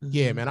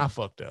 yeah, man, I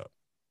fucked up.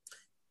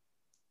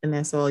 And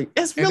that's all.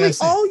 That's really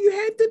all you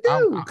had to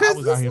do. I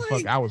was out here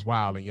fucking. I was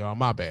wilding, y'all.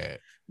 My bad.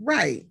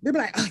 Right. They'd be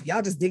like, oh,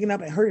 y'all just digging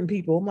up and hurting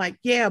people. I'm like,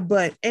 yeah,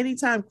 but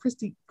anytime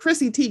Chrissy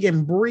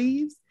Teigen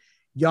breathes,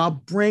 y'all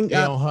bring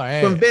up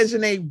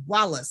Convention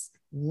Wallace,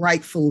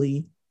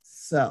 rightfully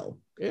so.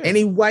 Yeah.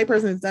 Any white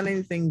person that's done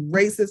anything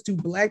racist to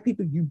black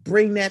people, you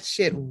bring that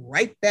shit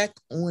right back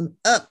on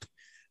up.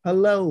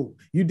 Hello.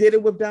 You did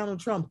it with Donald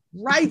Trump,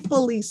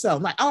 rightfully so.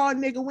 I'm like, oh,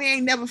 nigga, we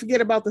ain't never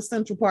forget about the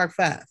Central Park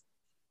 5.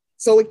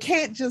 So it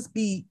can't just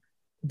be,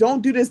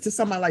 don't do this to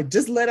somebody, like,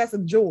 just let us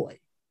enjoy.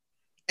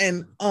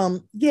 And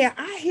yeah,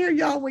 I hear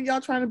y'all when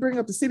y'all trying to bring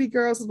up the city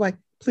girls. It's like,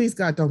 please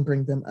God, don't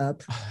bring them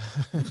up.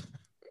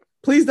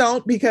 Please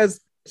don't, because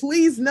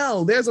please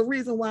know there's a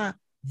reason why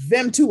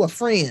them two are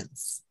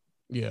friends.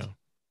 Yeah.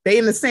 They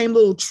in the same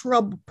little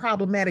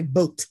problematic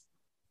boat.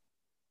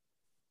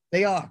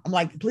 They are. I'm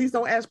like, please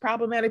don't ask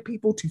problematic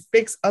people to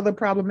fix other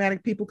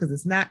problematic people, because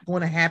it's not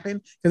going to happen,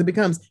 because it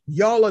becomes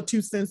y'all are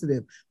too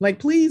sensitive. Like,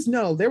 please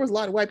know there was a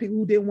lot of white people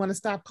who didn't want to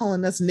stop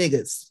calling us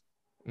niggas.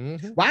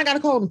 Mm-hmm. Why I got to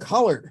call them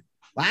colored?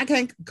 Why I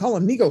can't call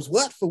them Negroes?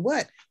 What for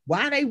what?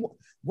 Why they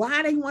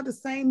want the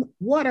same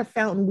water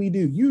fountain we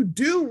do? You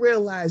do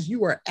realize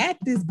you are at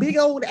this big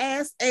old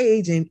ass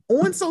age and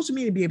on social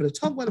media be able to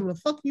talk whatever the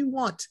fuck you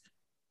want,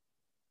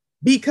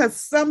 because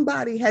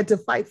somebody had to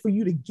fight for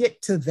you to get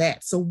to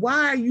that. So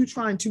why are you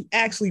trying to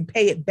actually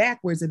pay it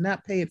backwards and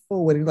not pay it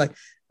forward? And like,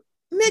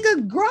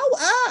 nigga, grow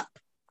up.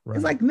 Right.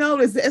 It's like, no,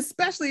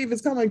 especially if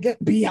it's coming to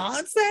get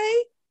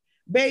Beyonce,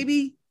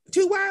 baby.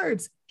 2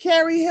 words,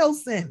 Carrie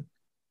Hilson.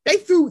 They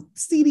threw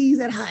CDs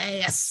at her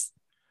ass.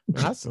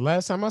 That's the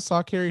last time I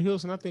saw Carrie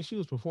Hilson. I think she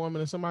was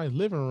performing in somebody's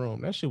living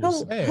room. That shit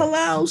was sad.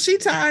 Hello, she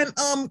tying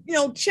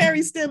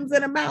cherry stems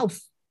in her mouth.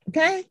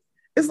 Okay,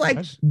 It's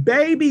like,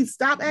 baby,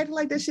 stop acting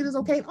like that shit is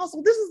okay. And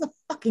also, this is a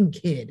fucking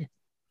kid.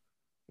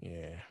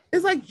 Yeah.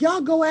 It's like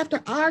y'all go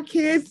after our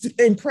kids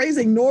and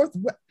praising North.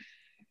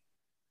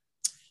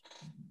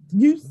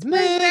 You praising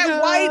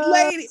that white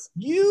lady.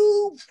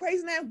 You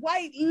praising that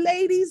white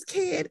lady's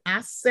kid.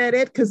 I said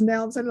it because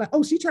now I'm saying like,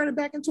 oh, she turning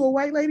back into a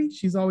white lady.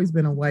 She's always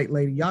been a white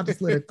lady. Y'all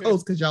just let her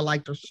coast because y'all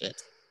liked her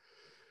shit.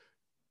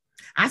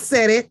 I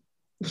said it.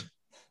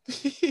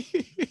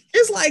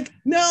 It's like,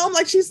 no, I'm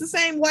like, she's the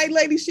same white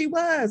lady she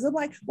was. I'm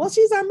like, well,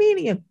 she's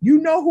Armenian. You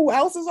know who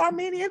else is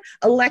Armenian?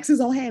 Alexis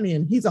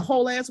Ohanian. He's a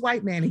whole ass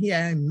white man, and he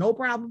had no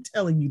problem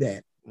telling you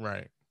that.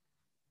 Right.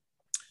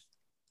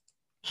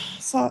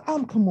 So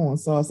come on,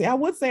 Saucy. I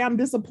would say I'm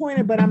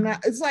disappointed, but I'm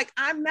not. It's like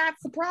I'm not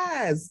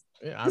surprised.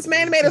 Yeah, this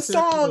man made a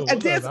song I'm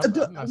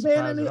not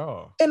surprised at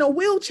all. In a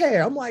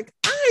wheelchair. I'm like,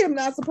 I am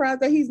not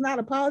surprised that he's not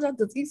apologizing.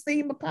 Does he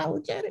seem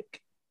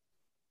apologetic?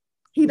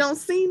 He don't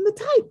seem the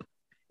type.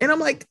 And I'm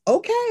like,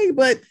 okay,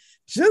 but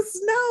just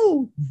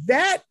know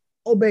that,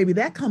 oh baby,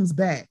 that comes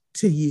back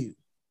to you.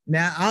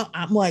 Now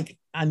I'm like,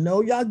 I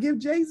know y'all give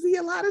Jay-Z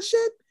a lot of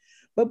shit,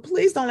 but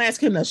please don't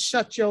ask him to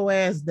shut your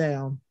ass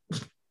down.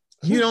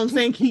 You don't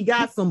think he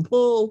got some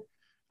pull?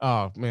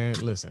 Oh man,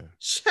 listen.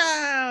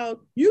 Child,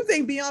 you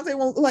think Beyonce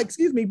won't, like,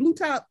 excuse me, Blue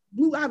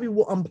Ivy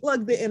will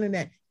unplug the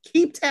internet.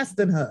 Keep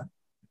testing her.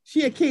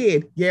 She a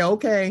kid. Yeah,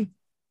 okay.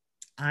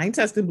 I ain't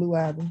testing Blue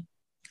Ivy.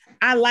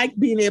 I like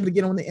being able to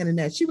get on the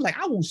internet. She was like,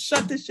 I will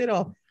shut this shit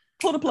off.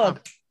 Pull the plug.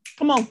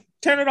 Come on,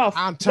 turn it off.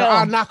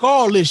 I'll knock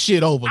all this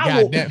shit over.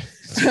 Goddamn.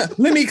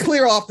 Let me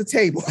clear off the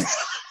table.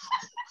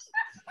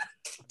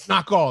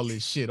 Knock all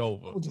this shit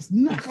over. We'll just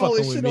knock all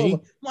this shit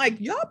over. Like,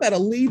 y'all better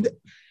leave.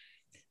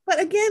 But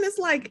again, it's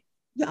like,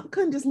 y'all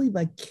couldn't just leave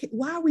a kid.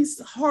 Why are we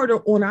harder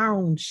on our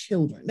own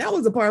children? That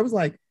was the part I was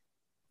like,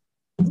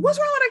 what's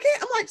wrong with her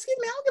kid? I'm like, excuse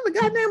me, I don't give a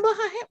goddamn about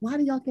her hair. Why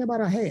do y'all care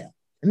about her hair?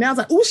 And now it's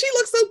like, oh, she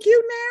looks so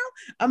cute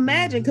now.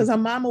 Imagine, because her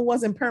mama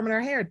wasn't perming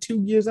her hair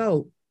 2 years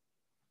old.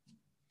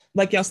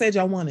 Like y'all said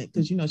y'all wanted,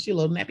 because you know she a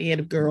little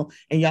nappy-headed girl,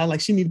 and y'all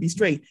like she need to be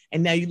straight.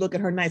 And now you look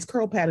at her nice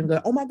curl pattern and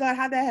go, oh my God,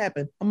 how'd that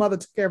happen? Her mother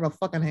took care of her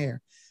fucking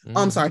hair.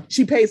 I'm sorry,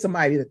 she paid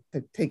somebody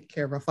to take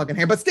care of her fucking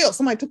hair, but still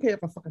somebody took care of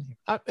her fucking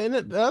hair. And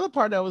the other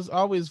part that was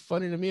always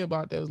funny to me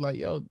about that was like,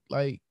 yo,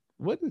 like,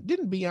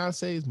 didn't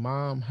Beyonce's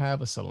mom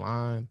have a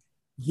salon?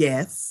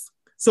 Yes.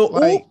 So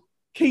like,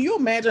 can you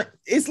imagine?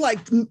 It's like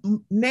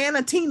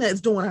Nana Tina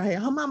is doing her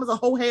hair. Her mom is a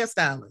whole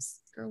hairstylist.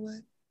 Girl,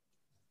 what?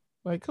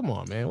 Like, come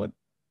on, man. What?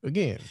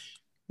 Again,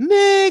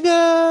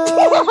 nigga.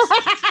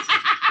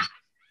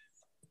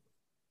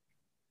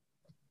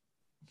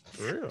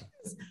 For real. I'm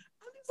just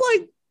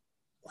like,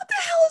 what the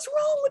hell is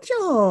wrong with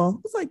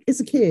y'all? It's like, it's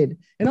a kid.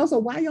 And also,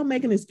 why y'all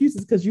making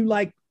excuses because you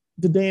like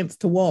the dance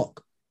to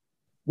walk,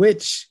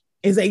 which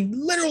is a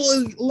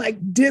literally like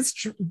diss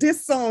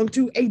song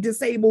to a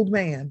disabled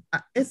man.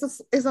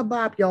 It's a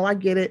bop, y'all. I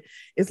get it.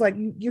 It's like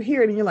you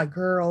hear it and you're like,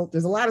 girl,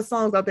 there's a lot of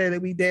songs out there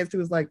that we dance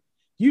to. It's like,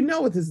 you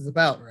know what this is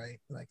about, right?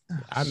 Like,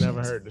 I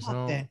never heard the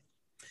song.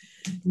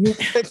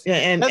 Yeah,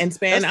 and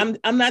Span,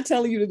 I'm not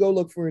telling you to go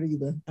look for it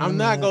either. I'm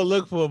not gonna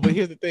look for it, but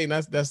here's the thing.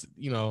 That's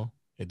you know,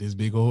 at this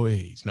big old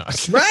age, no.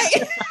 Right?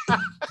 Let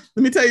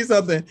me tell you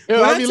something. When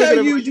I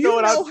tell you, do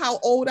you know how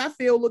old I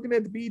feel looking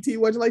at the BT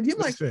watching? Like, you're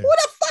like, who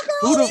the fuck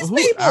are all these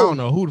people? I don't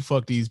know who the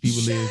fuck these people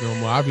is no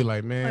more. I'll be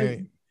like,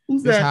 man.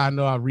 Who's this that? How I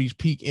know I reached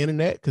peak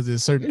internet because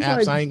there's certain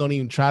apps I ain't gonna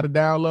even try to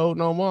download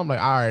no more. I'm like,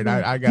 all right,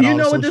 I got. You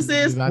know what this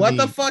is? What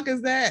the fuck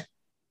is that?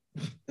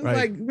 It's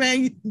like,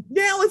 man,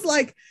 now it's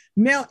like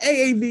now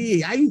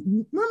AAVE. I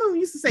remember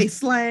we used to say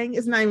slang.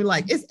 It's not even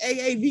like it's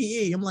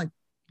AAVE. I'm like,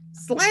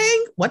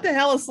 slang? What the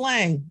hell is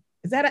slang?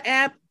 Is that an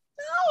app?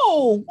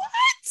 No. What?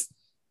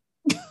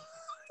 It's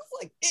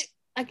like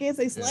I can't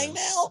say slang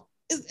now.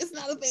 It's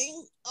not a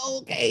thing.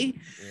 Okay.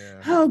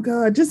 Yeah. Oh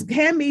God, just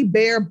hand me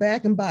bare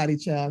back and body,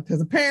 child,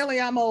 because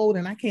apparently I'm old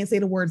and I can't say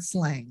the word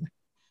slang.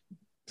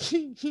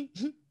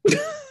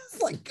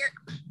 It's like,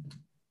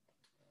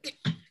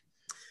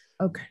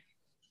 okay.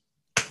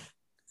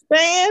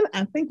 Span,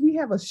 I think we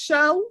have a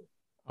show.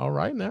 All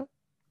right now.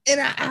 And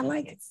I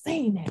like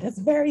saying that. That's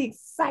very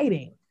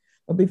exciting.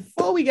 But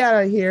before we got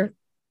out of here,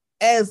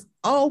 as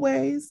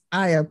always,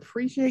 I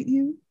appreciate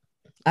you.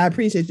 I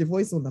appreciate your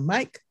voice on the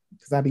mic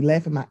because I'll be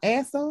laughing my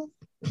ass off.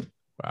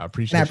 I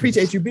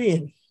appreciate you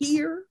being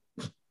here.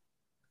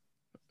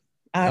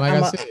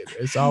 I said,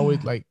 it's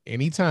always like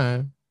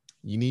anytime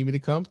you need me to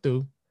come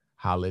through,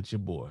 holler at your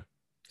boy.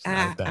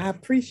 I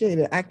appreciate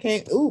it. I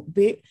can't.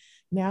 Big.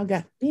 Now I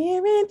got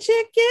beer and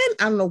chicken.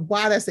 I don't know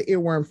why that's an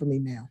earworm for me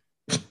now.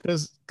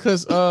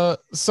 Cause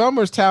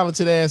Summer's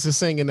talented ass is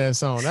singing that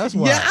song. That's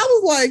why. Yeah, I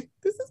was like,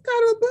 this is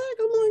kind of a bag.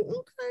 I'm like,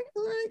 okay,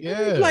 all right.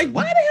 Yeah. Like,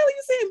 why the hell are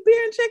you saying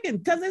beer and chicken?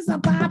 Because it's a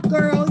bop,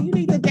 girl. You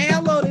need to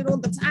download it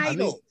on the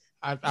title.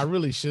 I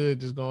really should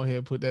just go ahead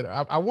and put that.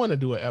 I want to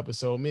do an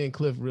episode. Me and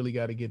Cliff really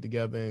got to get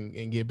together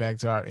and get back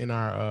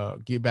to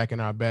get back in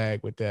our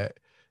bag with that,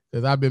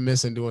 because I've been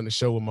missing doing the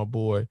show with my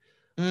boy.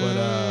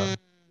 But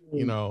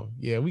you know,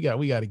 yeah, we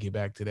got to get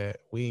back to that.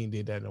 We ain't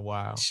did that in a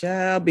while.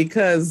 Child,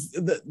 because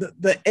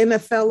the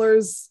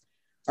NFLers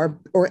or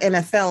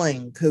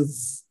NFLing,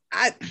 because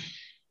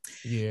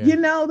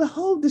the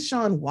whole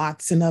Deshaun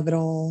Watson of it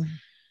all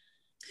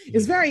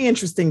is very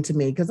interesting to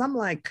me, because I'm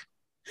like,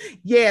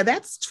 yeah,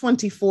 that's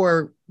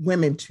 24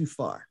 women too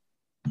far.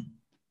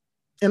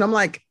 And I'm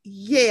like,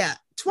 yeah,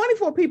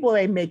 24 people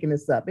ain't making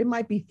this up. It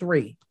might be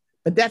 3,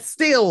 but that's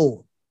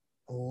still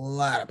a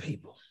lot of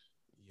people.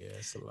 Yeah,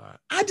 it's a lot.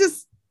 I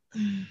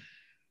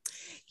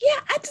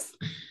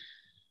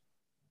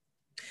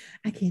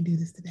can't do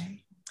this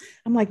today.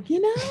 I'm like,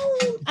 I'm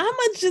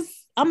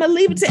gonna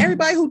leave it to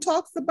everybody who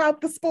talks about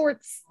the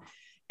sports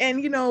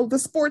and the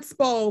sports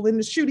ball and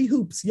the shooty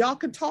hoops. Y'all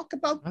can talk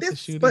about Not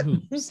this, the but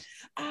hoops.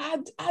 I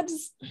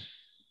just,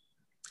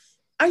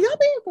 are y'all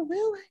being for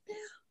real right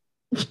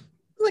now?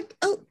 Like,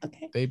 oh,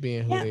 okay. They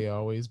being who they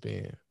always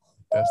been.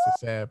 That's the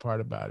sad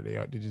part about it.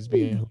 They're just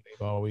being who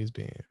they've always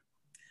been.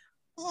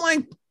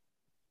 Like,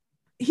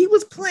 he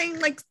was playing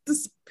like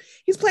this.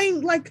 He's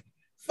playing like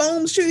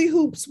foam shooty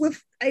hoops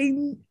with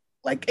a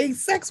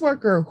sex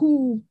worker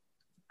who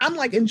I'm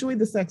like, enjoy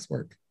the sex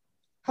work.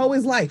 Hoe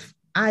is life.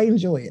 I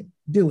enjoy it.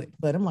 Do it.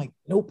 But I'm like,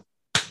 nope.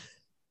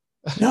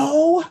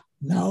 No,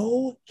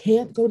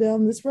 can't go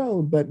down this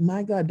road. But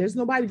my God, there's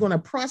nobody going to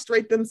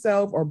prostrate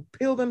themselves or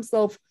peel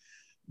themselves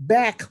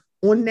back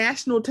on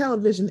national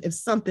television if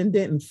something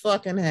didn't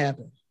fucking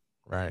happen.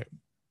 Right.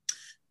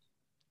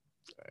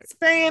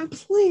 Span,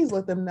 please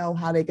let them know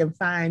how they can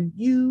find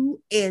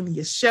you and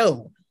your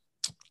show.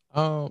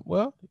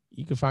 Well,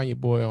 you can find your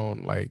boy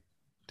on like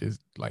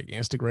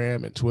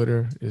Instagram and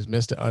Twitter is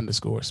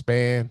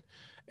Mr._Span,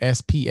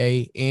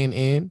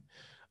 SPANN.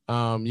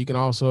 You can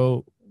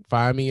also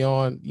find me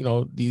on,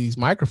 these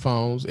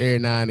microphones every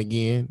now and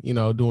again,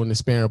 doing the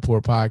Span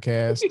Report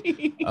podcast.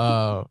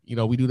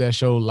 We do that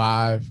show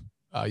live.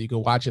 You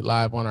can watch it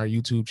live on our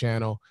YouTube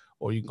channel,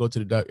 or you can go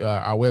to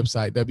our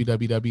website,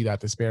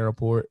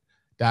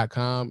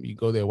 www.thespanreport.com. You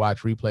go there,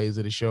 watch replays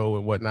of the show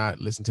and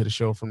whatnot, listen to the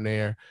show from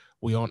there.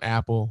 We on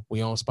Apple,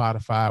 we on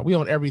Spotify, we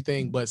on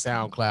everything but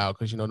SoundCloud,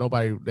 because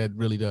nobody that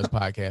really does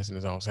podcasting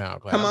is on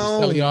SoundCloud. Come on. I'm just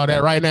telling y'all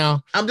that right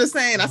now. I'm just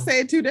saying, I say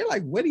it too. They're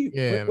like, what are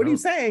you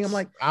saying? I'm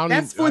like,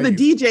 that's for the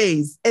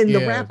DJs and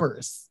the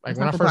rappers. Like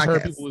when I first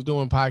heard people was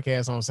doing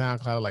podcasts on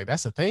SoundCloud, like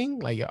that's a thing.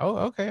 Like, oh,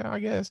 okay, I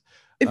guess.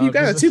 If you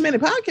got a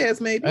 2-minute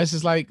podcast, maybe. That's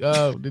just like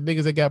the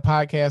niggas that got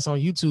podcasts on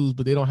YouTube,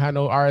 but they don't have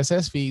no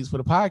RSS feeds for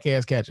the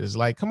podcast catchers.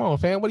 Like, come on,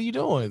 fam, what are you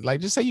doing? Like,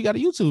 just say you got a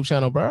YouTube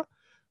channel, bro.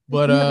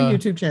 But you have a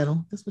YouTube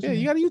channel. That's what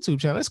you got a YouTube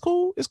channel. It's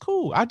cool. It's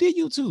cool. I did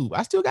YouTube.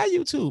 I still got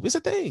YouTube. It's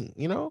a thing.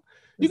 You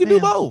can do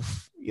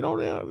both. But you can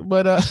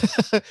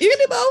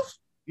do both.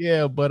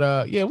 Yeah, but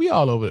we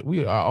all over it.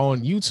 We are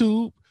on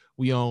YouTube.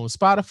 We on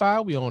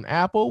Spotify. We on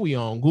Apple. We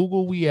on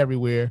Google. We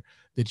everywhere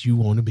that you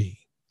want to be.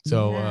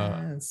 So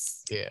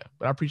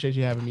but I appreciate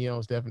you having me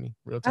on, Stephanie.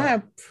 Real talk.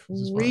 I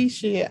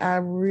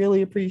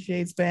really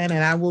appreciate Span,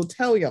 and I will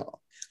tell y'all.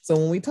 So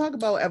when we talk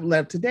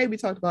about today, we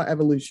talked about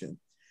evolution.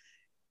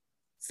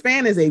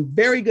 Span is a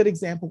very good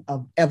example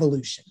of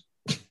evolution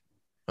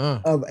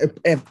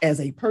as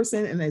a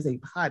person and as a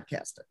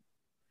podcaster.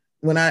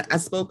 When I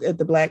spoke at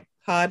the Black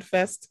Pod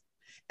Fest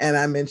and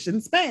I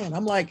mentioned Span,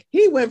 I'm like,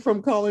 he went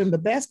from calling the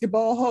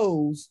basketball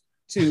hoes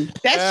to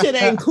that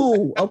shit ain't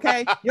cool.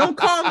 Okay. You don't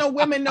call no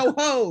women no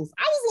hoes.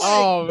 I was like,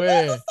 oh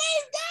man.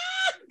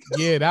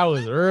 Yeah, that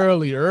was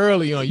early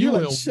on. You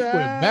went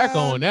back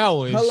on that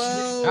one.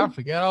 Hello. Shit, I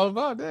forgot all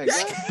about that.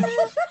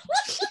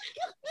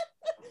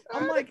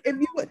 I'm like, and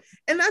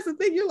that's the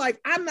thing. You're like,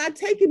 I'm not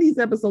taking these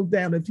episodes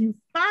down. If you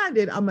find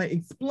it, I'm gonna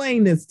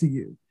explain this to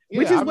you,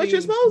 which is what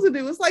you're supposed to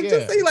do. It's like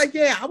just say like,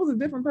 yeah, I was a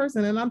different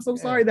person, and I'm so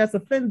sorry. That's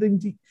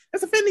offending you.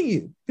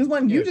 Because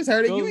when you just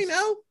heard it, you ain't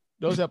know.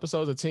 Those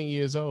episodes are 10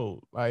 years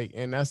old. Like,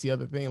 and that's the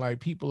other thing.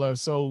 Like, people are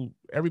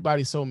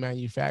everybody's so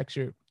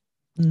manufactured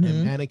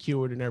and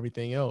manicured and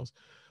everything else.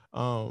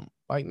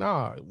 Like,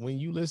 nah, when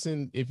you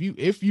listen, if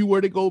you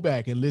were to go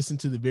back and listen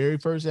to the very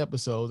first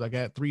episodes, I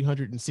got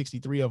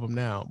 363 of them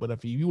now, but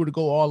if you were to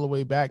go all the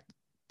way back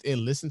and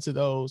listen to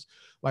those,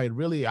 like,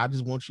 really, I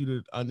just want you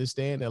to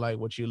understand that, like,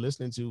 what you're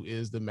listening to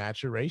is the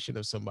maturation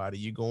of somebody.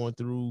 You're going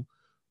through,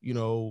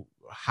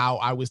 how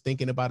I was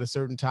thinking about a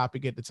certain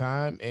topic at the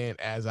time. And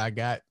as I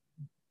got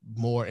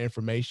more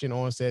information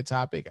on said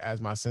topic, as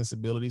my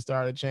sensibility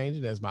started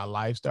changing, as my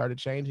life started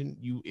changing,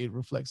 it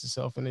reflects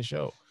itself in the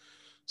show.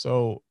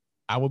 So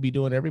I would be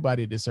doing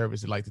everybody a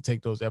disservice to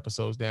take those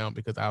episodes down,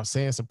 because I was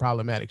saying some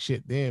problematic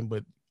shit then,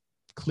 but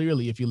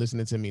clearly if you're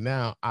listening to me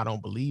now, I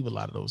don't believe a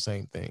lot of those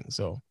same things.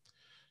 So,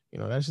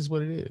 that's just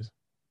what it is.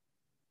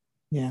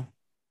 Yeah.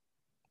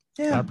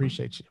 I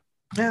appreciate you.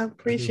 I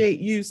appreciate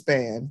you,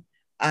 Span.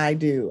 I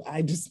do.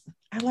 I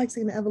like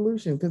seeing the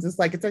evolution, because it's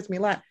like, it touched me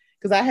a lot,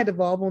 because I had to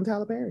evolve on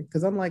Tyler Perry,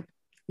 because I'm like,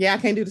 yeah, I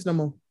can't do this no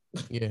more.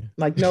 Yeah.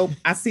 Like, nope,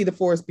 I see the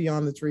forest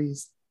beyond the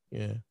trees.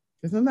 Yeah.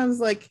 Because sometimes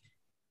it's like,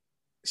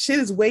 shit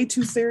is way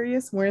too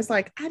serious, where it's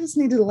like, I just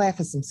need to laugh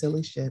at some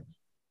silly shit.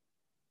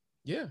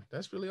 Yeah,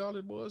 that's really all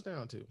it boils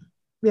down to.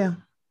 Yeah.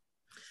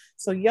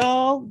 So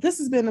y'all, this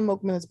has been the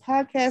Mocha Minutes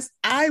podcast.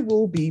 I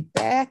will be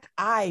back.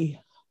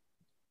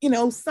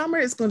 Summer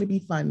is going to be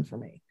fun for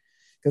me,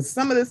 Because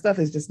some of this stuff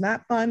is just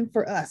not fun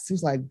for us.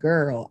 Who's like,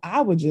 girl,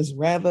 I would just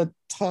rather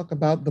talk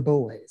about The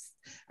Boys.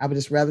 I would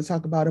just rather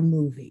talk about a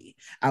movie.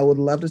 I would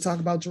love to talk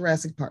about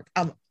Jurassic Park.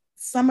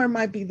 Summer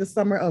might be the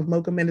summer of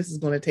Mocha Menace is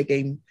going to take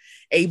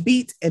a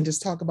beat and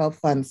just talk about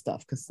fun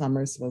stuff because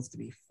summer is supposed to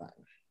be fun.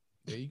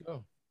 There you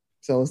go.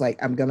 So it's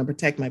like, I'm going to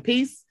protect my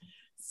peace.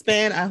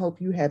 Span, I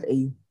hope you have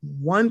a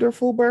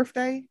wonderful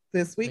birthday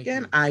this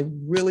weekend. I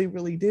really,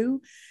 really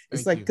do.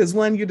 It's like, because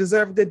one, you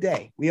deserve a good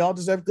day. We all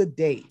deserve good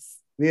days.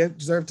 We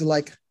deserve to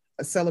like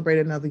celebrate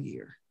another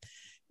year.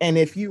 And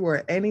if you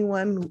are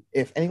anyone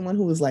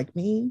who is like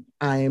me,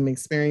 I am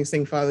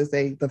experiencing Father's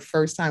Day the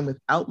first time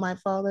without my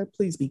father.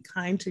 Please be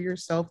kind to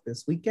yourself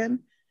this weekend.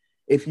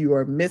 If you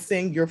are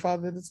missing your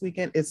father this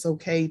weekend, it's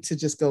okay to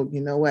just go,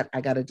 you know what?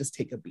 I got to just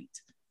take a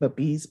beat. But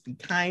be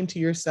kind to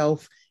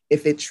yourself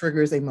if it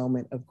triggers a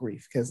moment of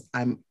grief, because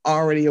I'm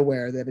already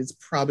aware that it's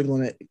probably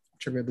going to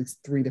trigger at least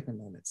 3 different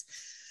moments.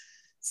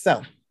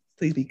 So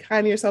please be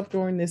kind to yourself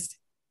during this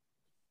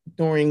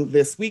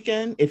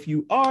weekend. If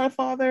you are a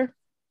father,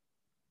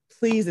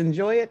 please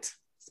enjoy it,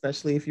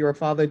 especially if you're a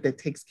father that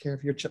takes care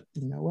of your children.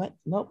 You know what?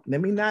 Nope, let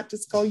me not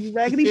just call you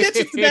raggedy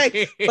bitches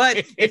today.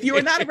 But if you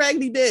are not a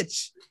raggedy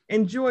bitch,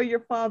 enjoy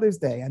your Father's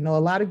Day. I know a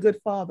lot of good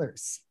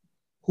fathers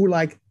who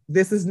like,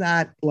 this is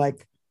not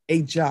like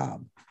a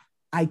job.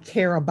 I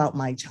care about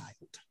my child.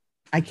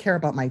 I care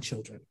about my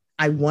children.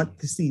 I want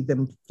to see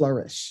them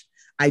flourish.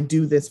 I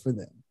do this for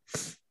them.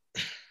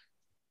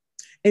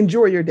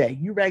 Enjoy your day.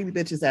 You raggedy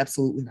bitches,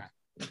 absolutely not.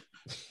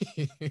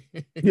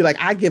 You're like,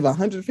 I give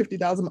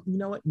 $150. You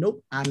know what?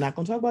 Nope. I'm not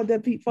going to talk about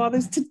deadbeat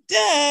fathers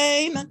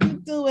today. Not going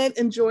to do it.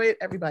 Enjoy it.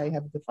 Everybody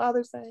have a good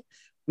Father's Day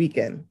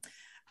weekend.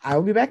 I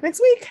will be back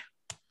next week.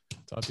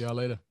 Talk to y'all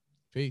later.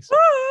 Peace. Bye.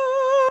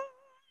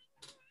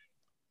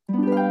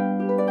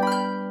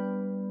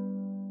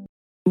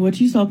 What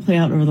you saw play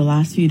out over the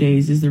last few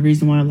days is the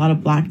reason why a lot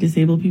of Black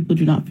disabled people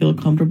do not feel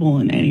comfortable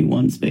in any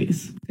one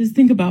space. Because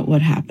think about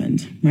what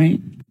happened, right?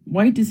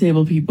 White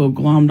disabled people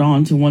glommed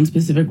on to one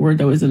specific word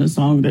that was in a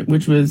song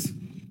which was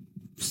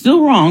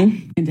still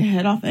wrong. And to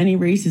head off any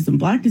racism,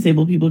 Black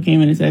disabled people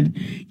came in and said,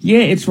 yeah,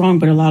 it's wrong,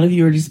 but a lot of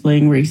you are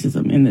displaying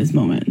racism in this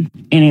moment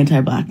and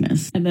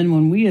anti-Blackness. And then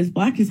when we as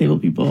Black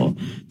disabled people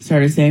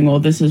started saying, well,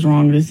 this is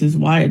wrong, this is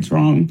why it's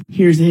wrong,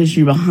 here's the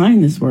history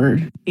behind this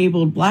word,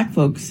 abled Black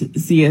folks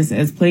see us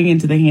as playing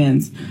into the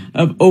hands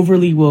of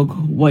overly woke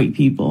white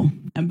people.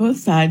 And both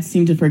sides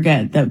seem to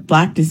forget that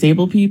Black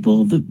disabled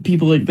people, the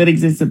people that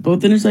exist at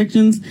both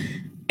intersections,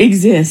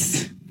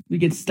 exist. We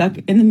get stuck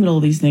in the middle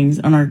of these things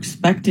and are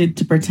expected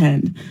to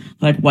pretend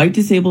like white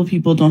disabled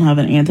people don't have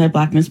an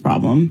anti-Blackness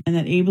problem and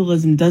that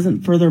ableism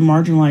doesn't further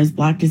marginalize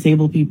Black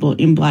disabled people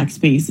in Black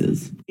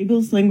spaces.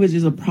 Ableist language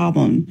is a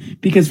problem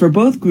because for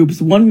both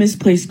groups, one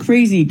misplaced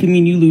crazy can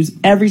mean you lose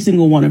every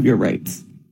single one of your rights.